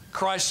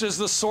 Christ is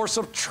the source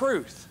of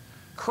truth.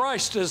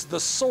 Christ is the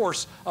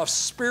source of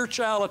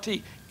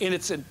spirituality in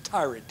its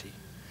entirety.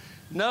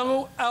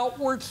 No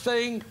outward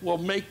thing will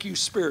make you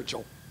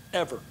spiritual,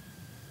 ever.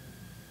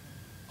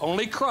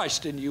 Only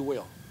Christ in you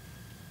will.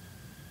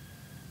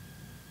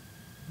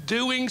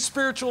 Doing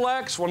spiritual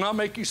acts will not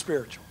make you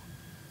spiritual.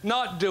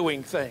 Not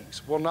doing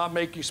things will not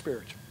make you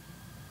spiritual.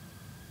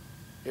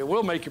 It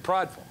will make you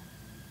prideful.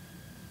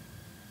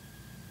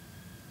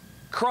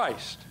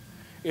 Christ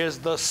is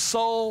the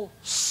sole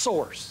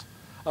source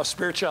of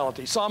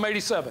spirituality. Psalm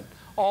 87,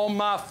 all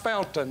my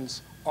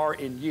fountains are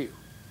in you.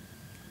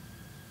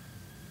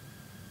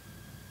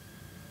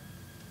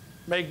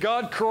 May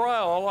God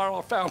corral all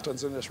our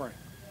fountains in this room.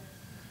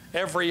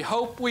 Every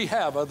hope we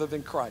have other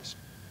than Christ,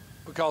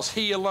 because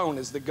he alone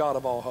is the God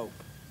of all hope.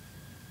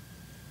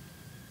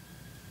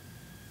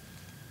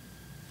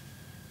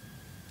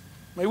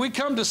 May we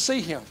come to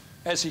see him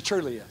as he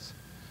truly is,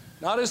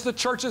 not as the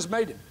church has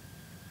made him,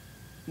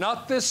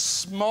 not this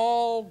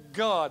small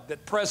God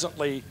that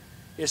presently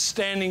is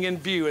standing in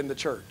view in the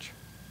church.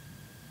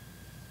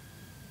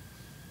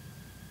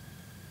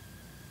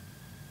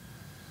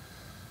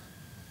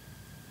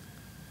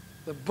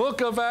 The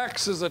book of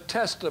Acts is a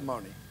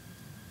testimony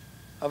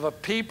of a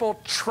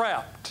people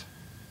trapped.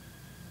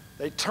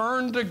 They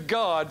turned to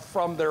God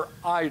from their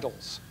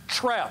idols,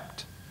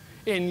 trapped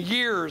in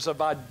years of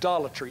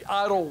idolatry,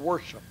 idol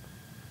worship.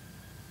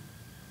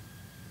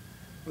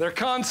 Their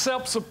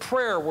concepts of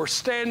prayer were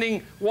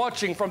standing,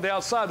 watching from the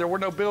outside. There were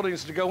no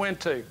buildings to go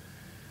into.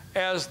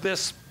 As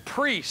this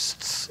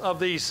priests of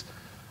these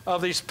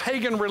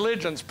pagan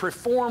religions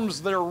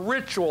performs their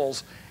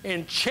rituals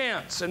in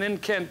chants and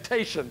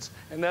incantations,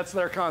 and that's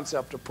their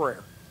concept of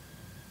prayer.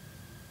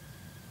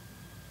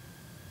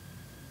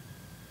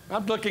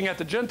 I'm looking at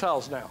the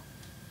Gentiles now.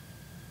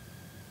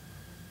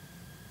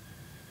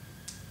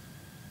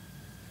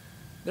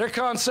 Their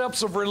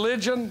concepts of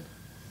religion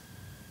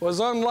was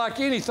unlike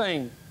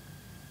anything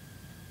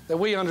that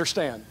we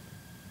understand.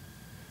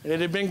 And it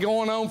had been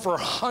going on for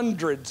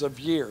hundreds of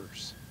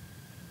years,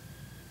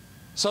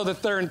 so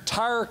that their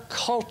entire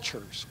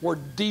cultures were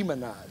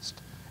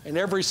demonized in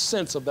every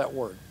sense of that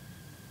word.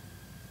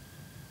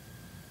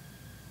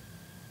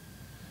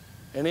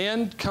 And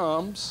in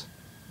comes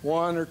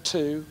one or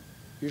two,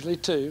 usually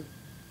two,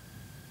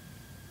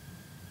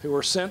 who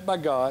were sent by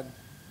God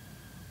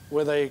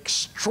with an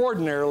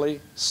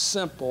extraordinarily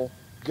simple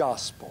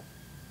gospel.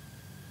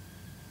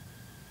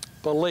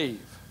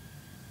 Believe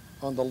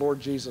on the Lord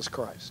Jesus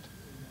Christ.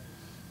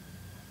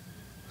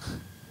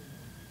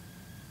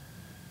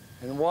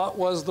 And what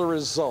was the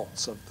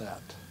results of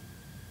that?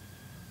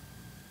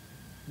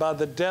 by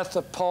the death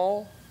of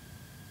Paul,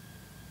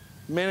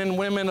 men and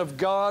women of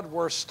God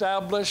were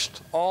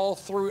established all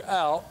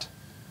throughout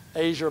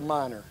Asia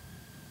Minor,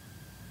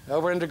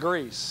 over into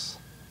Greece,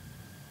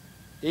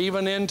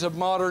 even into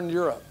modern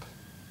Europe.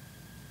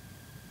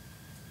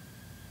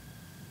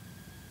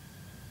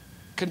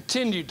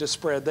 Continued to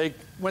spread. They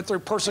went through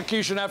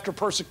persecution after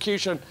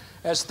persecution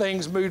as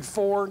things moved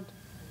forward,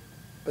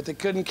 but they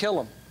couldn't kill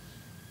them.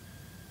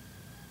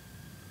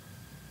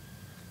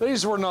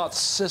 These were not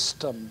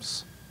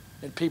systems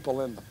and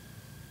people in them.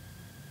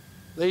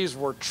 These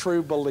were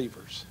true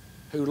believers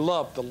who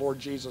loved the Lord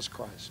Jesus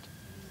Christ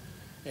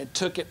and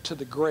took it to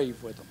the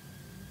grave with them.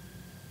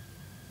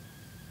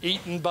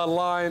 Eaten by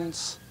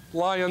lions,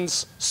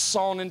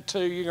 sawn in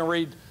two. You can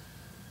read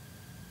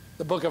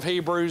the book of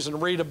Hebrews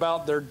and read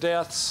about their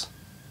deaths.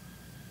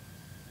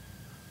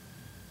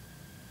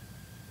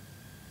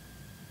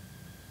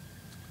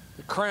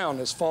 The crown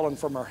has fallen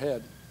from our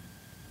head.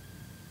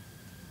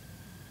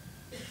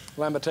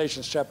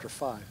 Lamentations chapter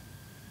 5.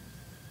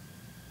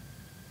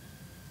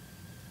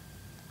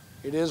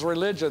 It is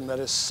religion that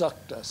has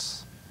sucked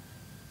us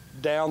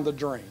down the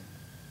drain.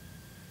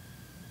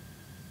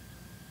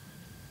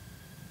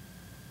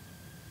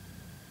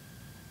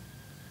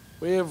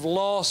 We have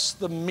lost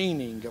the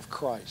meaning of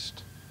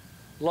Christ,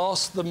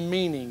 lost the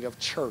meaning of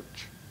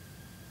church,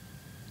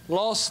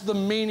 lost the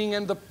meaning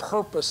and the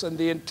purpose and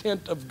the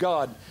intent of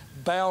God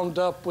bound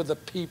up with the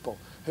people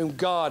whom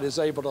God is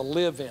able to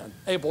live in,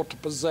 able to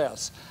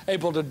possess,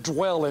 able to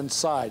dwell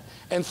inside,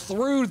 and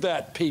through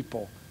that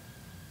people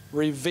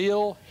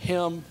reveal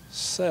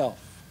Himself.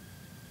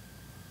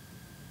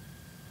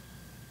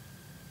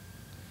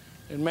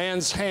 And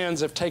man's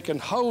hands have taken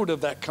hold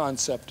of that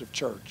concept of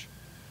church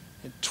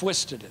and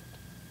twisted it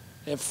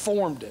and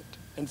formed it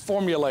and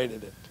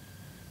formulated it.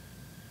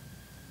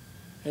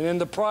 And in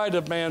the pride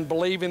of man,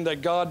 believing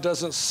that God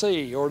doesn't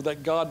see or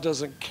that God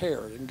doesn't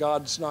care and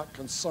God's not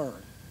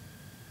concerned.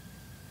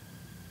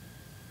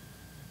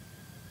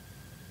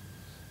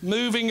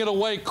 Moving it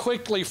away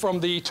quickly from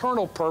the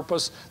eternal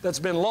purpose that's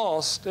been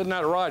lost. Isn't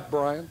that right,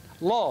 Brian?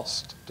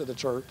 Lost to the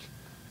church.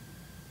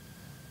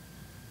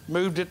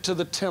 Moved it to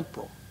the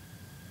temporal,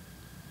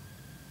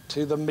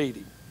 to the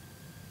meeting.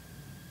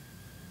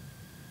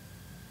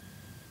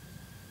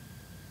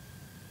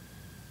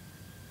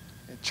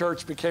 And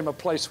church became a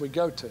place we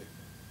go to.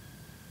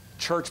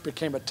 Church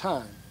became a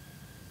time.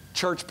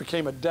 Church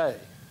became a day.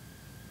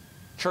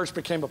 Church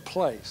became a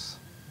place.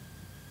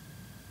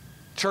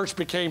 Church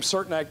became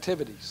certain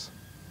activities.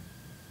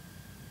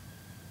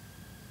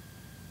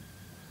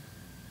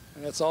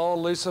 And that's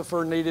all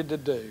Lucifer needed to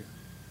do,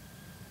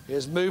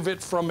 is move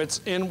it from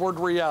its inward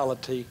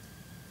reality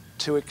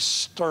to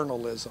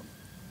externalism.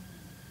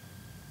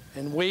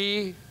 And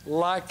we,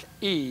 like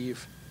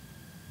Eve,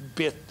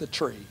 bit the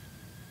tree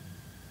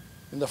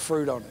and the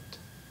fruit on it.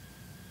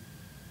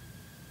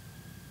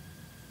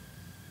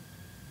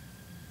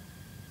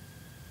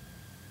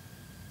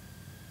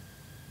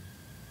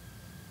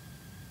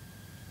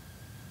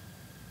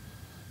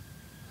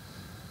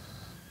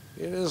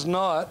 It is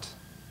not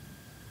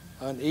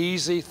an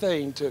easy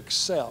thing to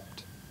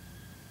accept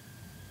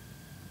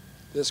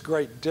this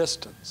great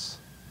distance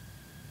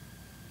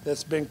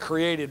that's been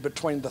created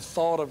between the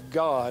thought of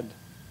God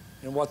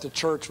and what the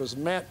church was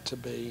meant to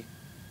be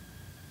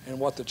and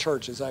what the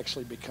church has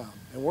actually become.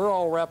 And we're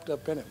all wrapped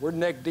up in it. We're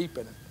neck deep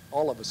in it,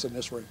 all of us in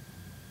this room.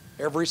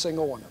 Every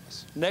single one of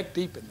us, neck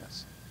deep in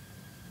this.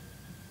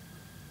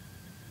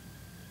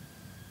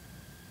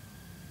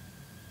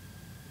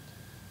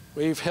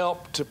 We've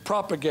helped to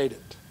propagate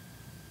it,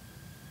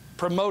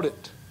 promote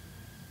it,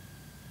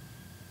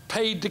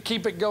 paid to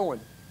keep it going.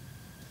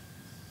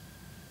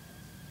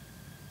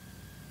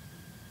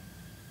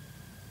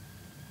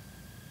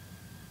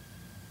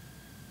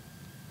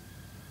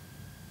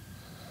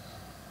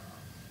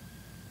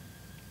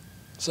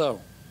 So,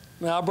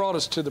 now I brought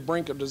us to the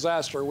brink of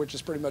disaster, which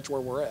is pretty much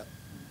where we're at.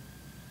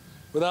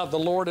 Without the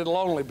Lord, it'll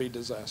only be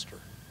disaster.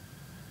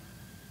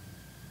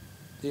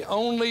 The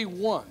only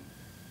one,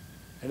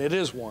 and it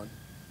is one,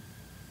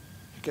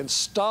 who can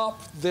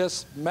stop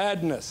this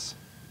madness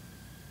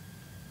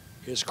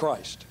is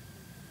Christ.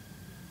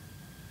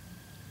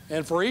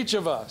 And for each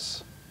of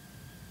us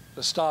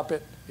to stop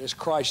it is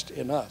Christ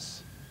in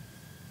us.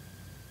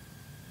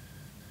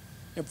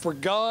 And for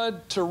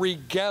God to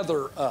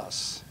regather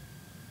us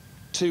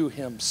to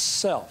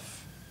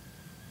Himself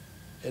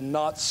and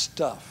not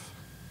stuff.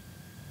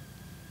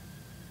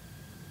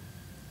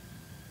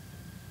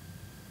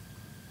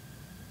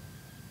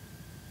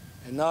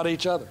 And not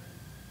each other.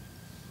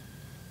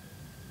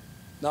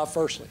 Not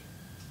firstly.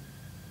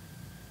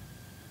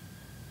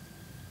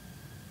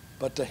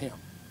 But to Him.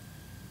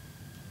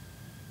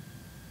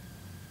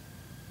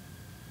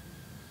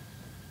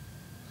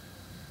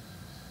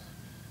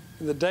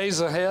 In the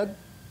days ahead,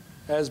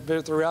 as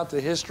been throughout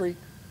the history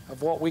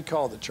of what we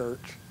call the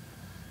church,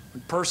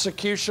 when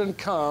persecution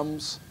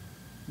comes,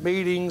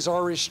 meetings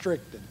are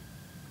restricted.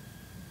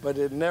 But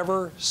it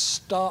never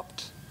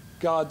stopped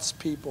God's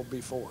people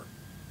before.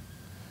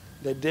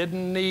 They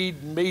didn't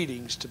need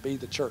meetings to be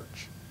the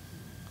church.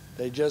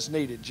 They just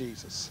needed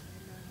Jesus.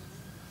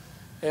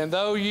 And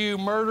though you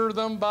murder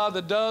them by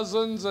the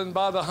dozens and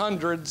by the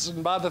hundreds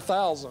and by the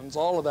thousands,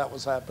 all of that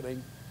was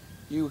happening,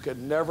 you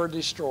could never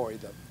destroy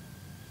them.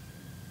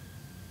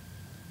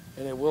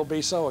 And it will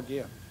be so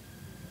again.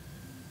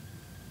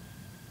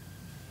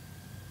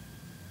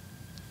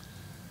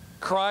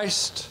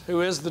 Christ,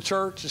 who is the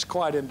church, is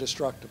quite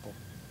indestructible.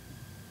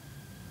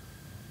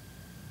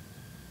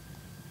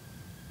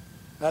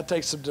 That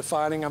takes some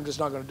defining. I'm just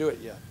not going to do it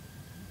yet.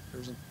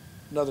 There's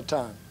another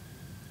time.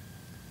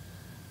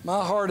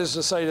 My heart is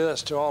to say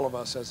this to all of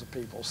us as a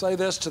people. Say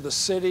this to the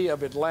city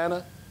of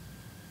Atlanta,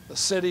 the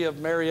city of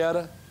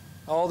Marietta,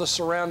 all the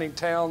surrounding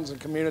towns and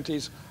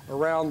communities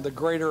around the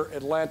greater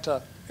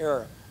Atlanta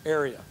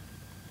area.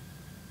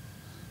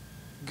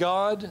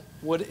 God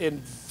would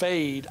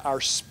invade our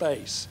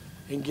space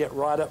and get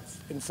right up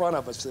in front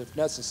of us if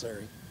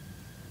necessary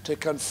to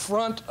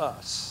confront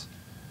us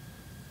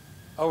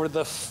over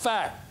the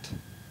fact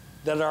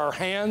that our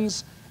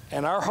hands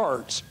and our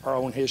hearts are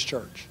on His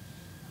church.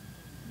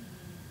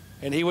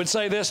 And He would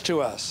say this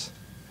to us,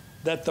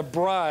 that the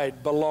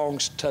bride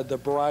belongs to the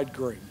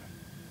bridegroom.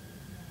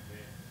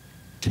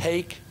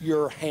 Take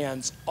your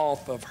hands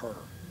off of her.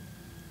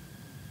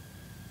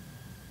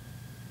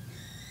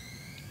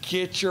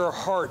 Get your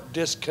heart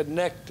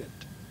disconnected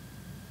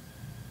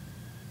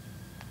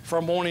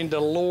from wanting to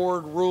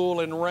lord,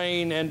 rule, and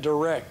reign and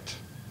direct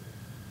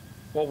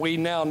what we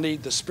now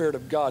need the Spirit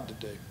of God to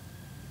do.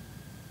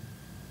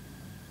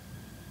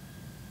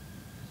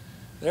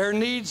 There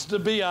needs to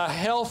be a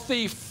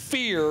healthy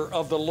fear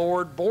of the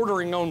Lord,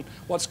 bordering on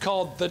what's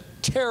called the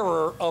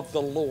terror of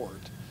the Lord,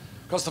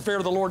 because the fear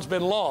of the Lord's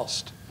been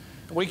lost.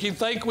 We can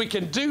think we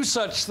can do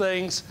such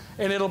things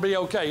and it'll be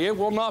okay. It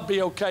will not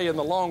be okay in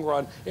the long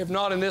run. If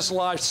not in this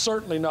life,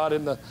 certainly not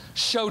in the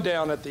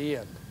showdown at the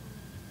end.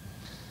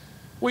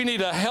 We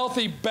need a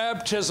healthy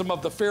baptism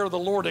of the fear of the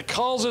Lord. It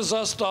causes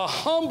us to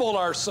humble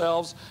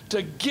ourselves,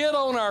 to get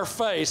on our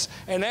face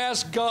and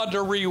ask God to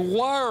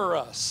rewire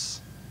us,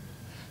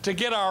 to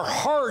get our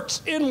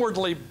hearts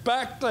inwardly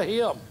back to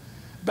Him,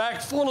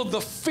 back full of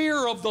the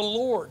fear of the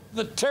Lord,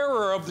 the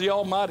terror of the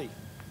Almighty.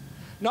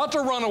 Not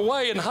to run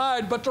away and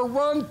hide, but to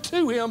run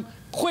to Him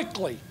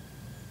quickly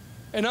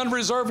and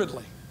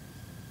unreservedly.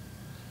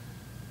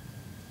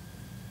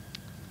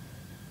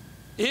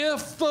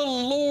 If the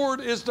Lord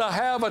is to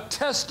have a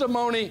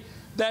testimony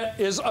that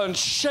is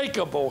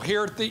unshakable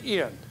here at the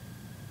end,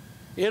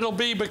 it'll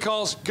be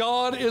because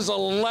God is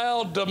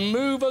allowed to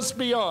move us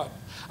beyond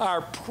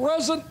our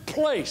present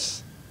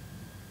place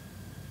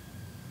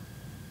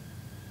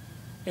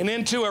and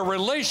into a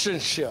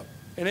relationship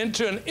and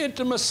into an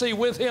intimacy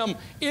with Him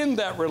in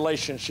that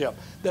relationship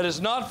that is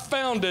not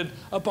founded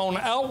upon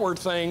outward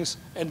things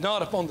and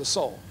not upon the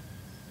soul,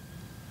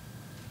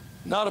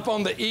 not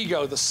upon the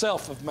ego, the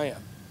self of man,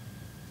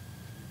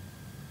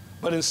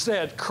 but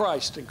instead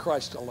Christ and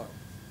Christ alone.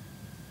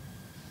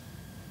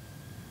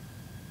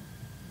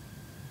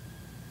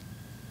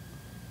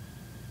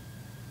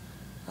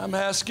 I'm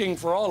asking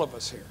for all of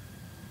us here,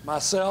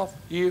 myself,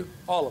 you,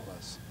 all of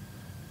us.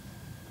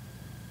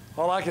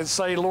 All I can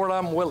say, Lord,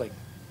 I'm willing.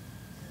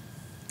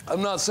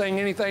 I'm not saying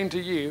anything to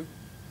you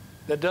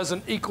that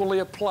doesn't equally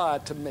apply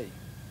to me.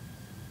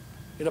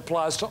 It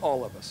applies to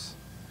all of us.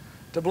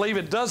 To believe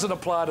it doesn't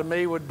apply to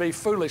me would be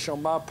foolish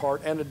on my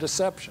part and a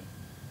deception.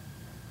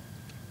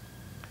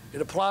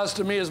 It applies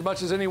to me as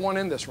much as anyone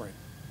in this room. It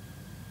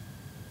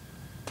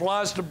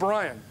applies to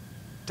Brian,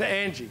 to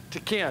Angie, to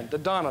Ken, to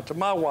Donna, to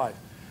my wife,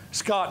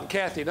 Scott and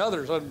Kathy and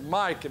others, and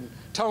Mike and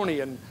Tony,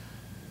 and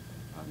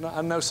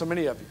I know so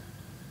many of you.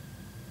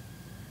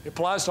 It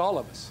applies to all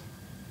of us.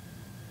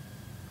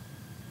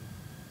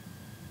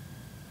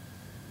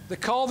 The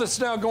call that's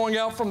now going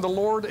out from the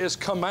Lord is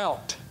come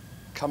out.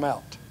 Come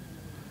out.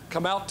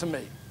 Come out to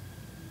me.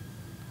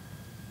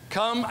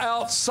 Come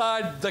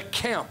outside the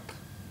camp.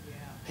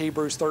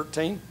 Hebrews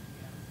 13.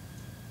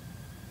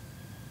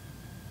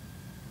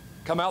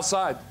 Come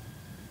outside.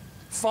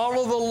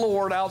 Follow the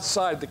Lord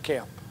outside the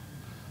camp.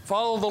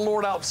 Follow the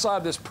Lord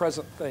outside this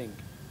present thing,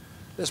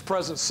 this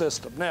present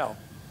system. Now,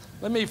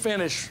 let me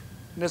finish,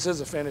 and this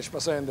is a finish, by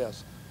saying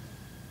this.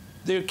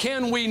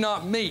 Can we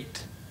not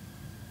meet?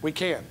 We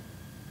can.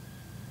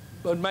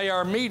 But may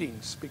our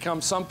meetings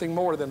become something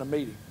more than a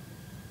meeting.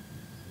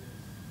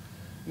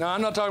 Now,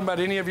 I'm not talking about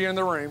any of you in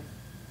the room.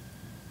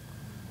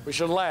 We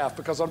should laugh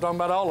because I'm talking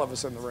about all of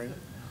us in the room.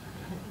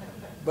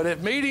 But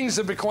if meetings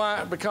have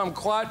become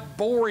quite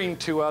boring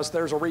to us,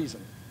 there's a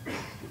reason.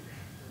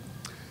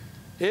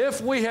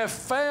 If we have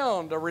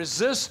found a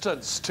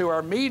resistance to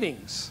our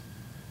meetings,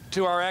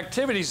 to our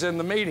activities in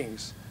the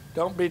meetings,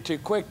 don't be too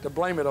quick to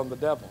blame it on the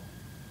devil.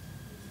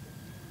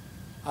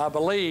 I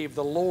believe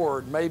the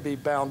Lord may be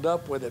bound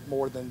up with it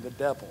more than the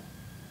devil.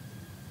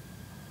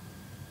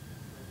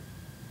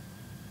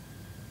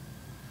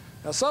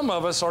 Now, some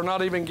of us are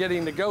not even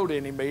getting to go to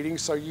any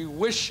meetings, so you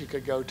wish you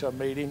could go to a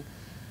meeting.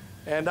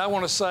 And I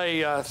want to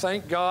say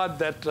thank God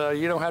that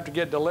you don't have to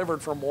get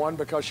delivered from one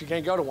because you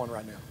can't go to one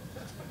right now.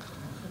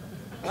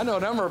 I know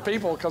a number of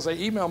people, because they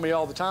email me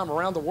all the time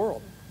around the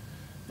world.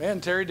 Man,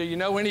 Terry, do you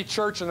know any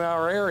church in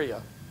our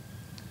area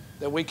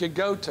that we could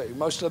go to?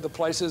 Most of the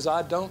places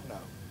I don't know.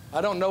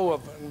 I don't know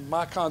of,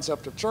 my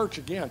concept of church,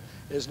 again,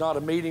 is not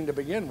a meeting to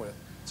begin with.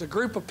 It's a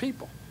group of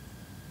people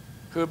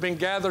who have been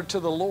gathered to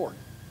the Lord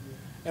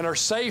and are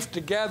safe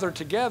to gather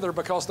together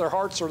because their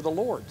hearts are the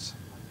Lord's.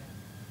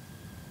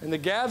 And the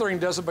gathering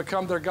doesn't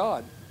become their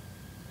God.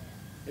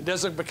 It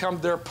doesn't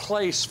become their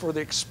place for the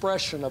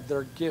expression of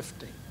their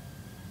gifting.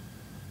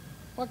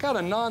 What kind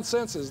of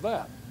nonsense is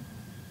that?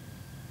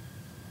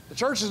 The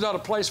church is not a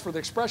place for the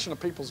expression of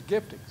people's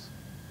giftings.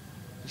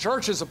 The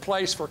church is a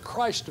place for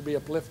Christ to be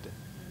uplifted.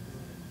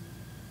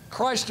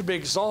 Christ to be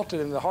exalted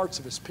in the hearts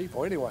of his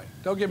people. Anyway,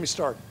 don't get me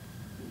started.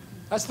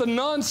 That's the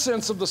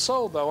nonsense of the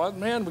soul, though.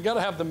 Man, we got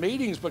to have the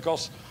meetings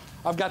because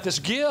I've got this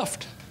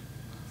gift.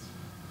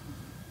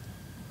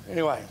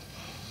 Anyway,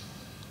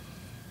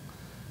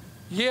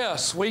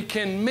 yes, we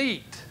can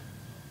meet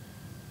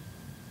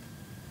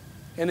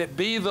and it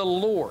be the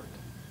Lord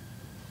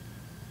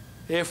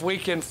if we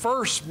can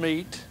first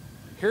meet,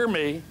 hear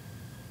me,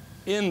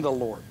 in the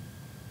Lord.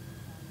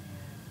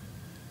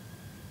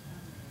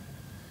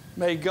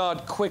 May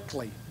God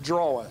quickly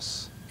draw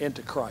us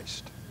into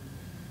Christ.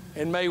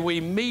 And may we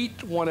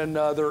meet one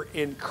another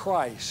in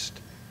Christ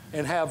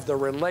and have the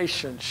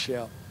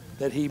relationship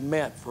that he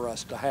meant for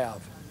us to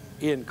have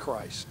in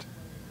Christ.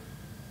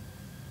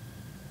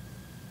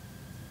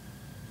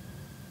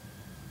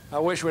 I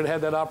wish we'd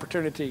had that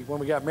opportunity when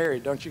we got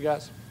married, don't you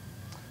guys?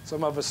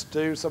 Some of us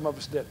do, some of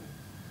us didn't.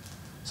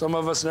 Some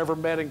of us never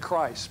met in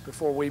Christ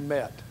before we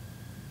met.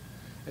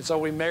 And so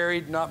we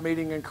married not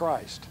meeting in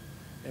Christ.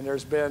 And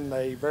there's been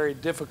a very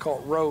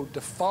difficult road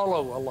to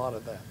follow a lot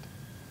of that.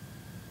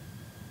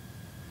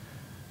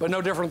 But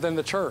no different than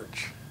the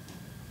church.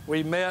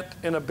 We met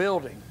in a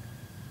building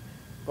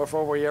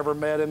before we ever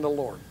met in the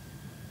Lord.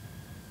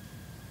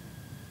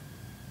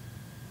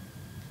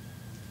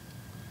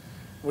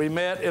 We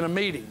met in a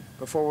meeting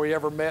before we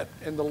ever met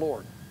in the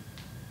Lord.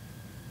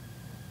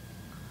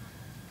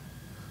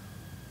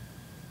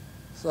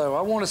 So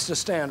I want us to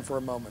stand for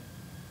a moment.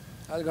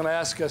 I'm going to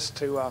ask us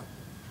to,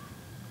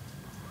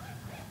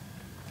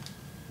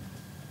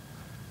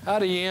 how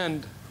do you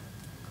end?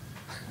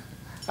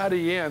 How do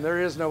you end?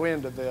 There is no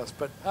end to this,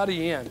 but how do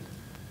you end?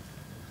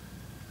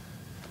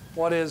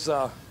 What is,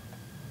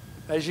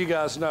 as you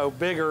guys know,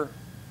 bigger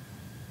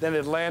than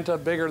Atlanta,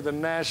 bigger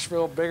than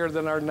Nashville, bigger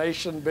than our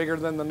nation, bigger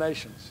than the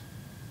nations?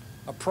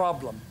 A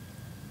problem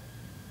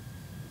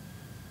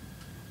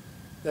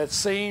that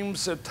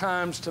seems at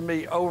times to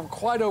me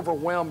quite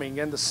overwhelming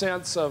in the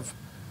sense of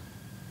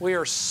we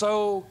are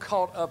so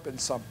caught up in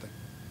something,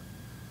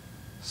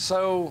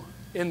 so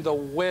in the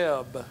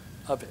web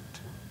of it,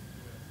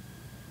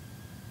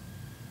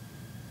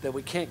 that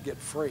we can't get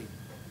free,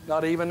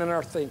 not even in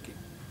our thinking.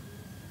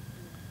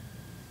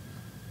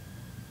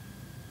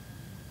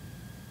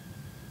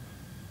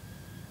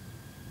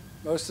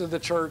 Most of the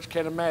church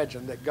can't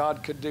imagine that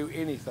God could do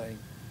anything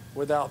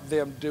without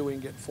them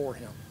doing it for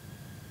him.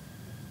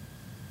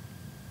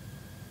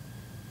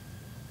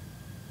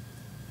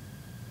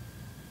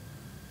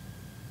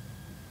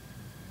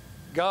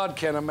 God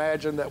can't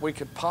imagine that we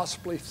could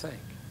possibly think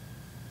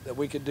that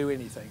we could do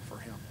anything for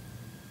him.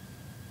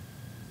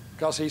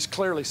 Because he's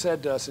clearly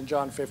said to us in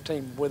John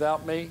 15,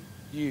 without me,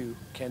 you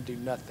can do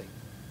nothing.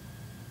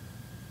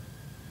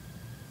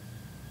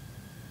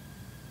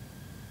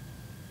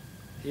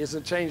 He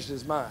hasn't changed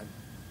his mind.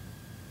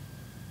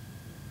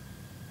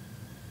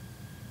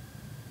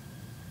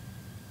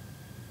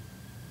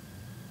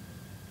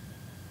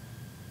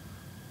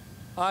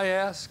 I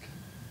ask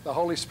the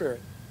Holy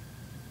Spirit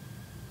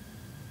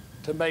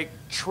to make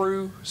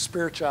true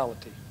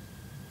spirituality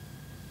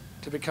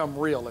to become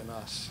real in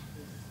us.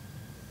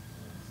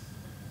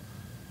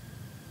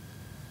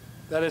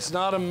 That it's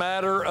not a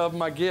matter of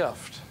my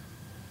gift.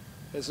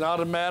 It's not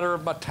a matter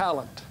of my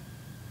talent.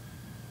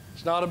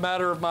 It's not a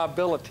matter of my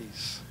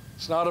abilities.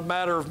 It's not a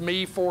matter of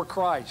me for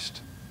Christ.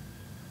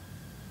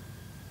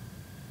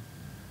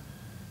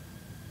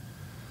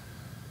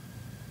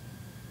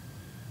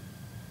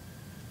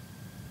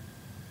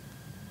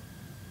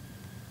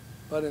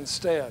 But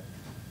instead,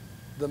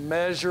 the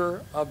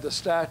measure of the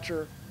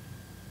stature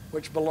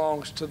which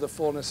belongs to the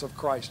fullness of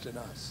Christ in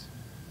us.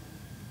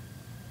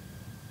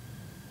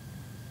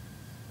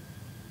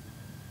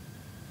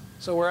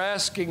 So we're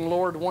asking,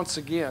 Lord, once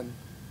again,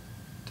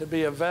 to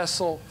be a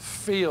vessel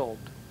filled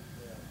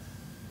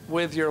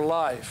with your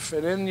life.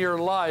 And in your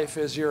life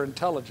is your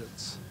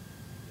intelligence.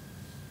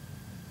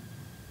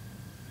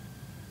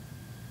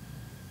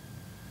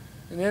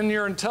 And in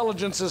your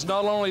intelligence is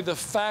not only the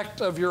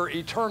fact of your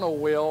eternal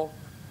will,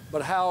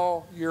 but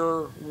how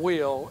your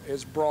will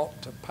is brought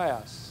to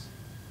pass.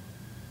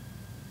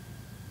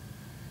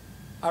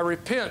 I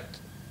repent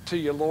to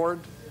you, Lord,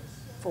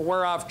 for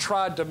where I've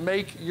tried to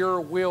make your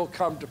will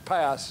come to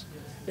pass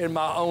in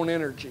my own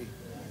energy,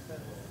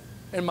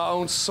 in my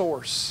own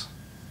source,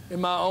 in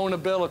my own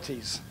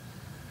abilities,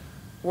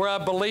 where I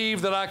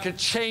believed that I could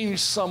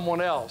change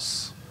someone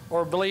else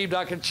or believed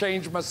I could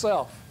change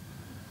myself,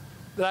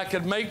 that I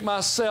could make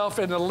myself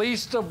in the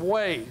least of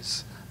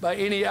ways by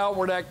any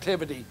outward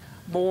activity,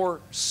 more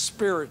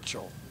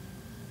spiritual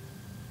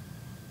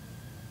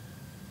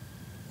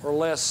or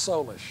less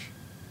soulish.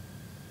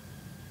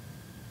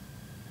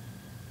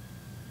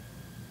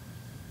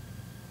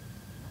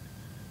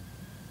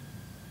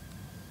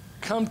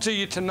 Come to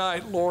you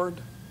tonight, Lord,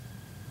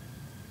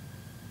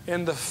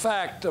 in the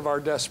fact of our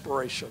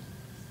desperation.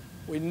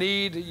 We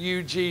need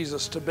you,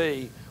 Jesus, to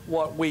be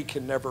what we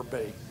can never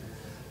be.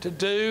 To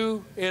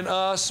do in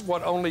us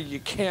what only you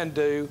can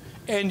do,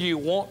 and you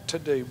want to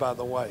do, by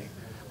the way.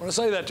 I want to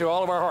say that to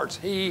all of our hearts.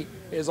 He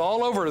is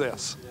all over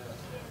this.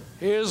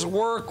 His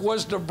work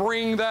was to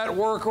bring that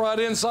work right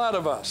inside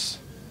of us.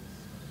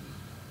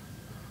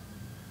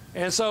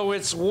 And so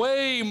it's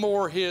way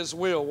more His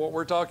will, what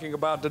we're talking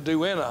about, to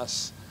do in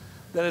us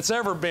than it's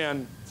ever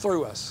been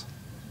through us.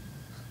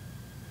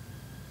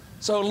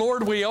 So,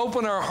 Lord, we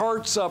open our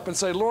hearts up and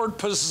say, Lord,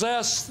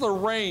 possess the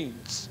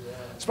reins,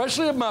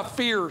 especially of my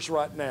fears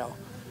right now.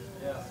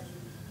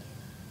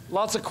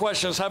 Lots of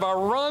questions. Have I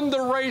run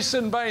the race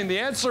in vain? The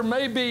answer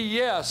may be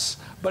yes,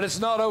 but it's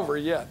not over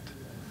yet.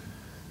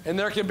 And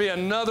there can be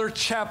another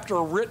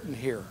chapter written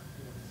here.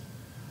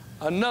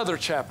 Another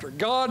chapter.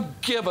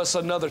 God, give us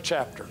another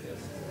chapter.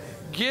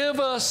 Give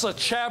us a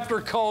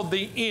chapter called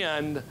the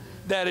end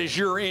that is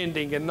your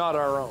ending and not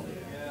our own.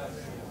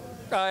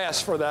 I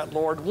ask for that,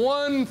 Lord.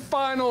 One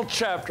final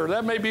chapter.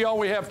 That may be all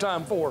we have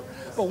time for.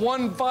 But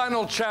one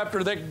final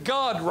chapter that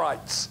God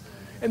writes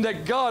and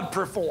that God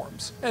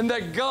performs and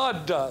that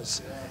God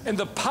does. And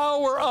the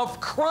power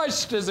of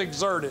Christ is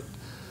exerted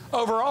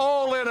over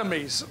all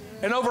enemies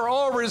and over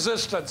all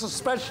resistance,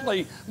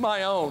 especially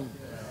my own,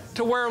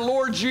 to where,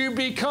 Lord, you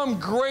become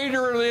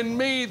greater in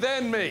me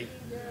than me.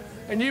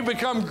 And you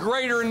become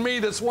greater in me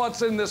than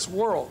what's in this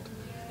world.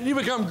 And you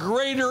become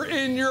greater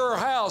in your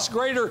house,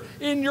 greater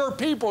in your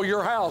people,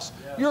 your house,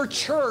 your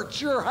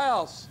church, your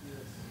house,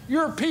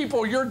 your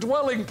people, your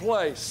dwelling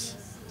place,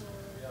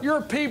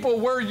 your people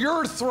where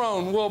your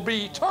throne will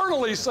be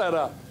eternally set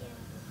up.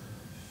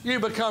 You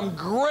become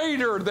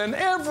greater than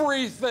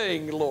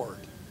everything, Lord,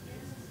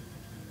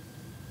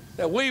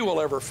 that we will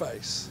ever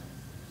face.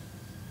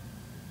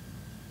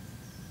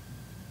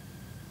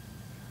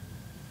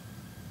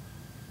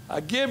 I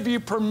give you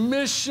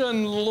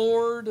permission,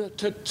 Lord,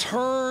 to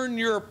turn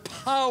your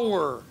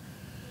power,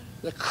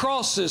 the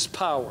cross's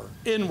power,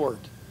 inward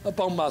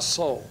upon my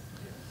soul,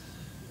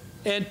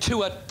 and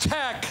to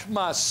attack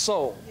my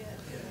soul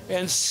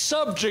and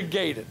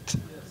subjugate it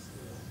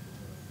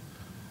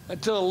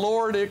until,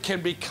 Lord, it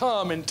can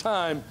become in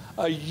time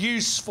a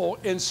useful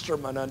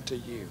instrument unto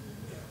you.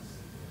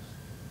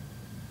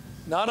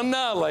 Not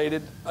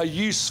annihilated, a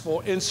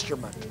useful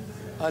instrument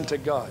unto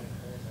God.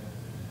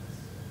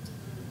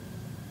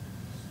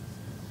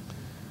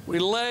 We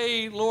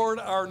lay, Lord,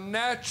 our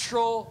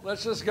natural,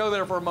 let's just go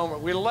there for a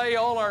moment. We lay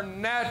all our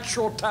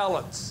natural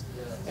talents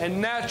and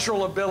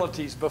natural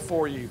abilities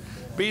before you.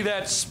 Be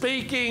that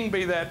speaking,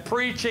 be that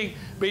preaching,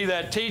 be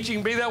that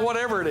teaching, be that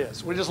whatever it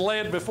is. We just lay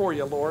it before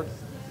you, Lord.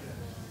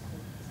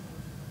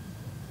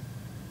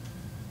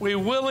 We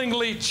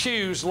willingly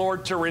choose,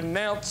 Lord, to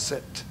renounce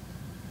it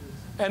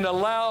and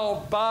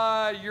allow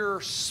by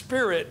your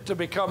Spirit to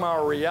become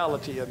our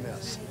reality in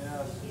this.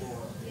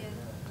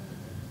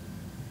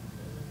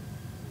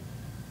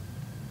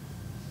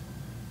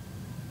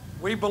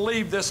 We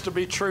believe this to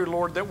be true,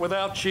 Lord, that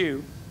without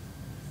you,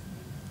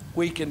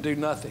 we can do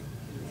nothing.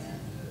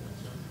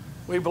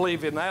 We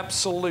believe in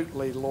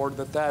absolutely, Lord,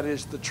 that that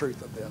is the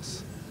truth of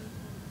this.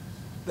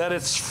 That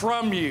it's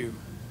from you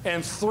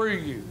and through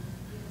you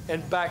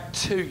and back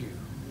to you.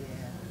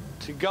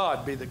 To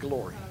God be the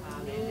glory.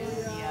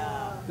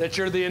 That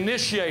you're the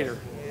initiator.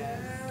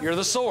 You're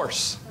the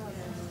source.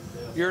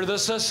 You're the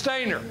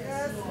sustainer.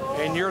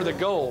 And you're the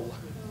goal.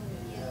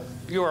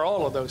 You are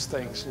all of those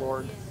things,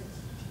 Lord.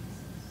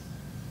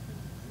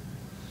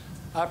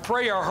 I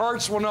pray our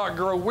hearts will not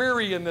grow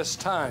weary in this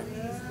time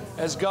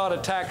as God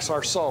attacks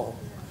our soul.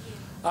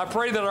 I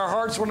pray that our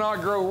hearts will not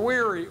grow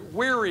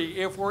weary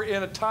if we're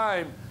in a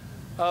time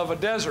of a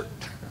desert,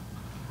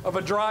 of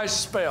a dry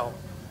spell,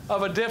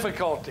 of a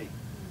difficulty,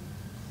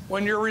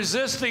 when you're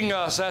resisting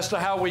us as to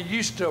how we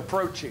used to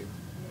approach you.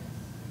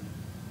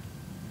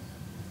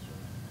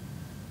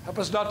 Help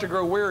us not to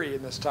grow weary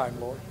in this time,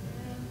 Lord.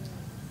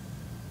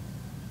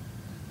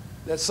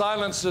 That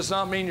silence does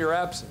not mean your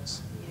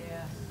absence.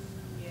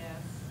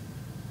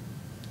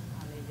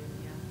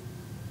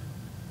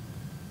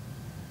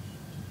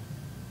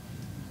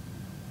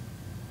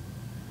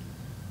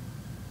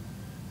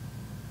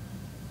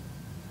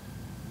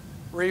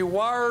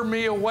 Rewire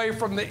me away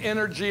from the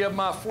energy of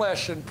my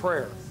flesh in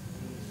prayer.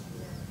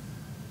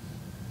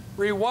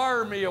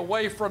 Rewire me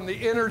away from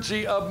the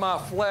energy of my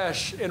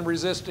flesh in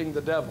resisting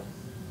the devil.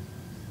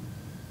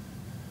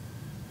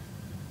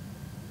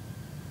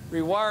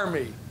 Rewire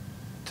me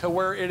to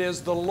where it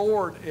is the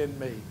Lord in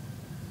me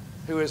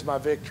who is my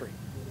victory,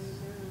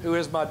 who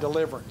is my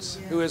deliverance,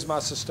 who is my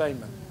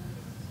sustainment.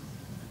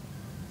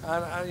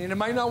 You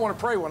may not want to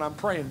pray when I'm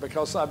praying,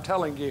 because I'm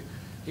telling you,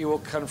 He will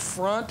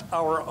confront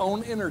our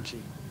own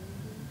energy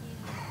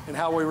and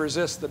how we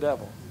resist the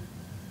devil.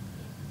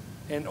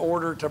 in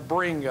order to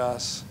bring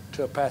us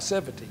to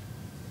passivity,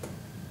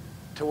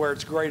 to where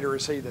it's greater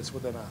is he that's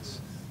within us.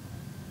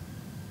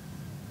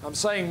 I'm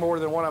saying more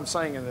than what I'm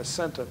saying in this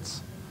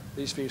sentence,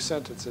 these few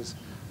sentences,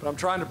 but I'm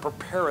trying to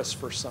prepare us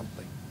for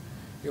something.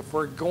 If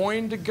we're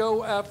going to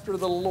go after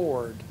the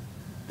Lord,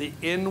 the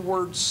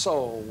inward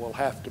soul will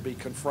have to be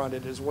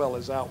confronted as well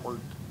as outward,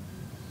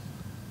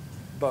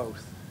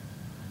 both.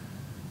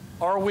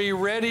 Are we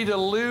ready to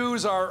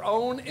lose our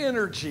own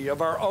energy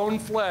of our own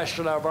flesh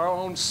and of our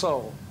own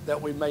soul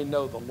that we may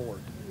know the Lord?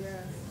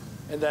 Yes.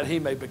 And that he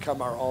may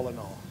become our all in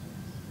all?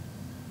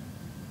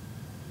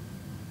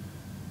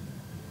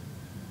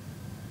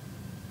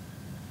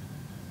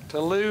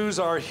 To lose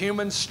our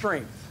human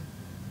strength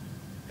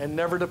and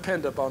never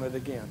depend upon it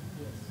again.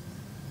 Yes.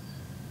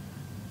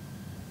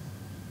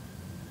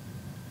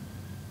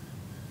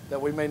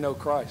 That we may know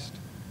Christ.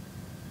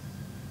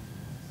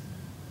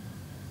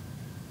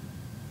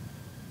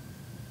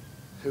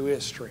 Who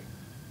is strength.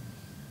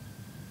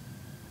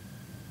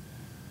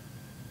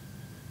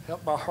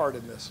 Help my heart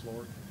in this,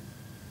 Lord.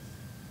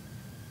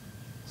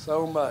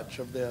 So much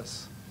of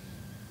this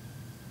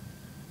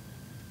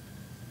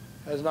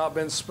has not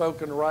been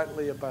spoken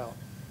rightly about.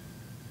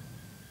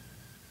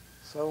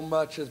 So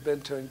much has been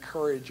to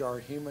encourage our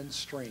human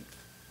strength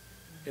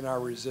in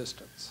our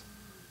resistance.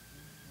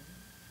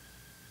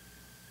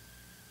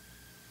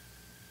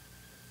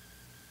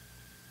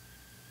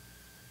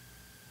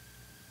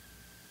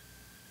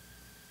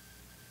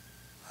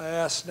 I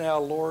ask now,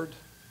 Lord,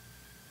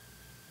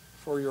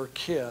 for your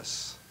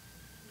kiss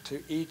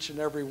to each and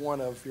every one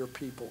of your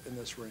people in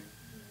this room.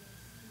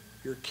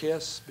 Your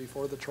kiss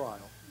before the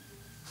trial.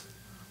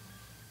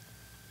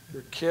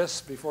 Your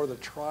kiss before the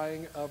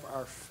trying of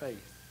our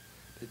faith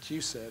that you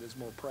said is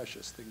more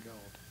precious than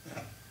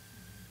gold.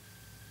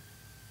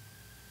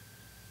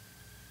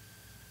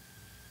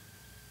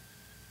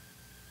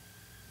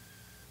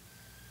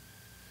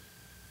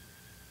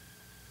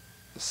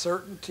 The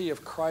certainty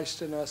of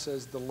Christ in us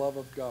as the love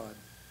of God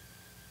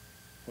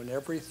when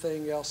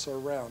everything else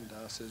around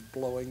us is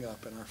blowing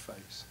up in our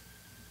face.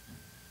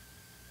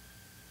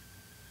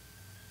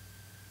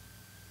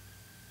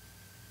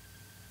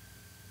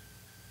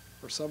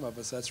 For some of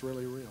us, that's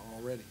really real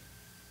already.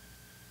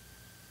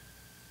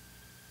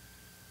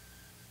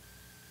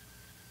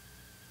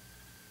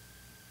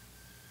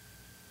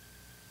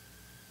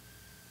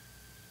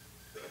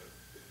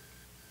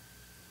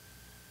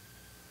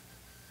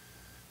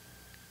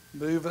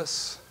 Move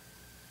us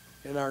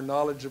in our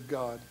knowledge of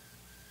God.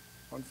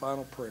 One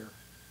final prayer.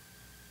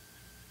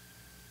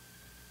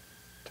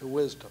 To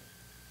wisdom.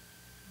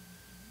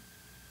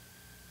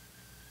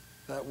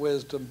 That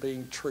wisdom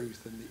being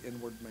truth in the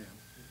inward man.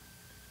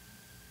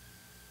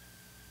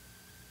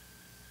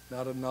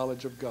 Not a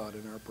knowledge of God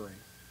in our brain.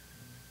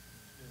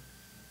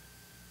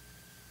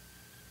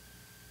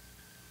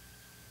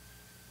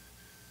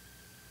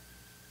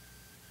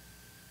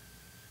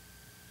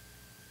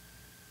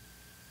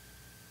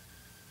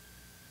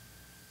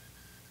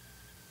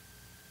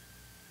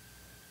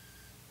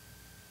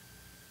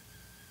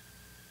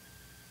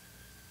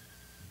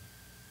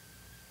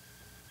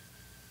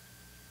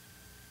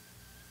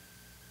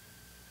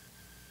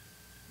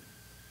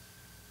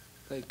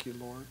 Thank you,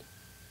 Lord.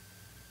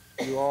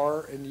 You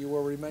are and you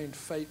will remain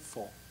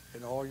faithful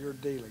in all your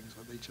dealings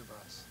with each of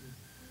us.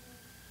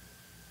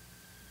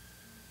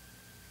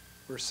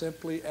 We're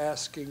simply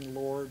asking,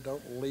 Lord,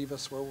 don't leave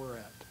us where we're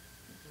at.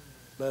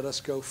 Let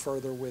us go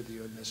further with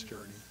you in this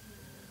journey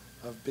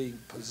of being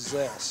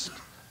possessed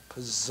of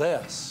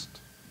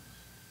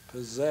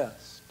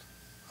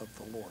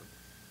the Lord.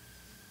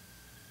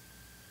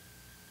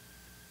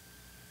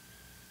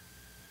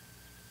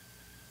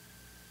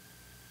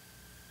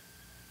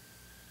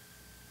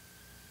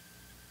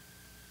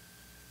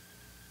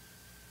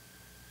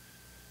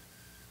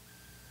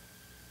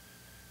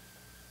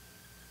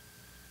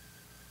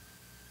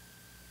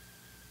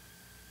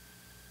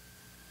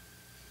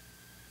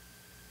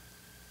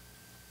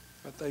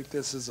 I think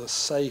this is a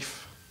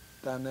safe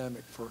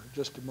dynamic for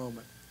just a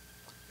moment.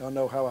 Y'all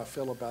know how I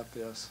feel about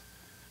this.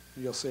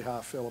 You'll see how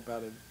I feel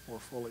about it more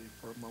fully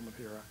for a moment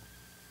here.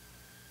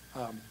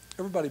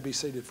 Everybody be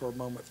seated for a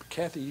moment.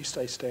 Kathy, you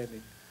stay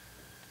standing.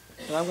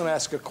 And I'm going to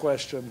ask a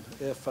question.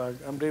 If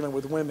I'm dealing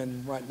with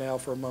women right now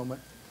for a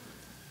moment.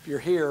 If you're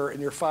here and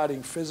you're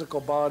fighting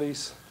physical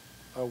bodies,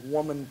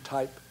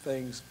 woman-type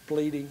things,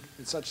 bleeding,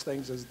 and such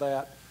things as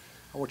that,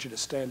 I want you to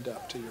stand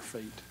up to your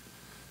feet.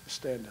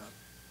 Stand up.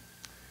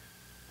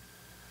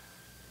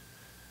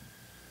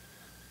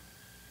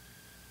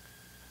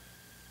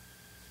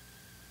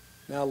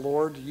 Now,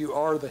 Lord, you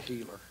are the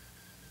healer.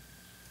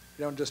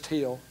 You don't just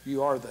heal,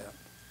 you are that.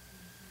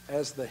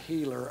 As the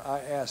healer, I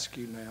ask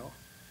you now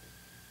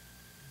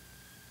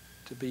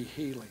to be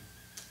healing,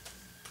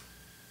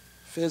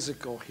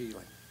 physical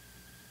healing,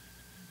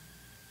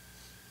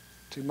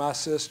 to my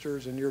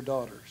sisters and your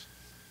daughters.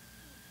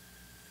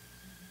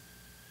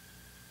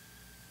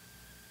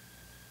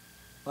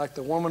 Like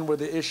the woman with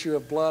the issue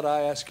of blood,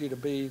 I ask you to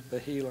be the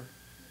healer.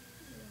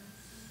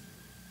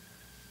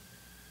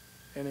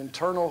 And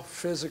internal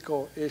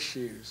physical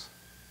issues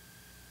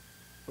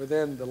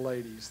within the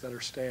ladies that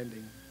are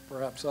standing,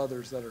 perhaps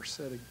others that are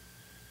sitting.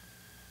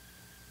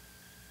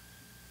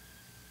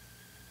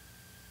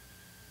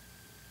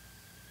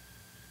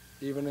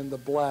 Even in the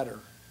bladder,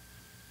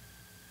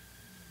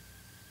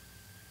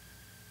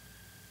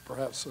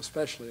 perhaps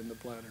especially in the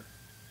bladder.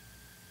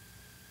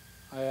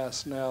 I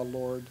ask now,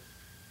 Lord,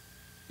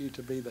 you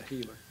to be the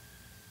healer.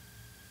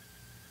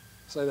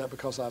 I say that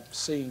because I've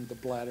seen the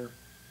bladder.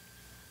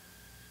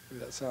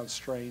 Maybe that sounds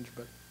strange,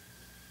 but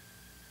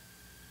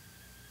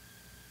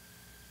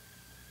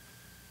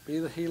be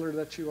the healer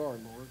that you are,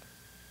 Lord.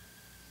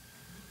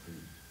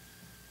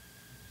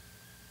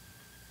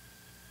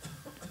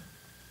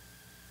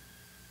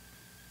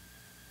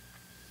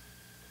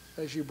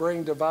 As you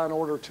bring divine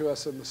order to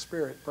us in the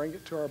Spirit, bring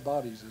it to our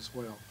bodies as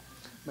well.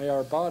 May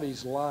our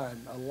bodies align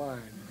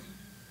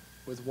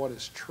with what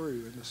is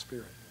true in the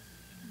Spirit.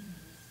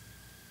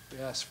 We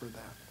ask for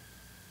that,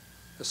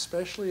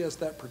 especially as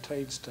that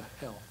pertains to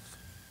health,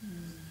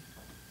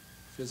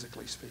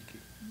 physically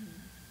speaking.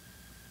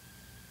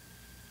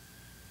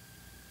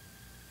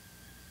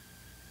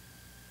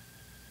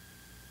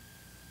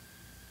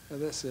 Now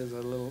this is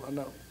a little, I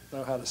don't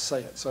know how to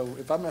say it, so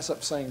if I mess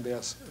up saying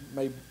this,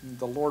 may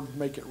the Lord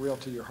make it real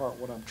to your heart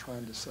what I'm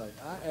trying to say.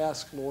 I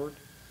ask, Lord,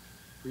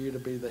 for you to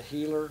be the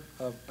healer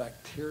of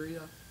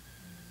bacteria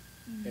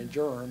and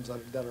germs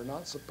that are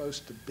not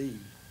supposed to be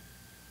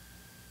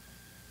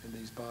in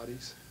these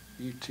bodies.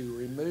 You to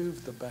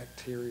remove the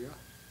bacteria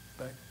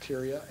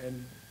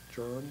and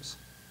germs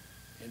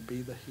and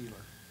be the healer.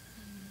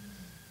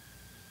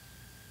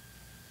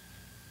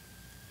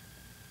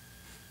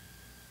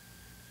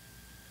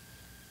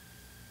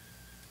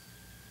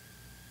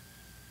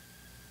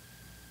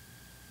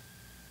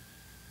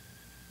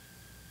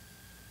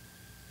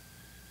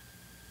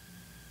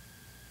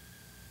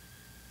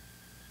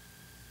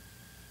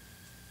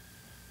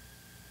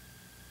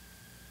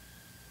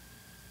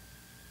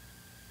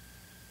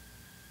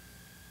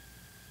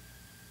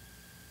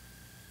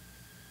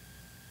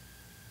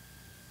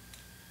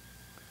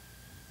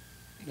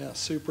 Yeah,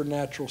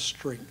 supernatural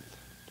strength,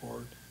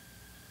 Lord.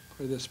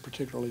 Pray this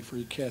particularly for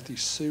you, Kathy.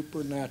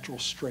 Supernatural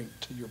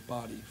strength to your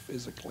body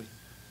physically.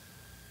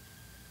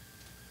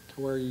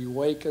 To where you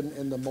waken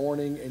in the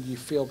morning and you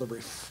feel the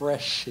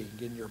refreshing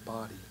in your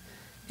body,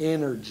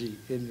 energy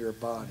in your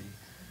body,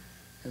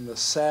 and the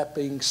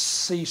sapping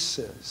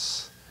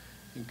ceases,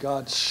 and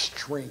God's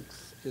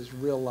strength is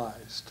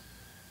realized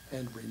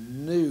and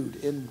renewed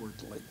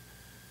inwardly,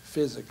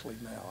 physically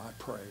now, I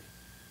pray.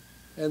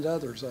 And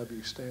others of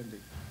you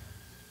standing.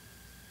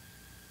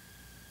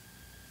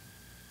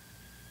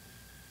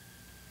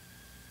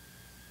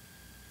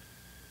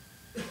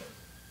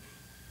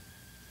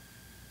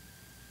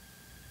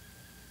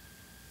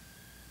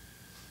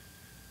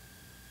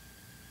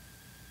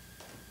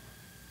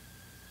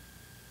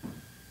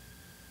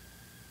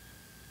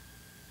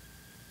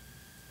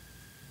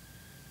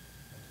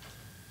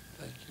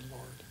 Thank you,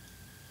 Lord.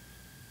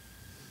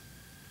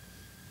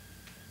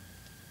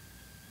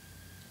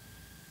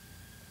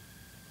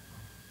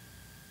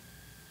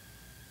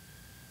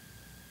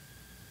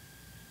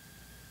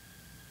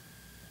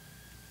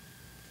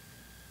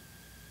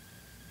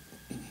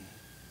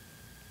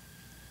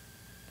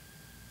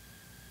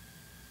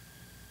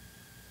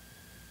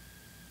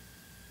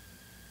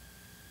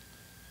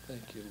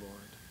 Thank you, Lord.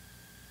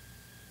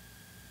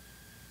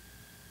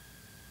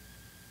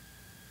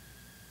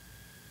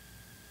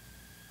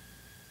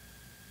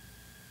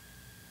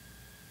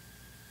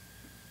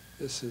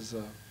 This is,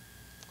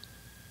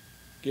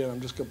 again,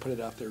 I'm just going to put it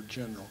out there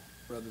general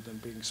rather than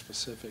being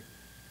specific.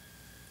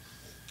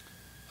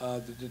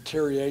 The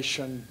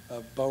deterioration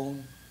of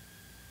bone.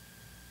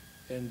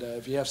 And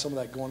if you have some of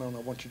that going on, I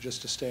want you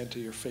just to stand to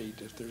your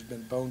feet. If there's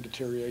been bone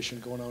deterioration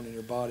going on in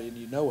your body and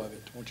you know of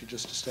it, I want you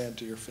just to stand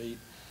to your feet.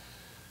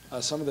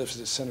 Some of this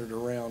is centered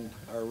around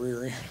our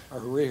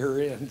rear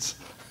ends,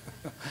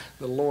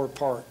 the lower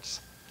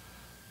parts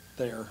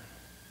there.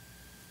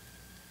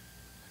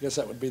 I guess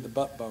that would be the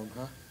butt bone,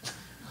 huh?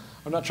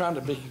 I'm not trying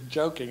to be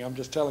joking. I'm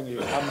just telling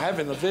you, I'm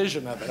having a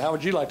vision of it. How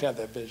would you like to have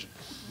that vision?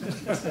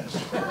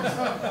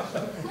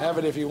 Have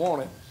it if you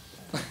want it.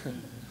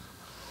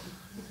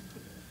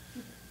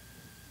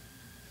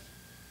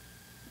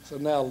 So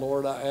now,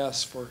 Lord, I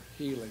ask for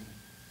healing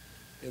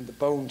in the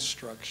bone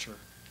structure.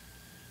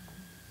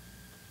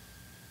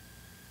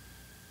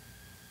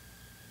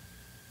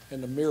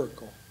 And the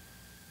miracle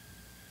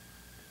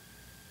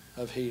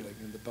of healing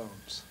in the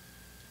bones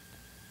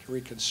to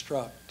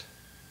reconstruct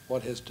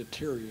what has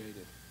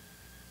deteriorated.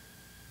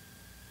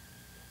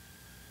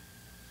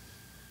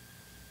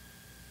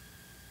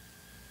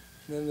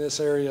 And in this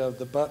area of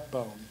the butt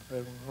bone,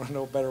 there's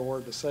no better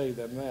word to say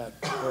than that,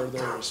 where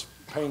there is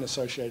pain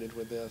associated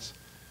with this,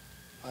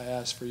 I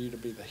ask for you to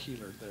be the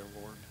healer there,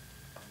 Lord.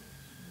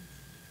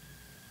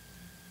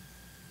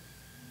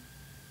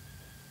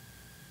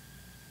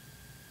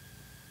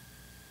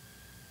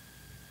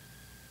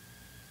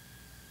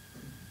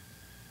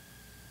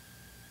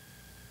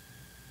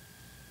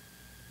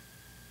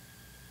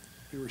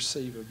 We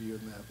receive of you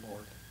in that,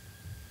 Lord.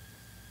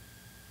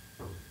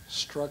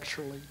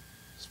 structurally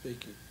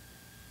speaking,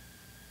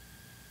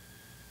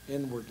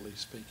 inwardly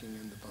speaking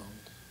in the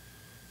bones,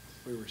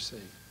 we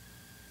receive.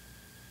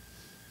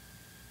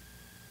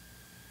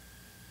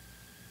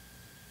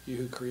 You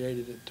who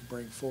created it to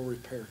bring full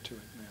repair to it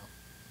now.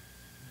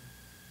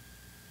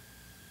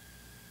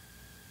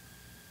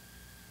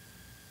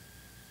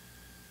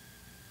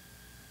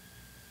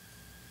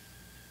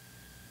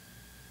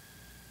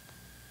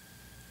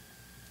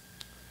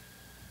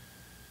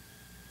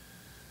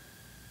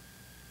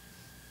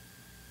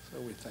 So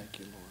we thank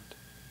you, Lord.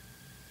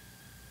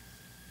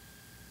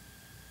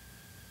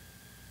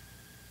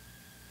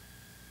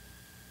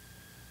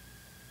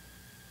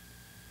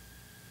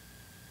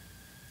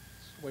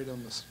 Wait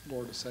on the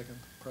Lord a second.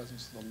 The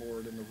presence of the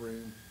Lord in the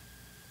room.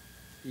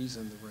 He's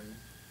in the room,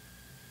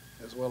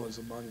 as well as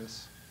among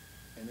us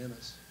and in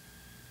us.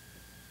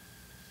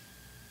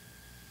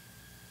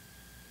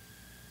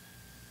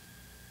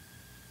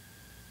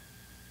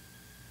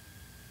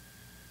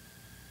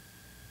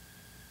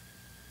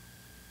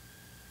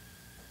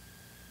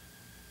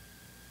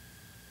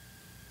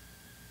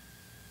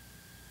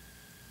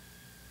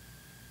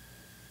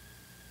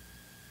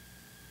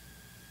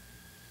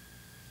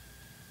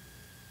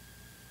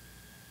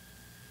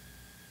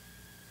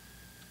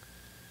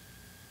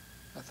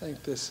 I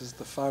think this is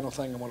the final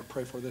thing I want to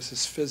pray for. This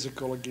is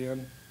physical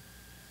again.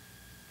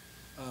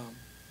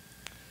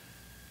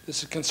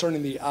 This is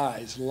concerning the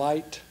eyes,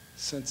 light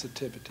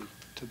sensitivity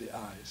to the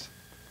eyes.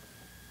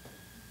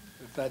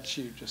 If that's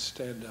you, just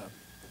stand up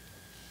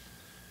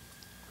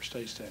or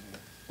stay standing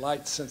up.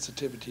 Light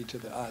sensitivity to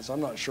the eyes.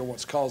 I'm not sure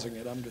what's causing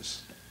it.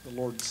 The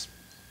Lord's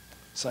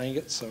saying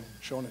it, so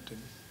showing it to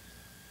me.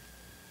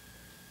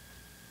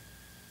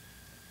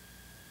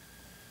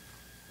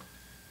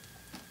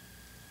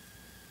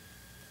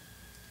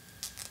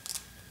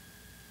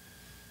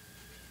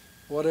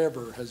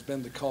 Whatever has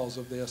been the cause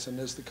of this and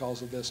is the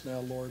cause of this now,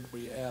 Lord,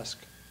 we ask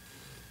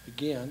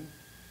again,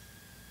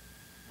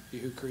 you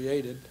who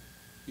created,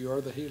 you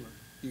are the healer.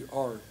 You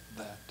are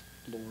that,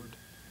 Lord.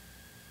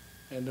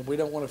 And we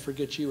don't want to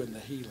forget you in the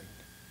healing.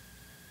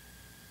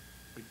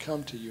 We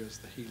come to you as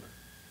the healer.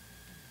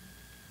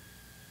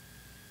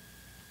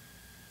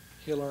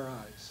 Heal our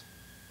eyes.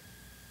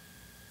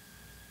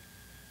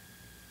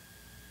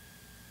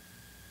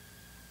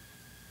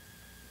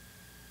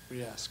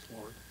 We ask,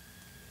 Lord.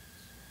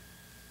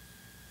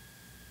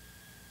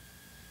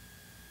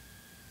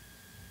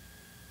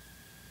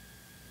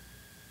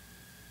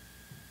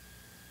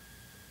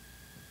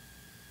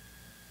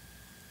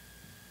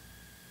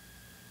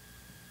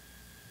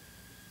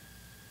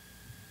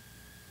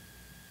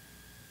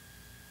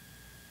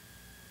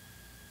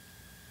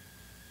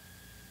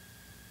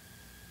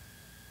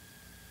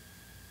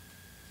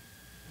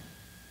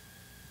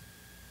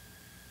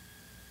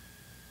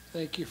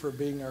 Thank you for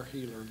being our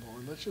healer,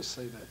 Lord. Let's just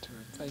say that to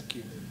him. Thank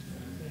you.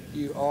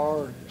 You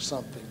are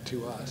something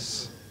to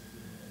us.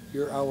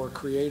 You're our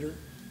creator.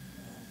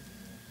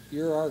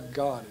 You're our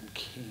God and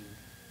King.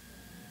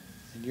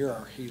 And you're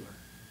our healer.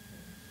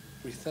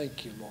 We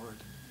thank you, Lord.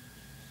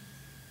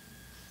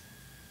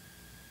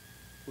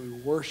 We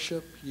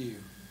worship you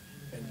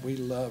and we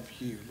love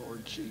you,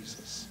 Lord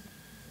Jesus.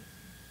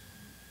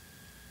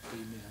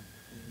 Amen. Amen.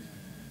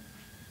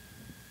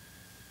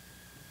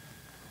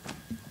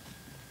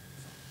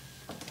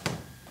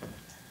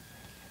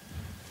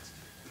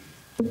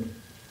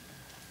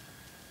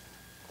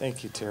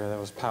 Thank you, Terry. That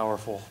was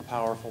powerful,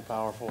 powerful,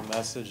 powerful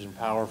message and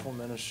powerful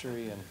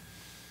ministry. And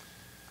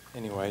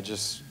anyway,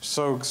 just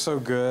so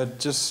good.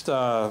 Just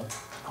I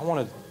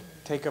want to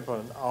take up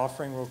an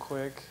offering real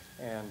quick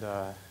and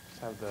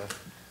have the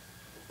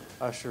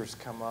ushers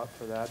come up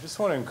for that. Just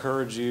want to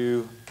encourage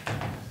you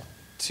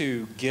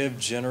to give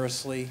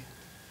generously.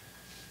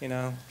 You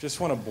know, just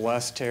want to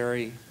bless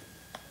Terry.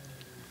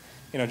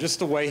 You know, just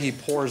the way he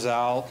pours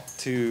out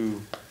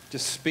to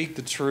just speak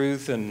the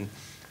truth and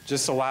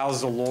just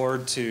allows the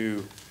Lord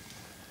to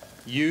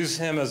use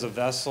him as a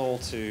vessel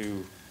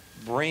to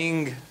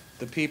bring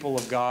the people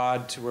of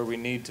God to where we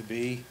need to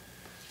be.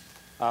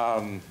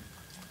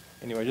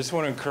 Anyway, just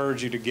want to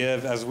encourage you to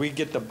give as we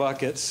get the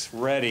buckets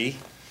ready.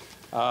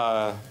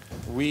 I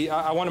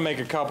want to make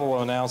a couple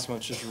of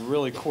announcements just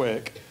really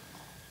quick.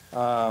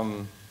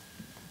 First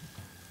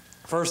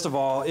of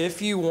all,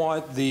 if you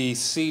want the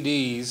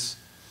CDs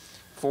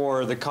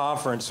for the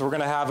conference, we're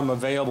going to have them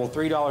available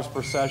 $3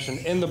 per session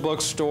in the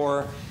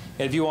bookstore.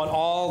 If you want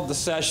all the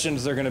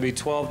sessions, they're going to be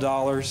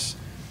 $12.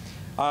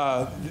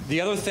 The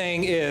other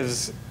thing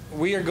is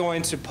we are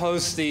going to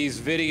post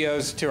these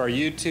videos to our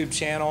YouTube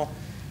channel.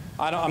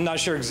 I'm not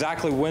sure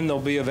exactly when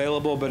they'll be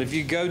available, but if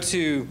you go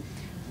to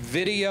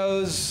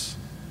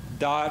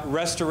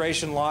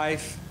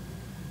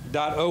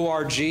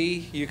videos.restorationlife.org,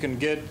 you can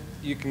get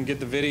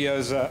the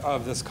videos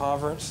of this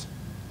conference.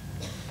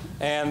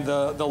 And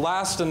the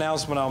last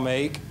announcement I'll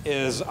make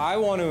is I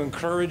want to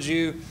encourage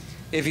you,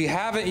 if you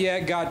haven't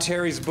yet got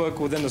Terry's book,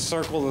 Within the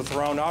Circle of the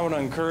Throne, I want to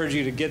encourage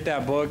you to get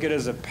that book. It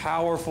is a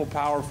powerful,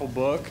 powerful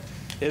book.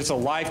 It's a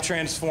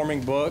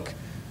life-transforming book.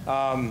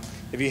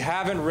 If you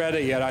haven't read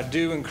it yet, I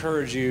do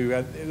encourage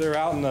you, they're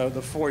out in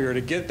the foyer,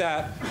 to get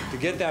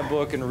that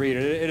book and read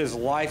it. It is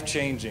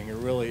life-changing. It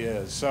really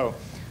is. So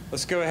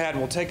let's go ahead and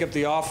we'll take up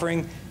the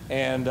offering,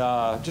 and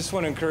just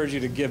want to encourage you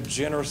to give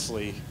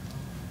generously.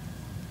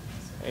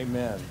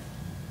 Amen.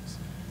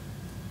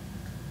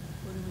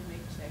 What do we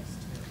make checks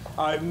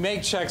to?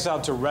 Make checks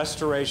out to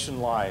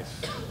Restoration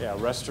Life. Yeah,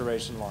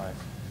 Restoration Life.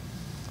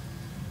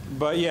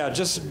 But yeah,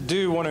 just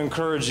do want to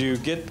encourage you,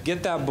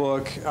 get that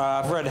book.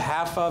 I've read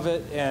half of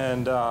it,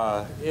 and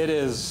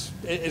it's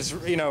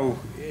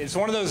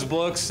one of those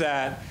books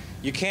that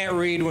you can't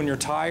read when you're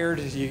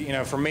tired.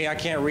 For me, I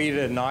can't read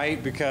it at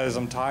night because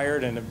I'm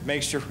tired, and it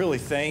makes you really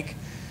think.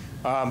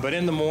 But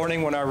in the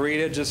morning when I read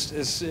it,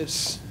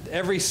 it's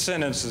every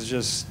sentence is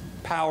just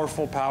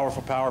powerful,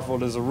 powerful, powerful.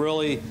 It is a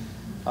really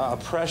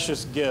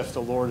precious gift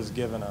the Lord has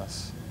given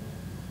us.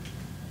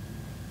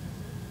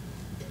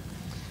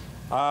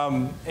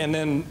 And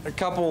then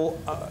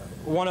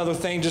one other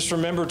thing, just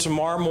remember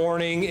tomorrow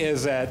morning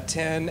is at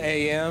 10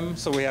 a.m.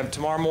 So we have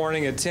tomorrow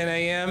morning at 10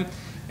 a.m.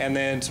 and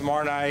then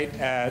tomorrow night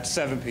at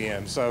 7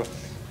 p.m. So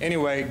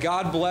anyway,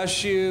 God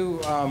bless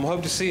you.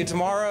 Hope to see you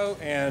tomorrow,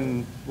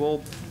 and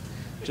we'll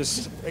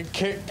just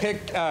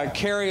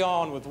carry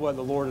on with what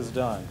the Lord has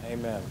done.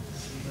 Amen.